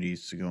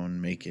opportunities to go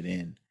and make it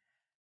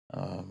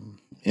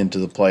into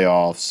the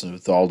playoffs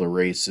with all the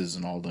races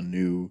and all the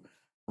new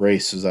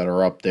races that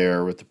are up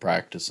there with the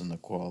practice and the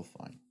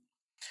qualifying.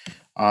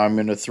 I'm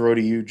going to throw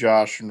to you,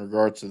 Josh, in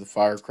regards to the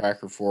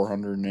Firecracker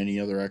 400 and any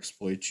other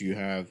exploits you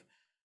have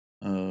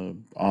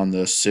on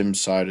the sim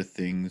side of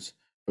things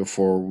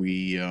before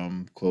we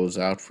close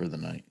out for the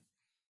night.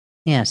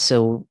 Yeah,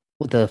 so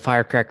the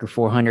Firecracker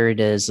 400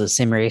 is a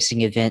sim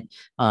racing event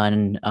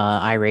on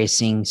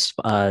iRacing,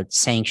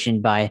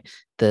 sanctioned by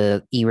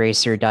the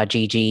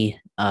eracer.gg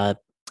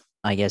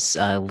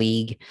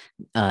league.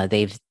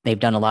 They've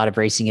done a lot of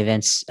racing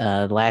events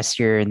last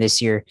year and this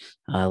year.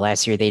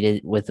 Last year they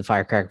did with the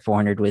Firecracker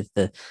 400 with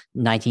the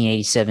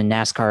 1987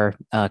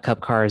 NASCAR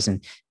Cup cars,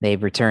 and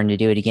they've returned to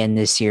do it again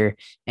this year.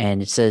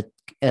 And it's a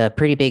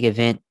pretty big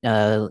event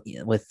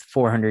with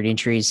 400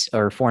 entries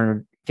or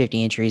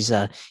 450 entries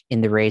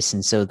in the race.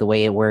 And so the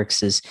way it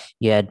works is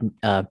you had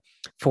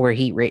 4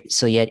 heat race,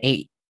 so you had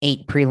eight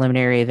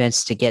preliminary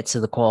events to get to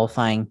the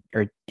qualifying,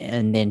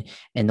 and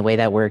the way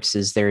that works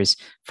is there's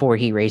 4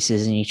 heat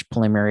races in each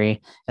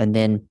preliminary, and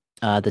then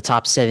the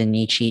top 7 in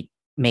each heat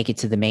make it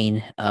to the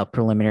main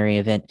preliminary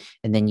event,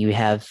 and then you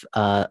have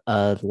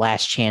a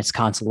last chance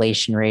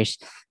consolation race,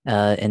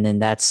 and then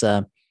that's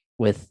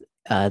with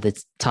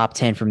the top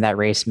 10 from that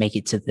race make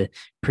it to the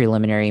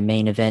preliminary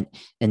main event,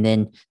 and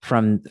then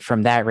from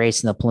that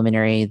race in the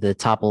preliminary, the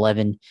top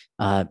 11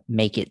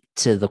 make it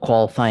to the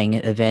qualifying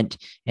event,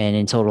 and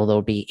in total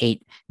there'll be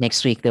 8.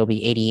 Next week there'll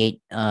be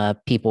 88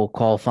 people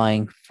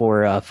qualifying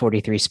for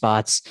 43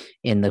 spots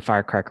in the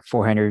Firecracker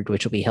 400,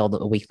 which will be held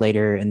a week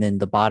later, and then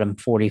the bottom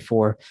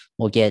 44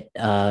 will get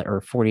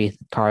or 40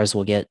 cars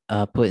will get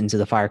put into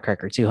the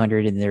Firecracker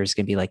 200, and there's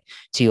going to be like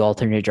 2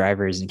 alternate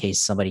drivers in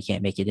case somebody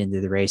can't make it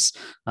into the race.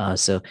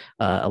 So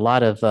a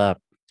lot of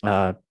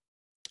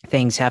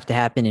things have to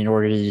happen in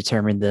order to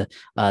determine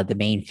the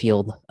main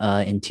field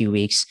in 2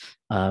 weeks.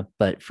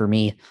 But for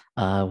me,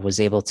 was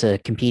able to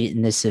compete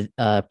in this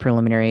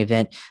preliminary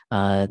event.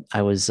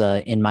 I was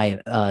in my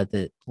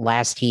the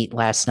last heat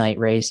last night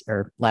race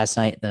or last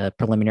night the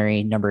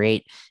preliminary number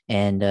 8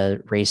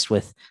 and raced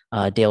with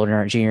Dale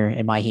Earnhardt Jr.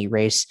 in my heat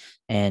race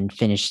and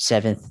finished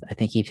seventh. I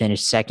think he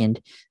finished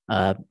second.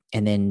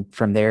 And then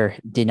from there,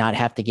 did not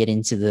have to get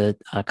into the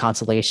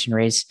consolation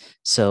race,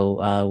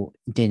 so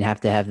didn't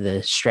have to have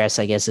the stress,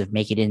 I guess, of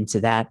making it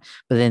into that.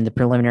 But then the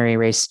preliminary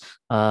race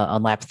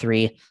on lap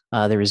 3,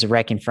 there was a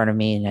wreck in front of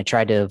me, and I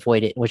tried to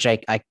avoid it, which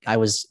I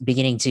was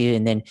beginning to,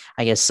 and then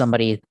I guess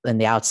somebody in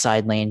the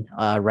outside lane,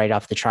 right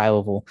off the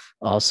tri-oval,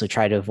 also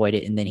tried to avoid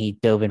it, and then he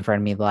dove in front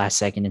of me the last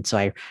second, and so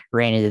I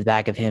ran into the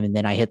back of him, and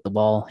then I hit the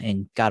wall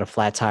and got a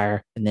flat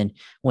tire, and then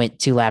went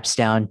 2 laps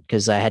down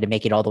because I had to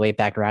make it all the way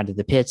back around to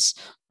the pits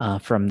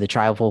from the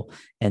tri-oval,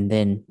 and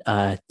then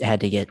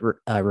had to get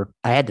I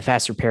had the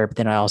fast repair, but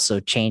then I also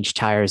changed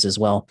tires as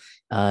well,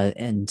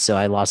 and so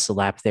I lost the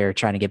lap there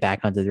trying to get back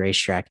onto the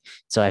racetrack.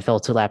 So I fell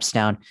 2 laps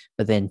down,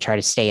 but then try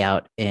to stay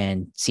out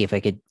and see if I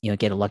could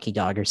get a lucky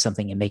dog or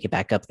something and make it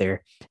back up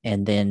there.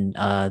 And then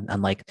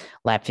on like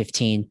lap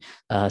 15,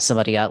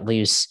 somebody got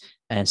loose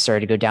and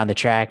started to go down the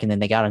track, and then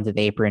they got onto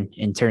the apron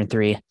in turn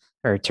 3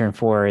 or turn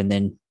 4, and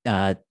then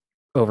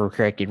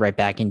overcorrected right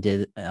back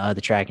into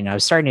the track, and I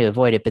was starting to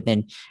avoid it, but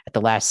then at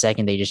the last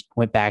second they just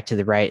went back to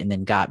the right and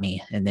then got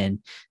me, and then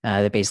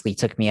that basically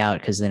took me out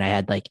because then I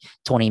had like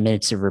 20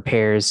 minutes of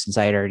repairs since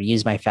I had already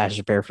used my fast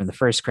repair from the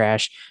first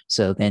crash.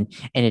 So then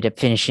ended up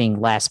finishing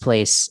last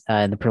place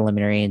in the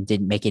preliminary and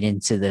didn't make it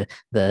into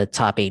the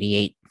top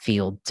 88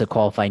 field to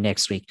qualify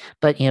next week.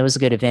 But it was a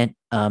good event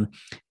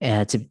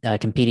to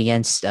compete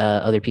against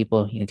other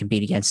people.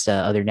 Compete against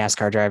other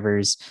NASCAR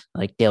drivers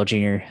like Dale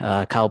Jr.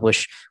 Kyle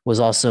Busch was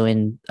also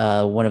in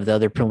one of the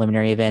other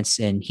preliminary events,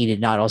 and he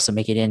did not also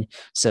make it in.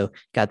 So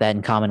got that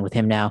in common with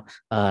him now.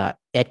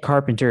 Ed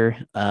Carpenter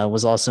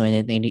was also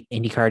in the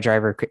IndyCar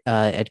driver.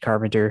 Ed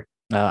Carpenter.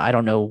 I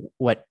don't know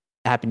what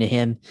happened to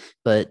him,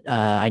 but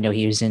I know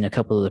he was in a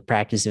couple of the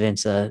practice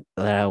events that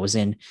I was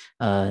in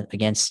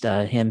against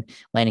him.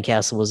 Landon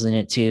Castle was in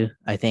it too,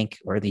 I think,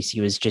 or at least he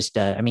was just.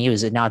 I mean, he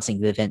was announcing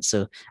the event,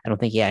 so I don't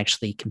think he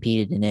actually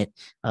competed in it.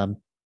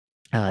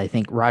 I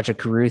think Raja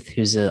Karuth,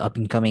 who's an up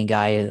and coming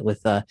guy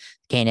with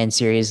K&N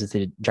series with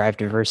the Drive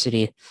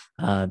Diversity.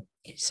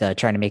 He's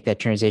trying to make that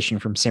transition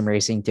from sim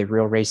racing to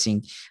real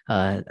racing.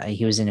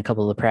 He was in a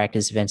couple of the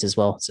practice events as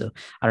well. So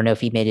I don't know if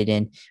he made it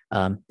in.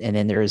 And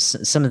then there's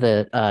some of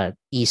the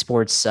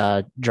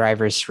esports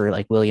drivers for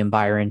like William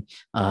Byron,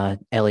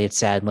 Elliott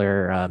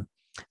Sadler,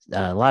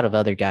 a lot of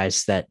other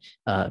guys that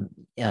I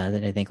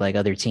think like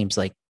other teams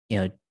like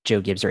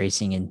Joe Gibbs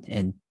Racing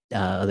and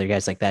other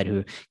guys like that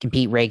who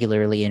compete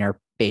regularly and are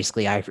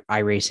basically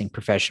iRacing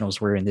professionals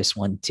were in this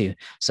one too.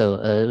 So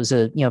it was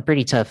a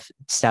pretty tough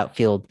stout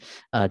field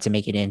to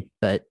make it in,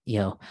 but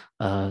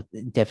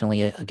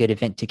definitely a good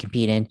event to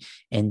compete in.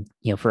 And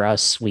for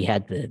us, we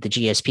had the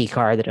GSP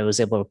car that I was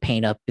able to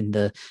paint up in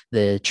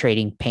the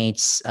trading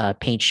paints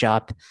paint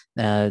shop.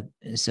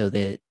 So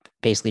the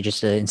basically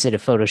just instead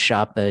of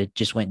Photoshop,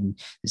 just went and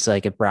it's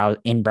like a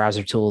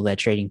in-browser tool that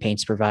Trading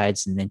Paints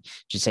provides, and then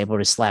just able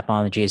to slap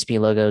on the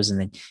GSP logos,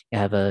 and then you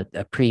have a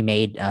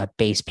pre-made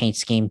base paint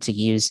scheme to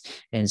use.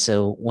 And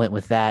so went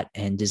with that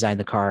and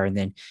designed the car, and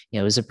then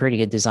it was a pretty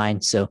good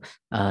design. So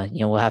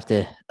we'll have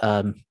to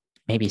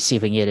maybe see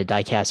if we can get a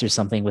diecast or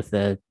something with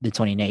the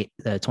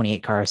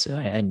 28 car. So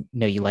I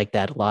know you like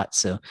that a lot.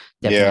 So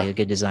definitely Yeah. a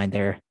good design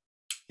there.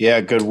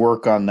 Yeah, good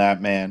work on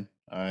that, man.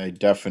 I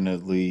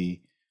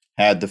definitely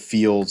had the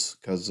feels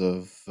because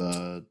of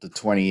the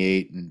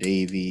 28 and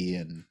Davey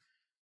and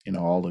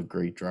all the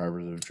great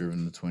drivers that have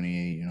driven the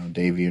 28.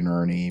 Davey and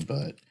Ernie,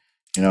 but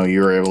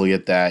you were able to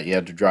get that. You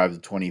had to drive the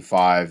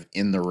 25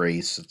 in the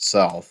race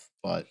itself,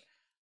 but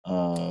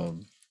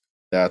um,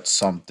 that's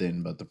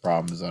something. But the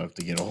problem is I have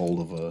to get a hold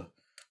of a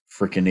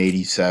freaking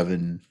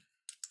 87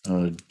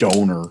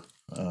 donor.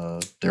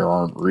 There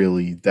aren't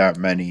really that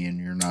many, and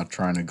you're not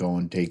trying to go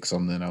and take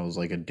something that was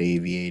like a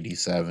Davy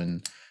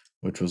 87,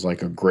 which was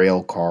like a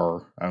Grail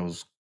car. I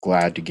was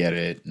glad to get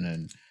it, and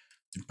then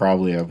you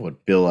probably have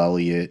what Bill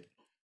Elliott,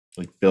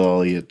 like Bill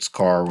Elliott's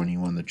car when he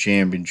won the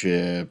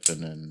championship,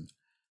 and then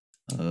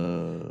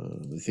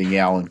I think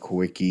Alan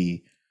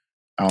Quicky's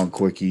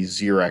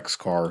Xerox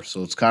car.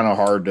 So it's kind of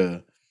hard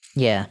to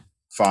Yeah,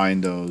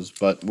 find those,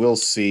 but we'll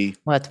see.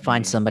 we'll have to I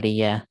find mean, somebody.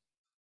 Yeah.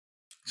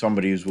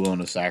 somebody who's willing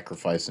to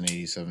sacrifice an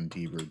 87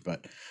 T-Bird.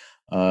 But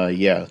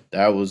yeah,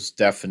 that was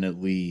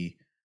definitely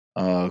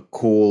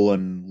cool,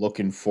 and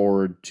looking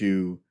forward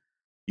to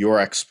your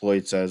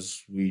exploits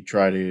as we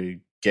try to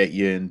get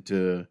you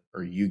into,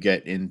 or you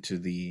get into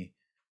the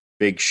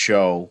big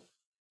show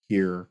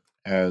here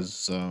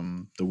as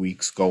the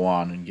weeks go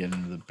on and get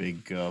into the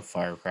big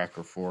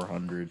Firecracker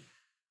 400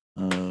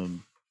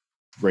 um,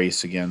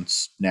 race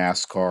against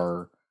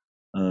NASCAR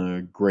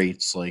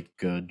greats like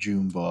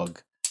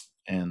Junebug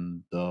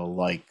and the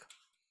like.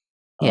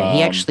 Yeah,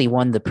 he Um, actually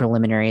won the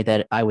preliminary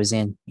that I was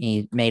in.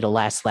 He made a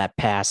last lap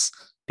pass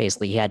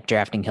basically he had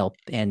drafting help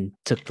and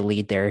took the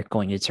lead there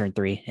going to turn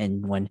 3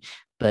 and won.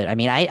 But I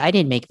mean, I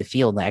didn't make the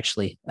field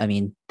actually. I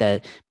mean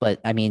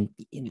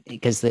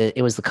because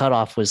it was the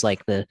cutoff was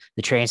like the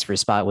transfer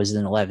spot was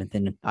in 11th,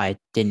 and I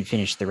didn't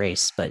finish the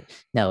race. But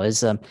no, it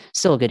was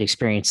still a good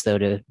experience though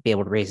to be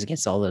able to race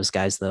against all those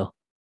guys though.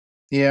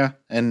 Yeah,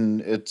 and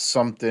it's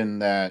something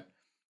that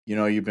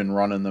you've been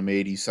running them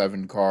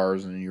 87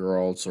 cars, and you're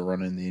also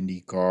running the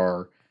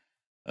IndyCar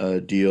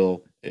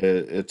deal.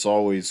 It's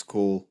always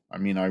cool. I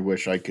mean, I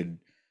wish I could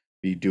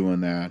be doing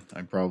that.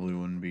 I probably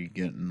wouldn't be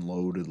getting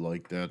loaded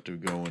like that to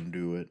go and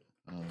do it,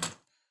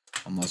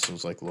 unless it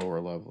was like lower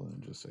level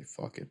and just say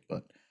fuck it.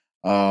 But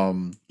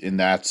in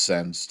that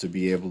sense, to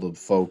be able to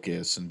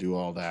focus and do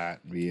all that,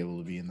 and be able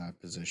to be in that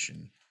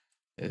position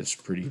is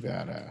pretty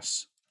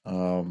badass.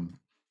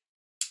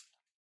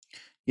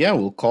 Yeah,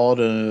 we'll call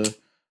it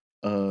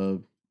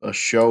a a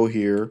show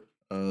here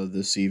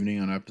this evening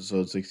on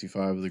episode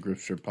 65 of the Grip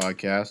Strip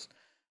Podcast.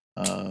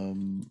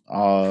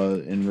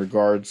 In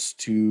regards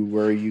to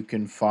where you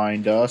can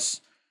find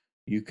us,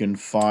 you can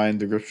find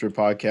the Grip Strip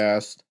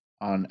Podcast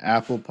on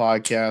Apple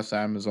Podcasts,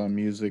 Amazon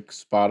Music,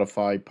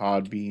 Spotify,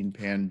 Podbean,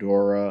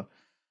 Pandora.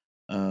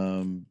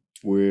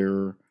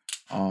 We're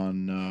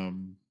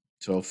on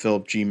so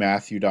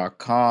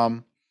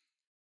philipgmatthew.com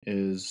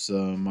is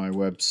my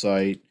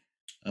website.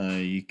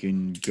 You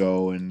can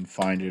go and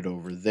find it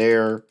over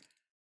there.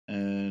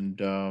 And,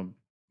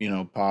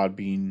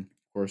 Podbean,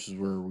 of course, is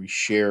where we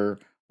share,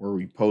 where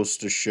we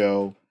post a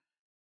show.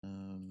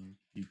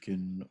 You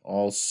can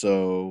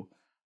also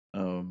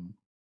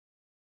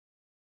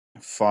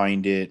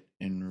find it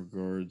in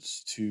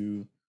regards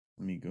to,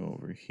 let me go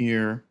over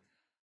here.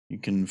 You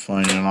can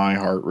find it on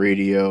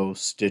iHeartRadio,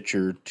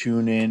 Stitcher,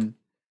 TuneIn,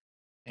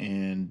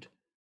 and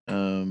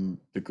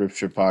the Grip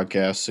Strip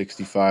Podcast,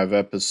 65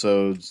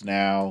 episodes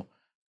now.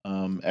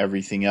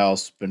 Everything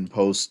else been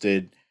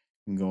posted.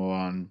 You can go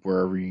on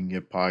wherever you can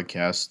get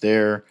podcasts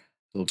there,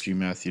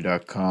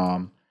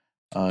 philipgmatthew.com.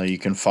 You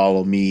can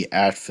follow me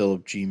at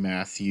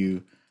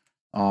philipgmatthew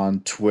on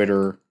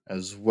Twitter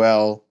as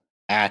well,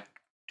 at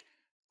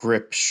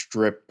Grip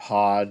Strip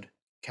Pod,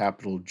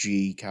 capital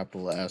G,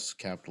 capital S,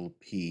 capital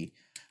P,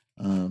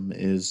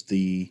 is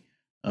the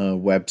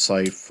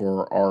website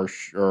for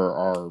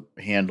our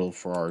handle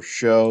for our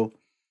show.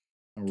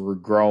 We're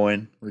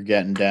growing, we're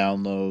getting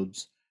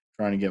downloads,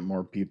 trying to get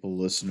more people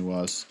to listen to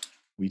us.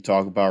 We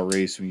talk about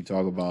racing, we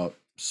talk about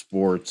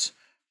sports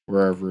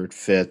wherever it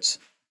fits.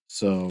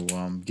 So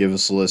give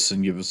us a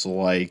listen, give us a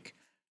like,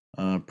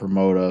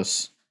 promote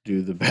us,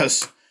 do the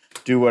best,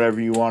 do whatever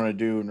you want to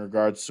do in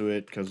regards to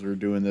it, because we're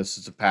doing this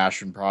as a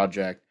passion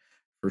project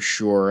for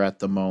sure at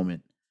the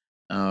moment.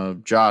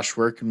 Josh,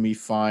 where can we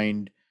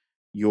find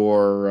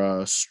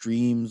your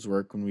streams?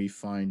 Where can we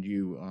find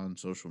you on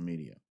social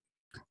media?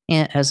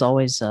 And as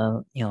always,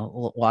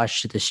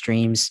 watch the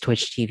streams,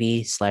 Twitch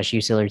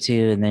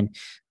TV/USailor2, and then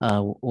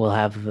we'll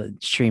have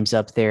streams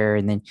up there.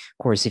 And then, of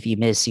course, if you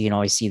miss, you can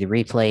always see the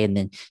replay, and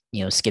then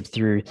skip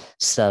through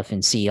stuff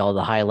and see all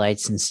the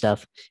highlights and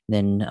stuff.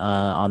 And then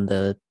on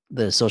the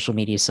social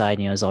media side,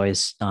 as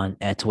always on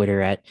at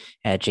Twitter at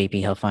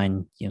JP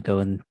Huffine, go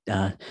and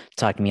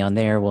talk to me on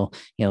there. Well,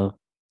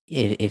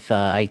 if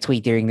I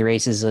tweet during the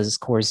races, of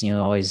course,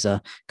 always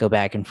go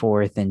back and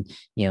forth and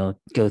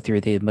go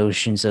through the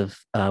emotions of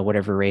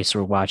whatever race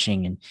we're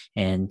watching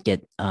and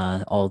get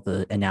all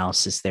the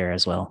analysis there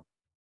as well.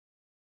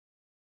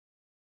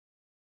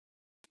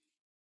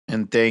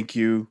 And thank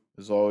you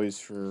as always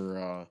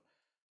for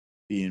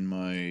being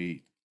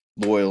my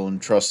loyal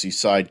and trusty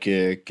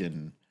sidekick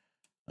and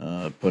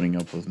putting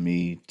up with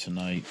me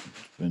tonight.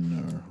 It's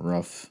been a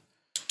rough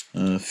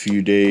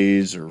few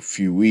days or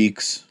few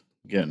weeks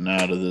getting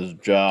out of this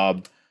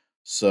job.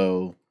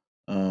 So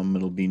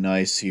it'll be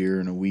nice here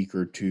in a week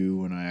or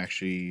two when I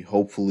actually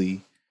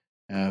hopefully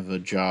have a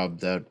job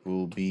that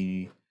will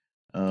be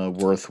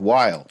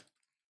worthwhile.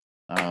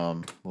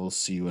 We'll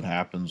see what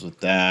happens with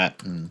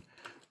that, and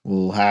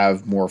we'll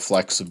have more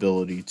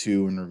flexibility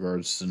too in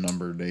regards to the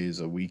number of days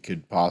that we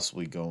could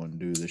possibly go and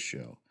do the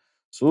show.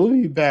 So we'll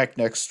be back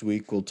next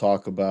week. We'll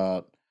talk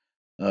about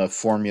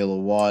Formula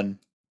One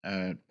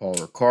at Paul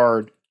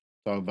Ricard,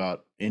 talk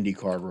about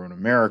IndyCar Road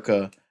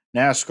America,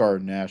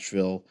 NASCAR in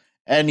Nashville,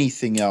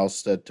 anything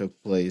else that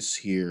took place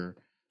here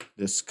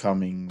this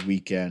coming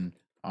weekend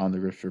on the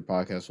Grip Strip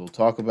Podcast we'll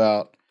talk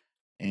about.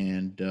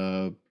 And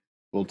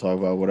we'll talk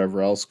about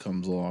whatever else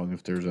comes along,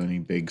 if there's any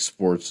big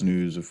sports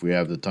news, if we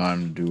have the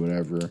time to do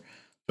whatever,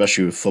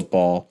 especially with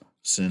football,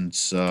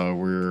 since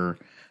we're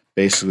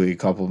basically a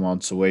couple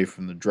months away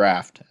from the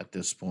draft at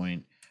this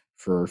point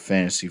for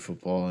fantasy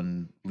football,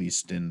 and at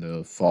least in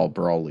the Fall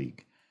Brawl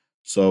League.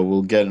 So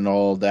we'll get into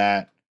all of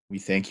that. We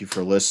thank you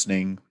for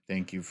listening.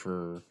 Thank you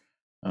for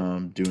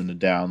doing the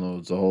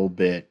downloads, the whole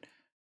bit.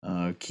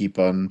 Keep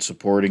on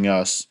supporting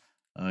us.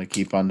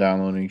 Keep on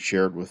downloading,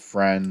 share it with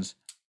friends,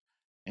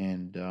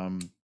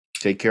 and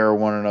take care of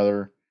one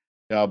another.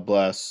 God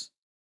bless,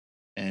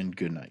 and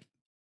good night.